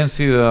 I didn't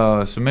see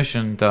the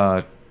submission,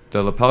 the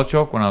lapel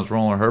choke when I was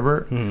rolling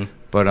Herbert,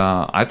 but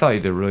I thought you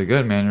did really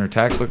good, man. Your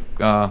attacks look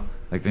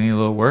like they need a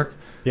little work.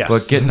 Yes.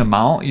 But getting them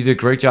out, you did a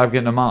great job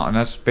getting them out, and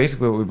that's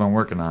basically what we've been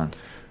working on.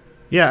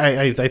 Yeah,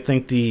 I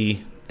think the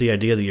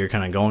idea that you're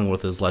kind of going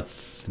with is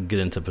let's get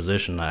into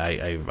position.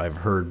 I've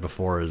heard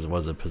before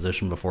was a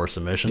position before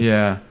submission.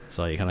 Yeah.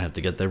 So you kind of have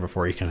to get there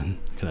before you can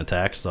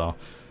attack. So,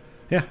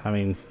 yeah, I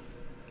mean,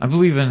 I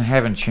believe in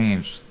having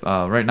change.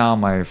 Right now,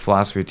 my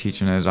philosophy of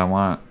teaching is I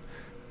want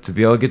to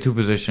be able to get to a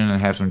position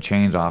and have some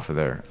change off of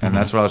there. And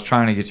that's what I was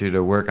trying to get you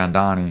to work on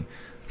Donnie,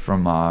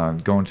 from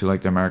going to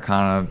like the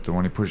Americana to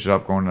when he pushes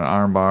up, going to the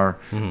arm bar.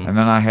 And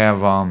then I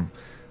have,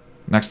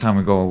 next time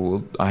we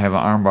go, I have an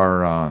arm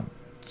bar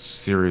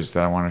series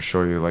that I want to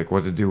show you, like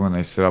what to do when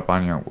they sit up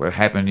on you. What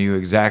happened to you,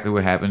 exactly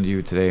what happened to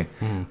you today.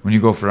 When you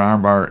go for the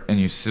arm bar and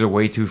you sit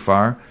away too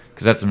far,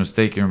 because that's a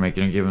mistake you're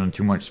making. You're giving him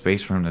too much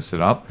space for him to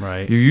sit up.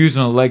 Right. You're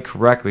using a leg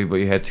correctly, but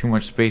you had too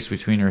much space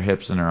between your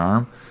hips and your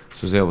arm,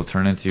 so he's able to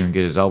turn into you and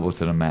get his elbow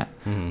to the mat.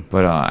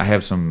 But I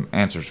have some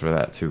answers for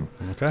that too.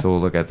 Okay. So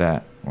we'll look at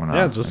that when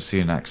I just see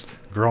you next.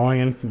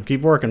 growing and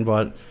keep working.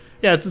 But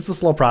yeah, it's a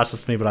slow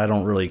process for me, but I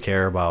don't really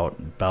care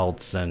about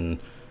belts, and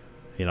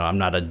I'm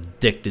not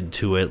addicted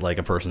to it like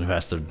a person who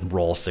has to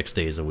roll 6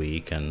 days a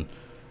week.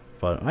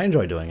 But I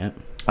enjoy doing it.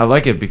 I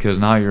like it because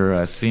now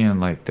you're seeing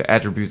like the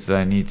attributes that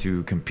I need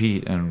to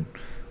compete and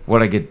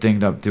what I get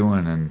dinged up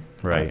doing, and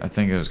Right. I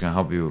think it's gonna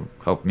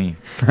help me.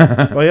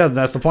 Well, yeah,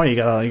 that's the point. You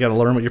gotta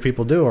learn what your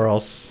people do, or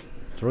else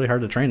it's really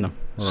hard to train them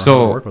or hard to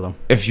So work with them.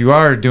 if you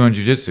are doing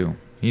jiu-jitsu,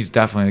 he's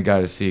definitely the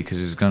guy to see because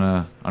he's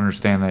gonna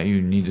understand that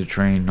you need to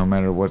train no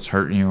matter what's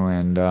hurting you,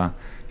 and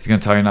he's gonna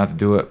tell you not to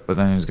do it, but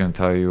then he's gonna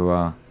tell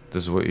you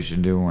this is what you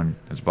should do when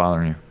it's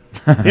bothering you.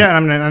 Yeah,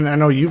 I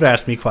know you've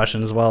asked me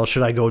questions. Well,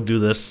 should I go do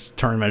this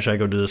tournament? Should I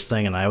go do this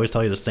thing? And I always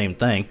tell you the same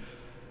thing.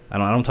 I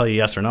don't tell you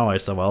yes or no. I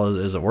said, well,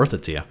 is it worth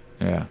it to you?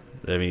 Yeah.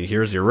 I mean,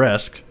 here's your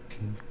risk.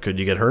 Could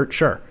you get hurt?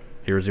 Sure.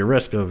 Here's your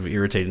risk of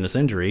irritating this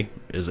injury.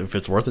 Is if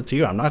it's worth it to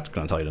you, I'm not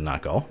going to tell you to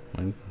not go.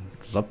 I mean,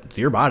 it's up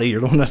to your body.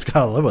 You're the one that's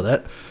got to live with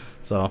it.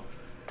 So,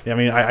 yeah, I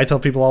mean, I tell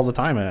people all the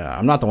time,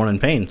 I'm not the one in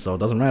pain, so it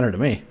doesn't matter to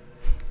me.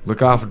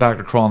 Look out for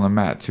Dr. Kroll on the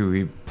mat, too.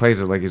 He plays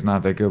it like he's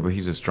not that good, but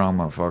he's a strong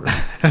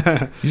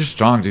motherfucker. He's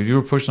strong, dude. You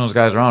were pushing those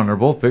guys around. They're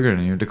both bigger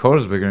than you.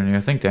 Dakota's bigger than you. I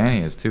think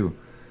Danny is, too.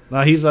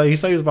 He said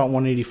he was about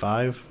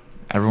 185.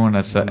 Everyone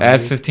that said,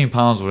 add 15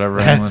 pounds, whatever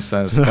anyone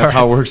says. That's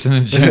how it works in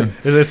the gym.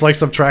 It's like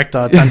subtract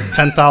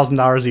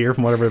 $10,000 a year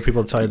from whatever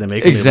people tell you they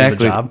make when they leave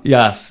Exactly. the job.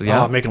 Yes.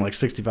 Yeah. Oh, I'm making like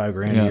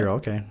 $65,000 a year.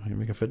 Okay, you're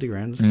making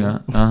 $50,000. That's Yeah.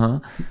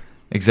 cool.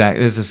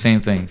 Exactly. It's the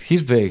same thing.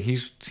 He's big.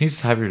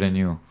 He's heavier than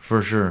you,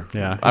 for sure.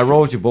 Yeah. I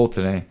roll with you both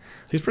today.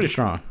 He's pretty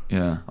strong.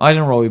 Yeah. I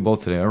didn't roll with you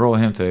both today. I roll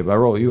with him today, but I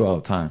roll with you all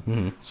the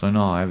time. So I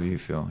know how heavy you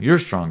feel. You're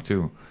strong,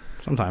 too.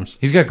 Sometimes.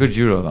 He's got good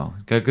judo, though.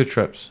 Got good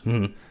trips.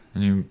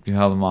 And you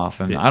held him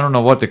off. And I don't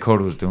know what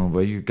Dakota was doing,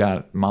 but you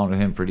got mounted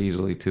him pretty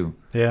easily, too.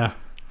 Yeah.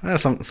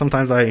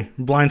 Sometimes I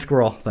blind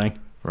squirrel thing.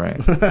 Right.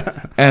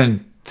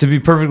 And to be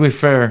perfectly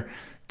fair,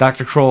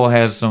 Dr. Kroll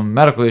has some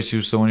medical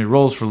issues, so when he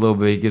rolls for a little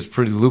bit, he gets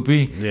pretty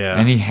loopy. Yeah.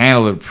 And he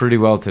handled it pretty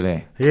well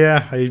today.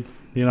 Yeah, I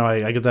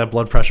get that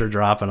blood pressure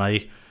drop and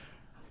I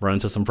run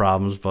into some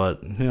problems,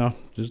 but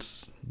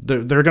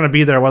they're going to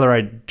be there whether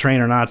I train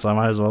or not, so I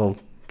might as well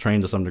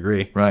train to some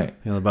degree. Right.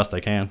 The best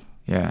I can.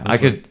 Yeah, I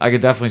could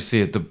definitely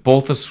see it.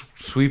 Both the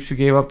sweeps you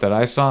gave up that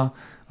I saw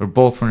were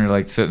both when you're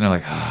like sitting there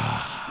like,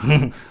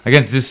 I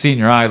can just see in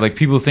your eye, like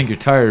people think you're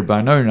tired, but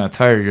I know you're not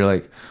tired. You're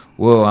like,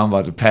 whoa, I'm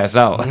about to pass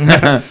out.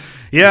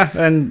 Yeah,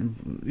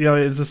 and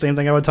it's the same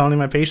thing I would tell any of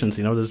my patients.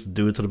 Just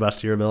do it to the best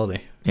of your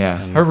ability. Yeah,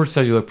 Herbert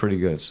said you look pretty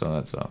good, so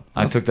that's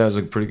I took that as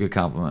a pretty good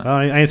compliment.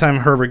 Anytime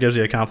Herbert gives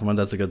you a compliment,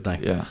 that's a good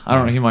thing. Yeah, I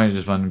don't know. He might have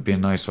just been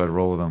being nice, so I'd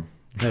roll with him.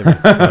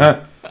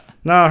 Maybe.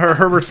 No,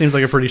 Herbert seems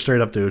like a pretty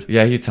straight up dude.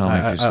 Yeah, you tell me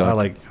if you suck. I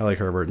like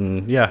Herbert,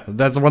 and yeah,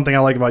 that's the one thing I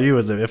like about you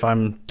is if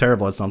I'm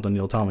terrible at something,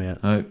 you'll tell me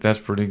it. That's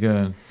pretty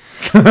good.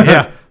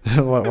 Yeah.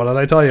 What did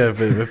I tell you?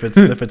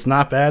 If it's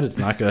not bad, it's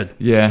not good.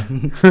 Yeah.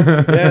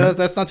 Yeah,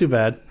 that's not too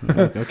bad.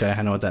 Okay,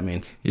 I know what that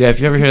means. Yeah, if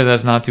you ever hear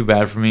that's not too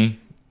bad for me,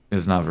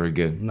 it's not very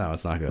good. No,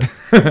 it's not good.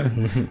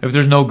 If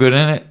there's no good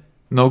in it,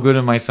 no good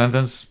in my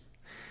sentence,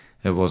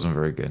 it wasn't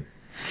very good.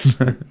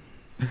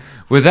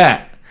 With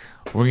that,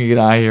 we're going to get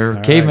out of here.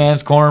 All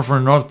Caveman's Corner for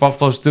North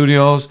Buffalo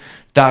Studios.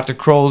 Dr.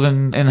 Kroll's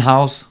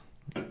in-house,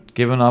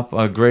 giving up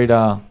a great,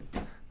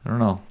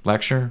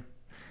 lecture,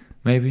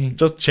 maybe.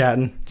 Just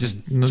chatting.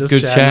 Just Just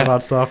good chatting chat.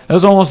 about stuff. It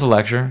was almost a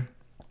lecture.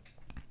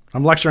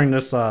 I'm lecturing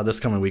this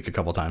coming week a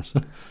couple times.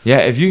 Yeah,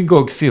 if you can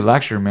go see a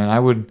lecture, man, I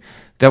would.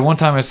 That one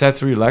time I sat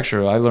through your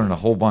lecture, I learned a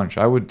whole bunch.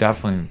 I would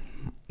definitely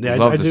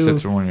love to sit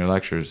through one of your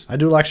lectures. I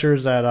do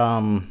lectures at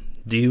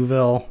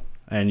DUville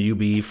and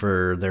UB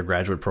for their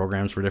graduate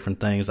programs for different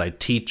things. I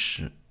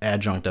teach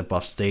adjunct at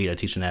Buff State. I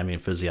teach anatomy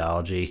and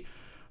physiology.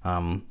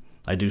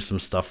 I do some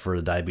stuff for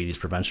the diabetes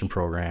prevention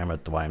program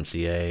at the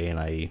YMCA, and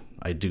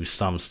I do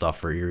some stuff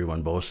for Erie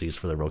One BOCES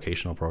for their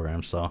vocational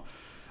program. So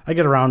I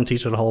get around and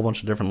teach at a whole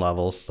bunch of different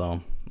levels.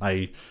 So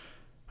I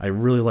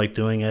really like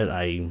doing it.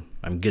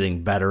 I'm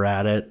getting better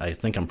at it. I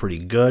think I'm pretty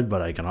good,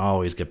 but I can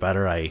always get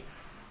better.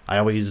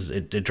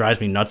 It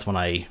drives me nuts when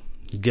I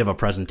give a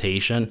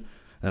presentation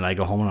and I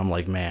go home and I'm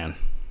like, man,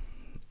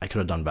 I could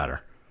have done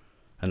better.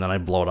 And then I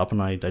blow it up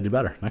and I do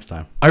better next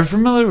time. Are you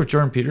familiar with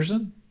Jordan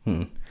Peterson?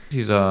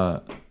 He's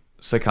a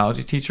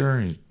psychology teacher.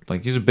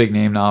 He's a big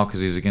name now because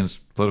he's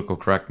against political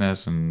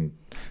correctness and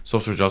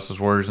social justice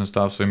warriors and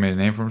stuff, so he made a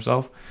name for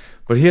himself.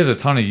 But he has a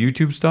ton of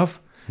YouTube stuff,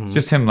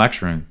 just him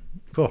lecturing.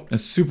 Cool.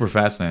 It's super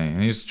fascinating.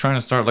 And he's trying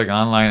to start like an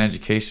online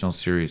educational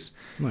series.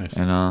 Nice.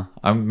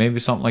 And maybe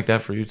something like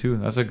that for you too.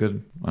 That's a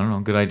good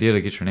idea to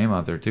get your name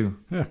out there too.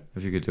 Yeah.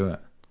 If you could do it.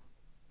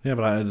 Yeah,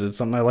 but it's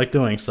something I like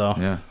doing, so.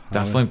 Yeah,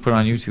 definitely put it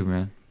on YouTube,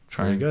 man.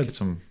 Try Very and good. get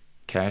some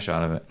cash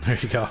out of it. There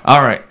you go.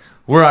 All right.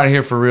 We're out of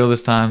here for real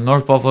this time.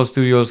 North Buffalo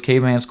Studios,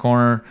 Caveman's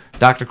Corner.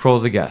 Dr.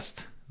 Kroll's a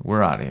guest.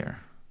 We're out of here.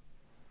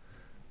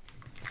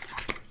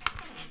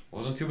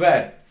 Wasn't too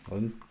bad.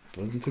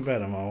 Wasn't too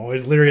bad. I'm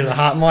always leery of the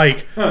hot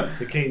mic.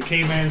 The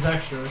Caveman's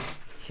Extras.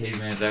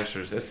 Caveman's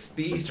Extras. It's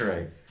the Easter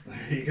egg.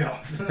 There you go.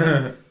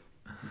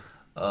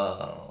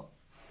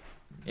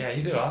 Yeah,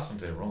 you did awesome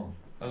today, Roland.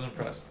 I was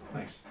impressed.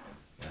 Thanks.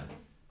 Yeah.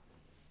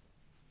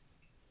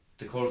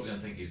 Dakota's gonna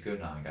think he's good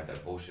now. I got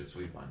that bullshit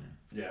sweep on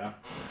you. Yeah,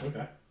 it's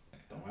okay.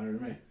 Don't matter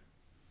to me.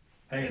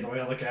 Hey, the way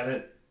I look at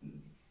it,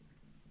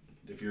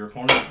 if your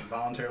opponent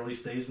voluntarily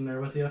stays in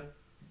there with you,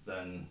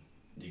 then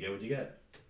you get what you get.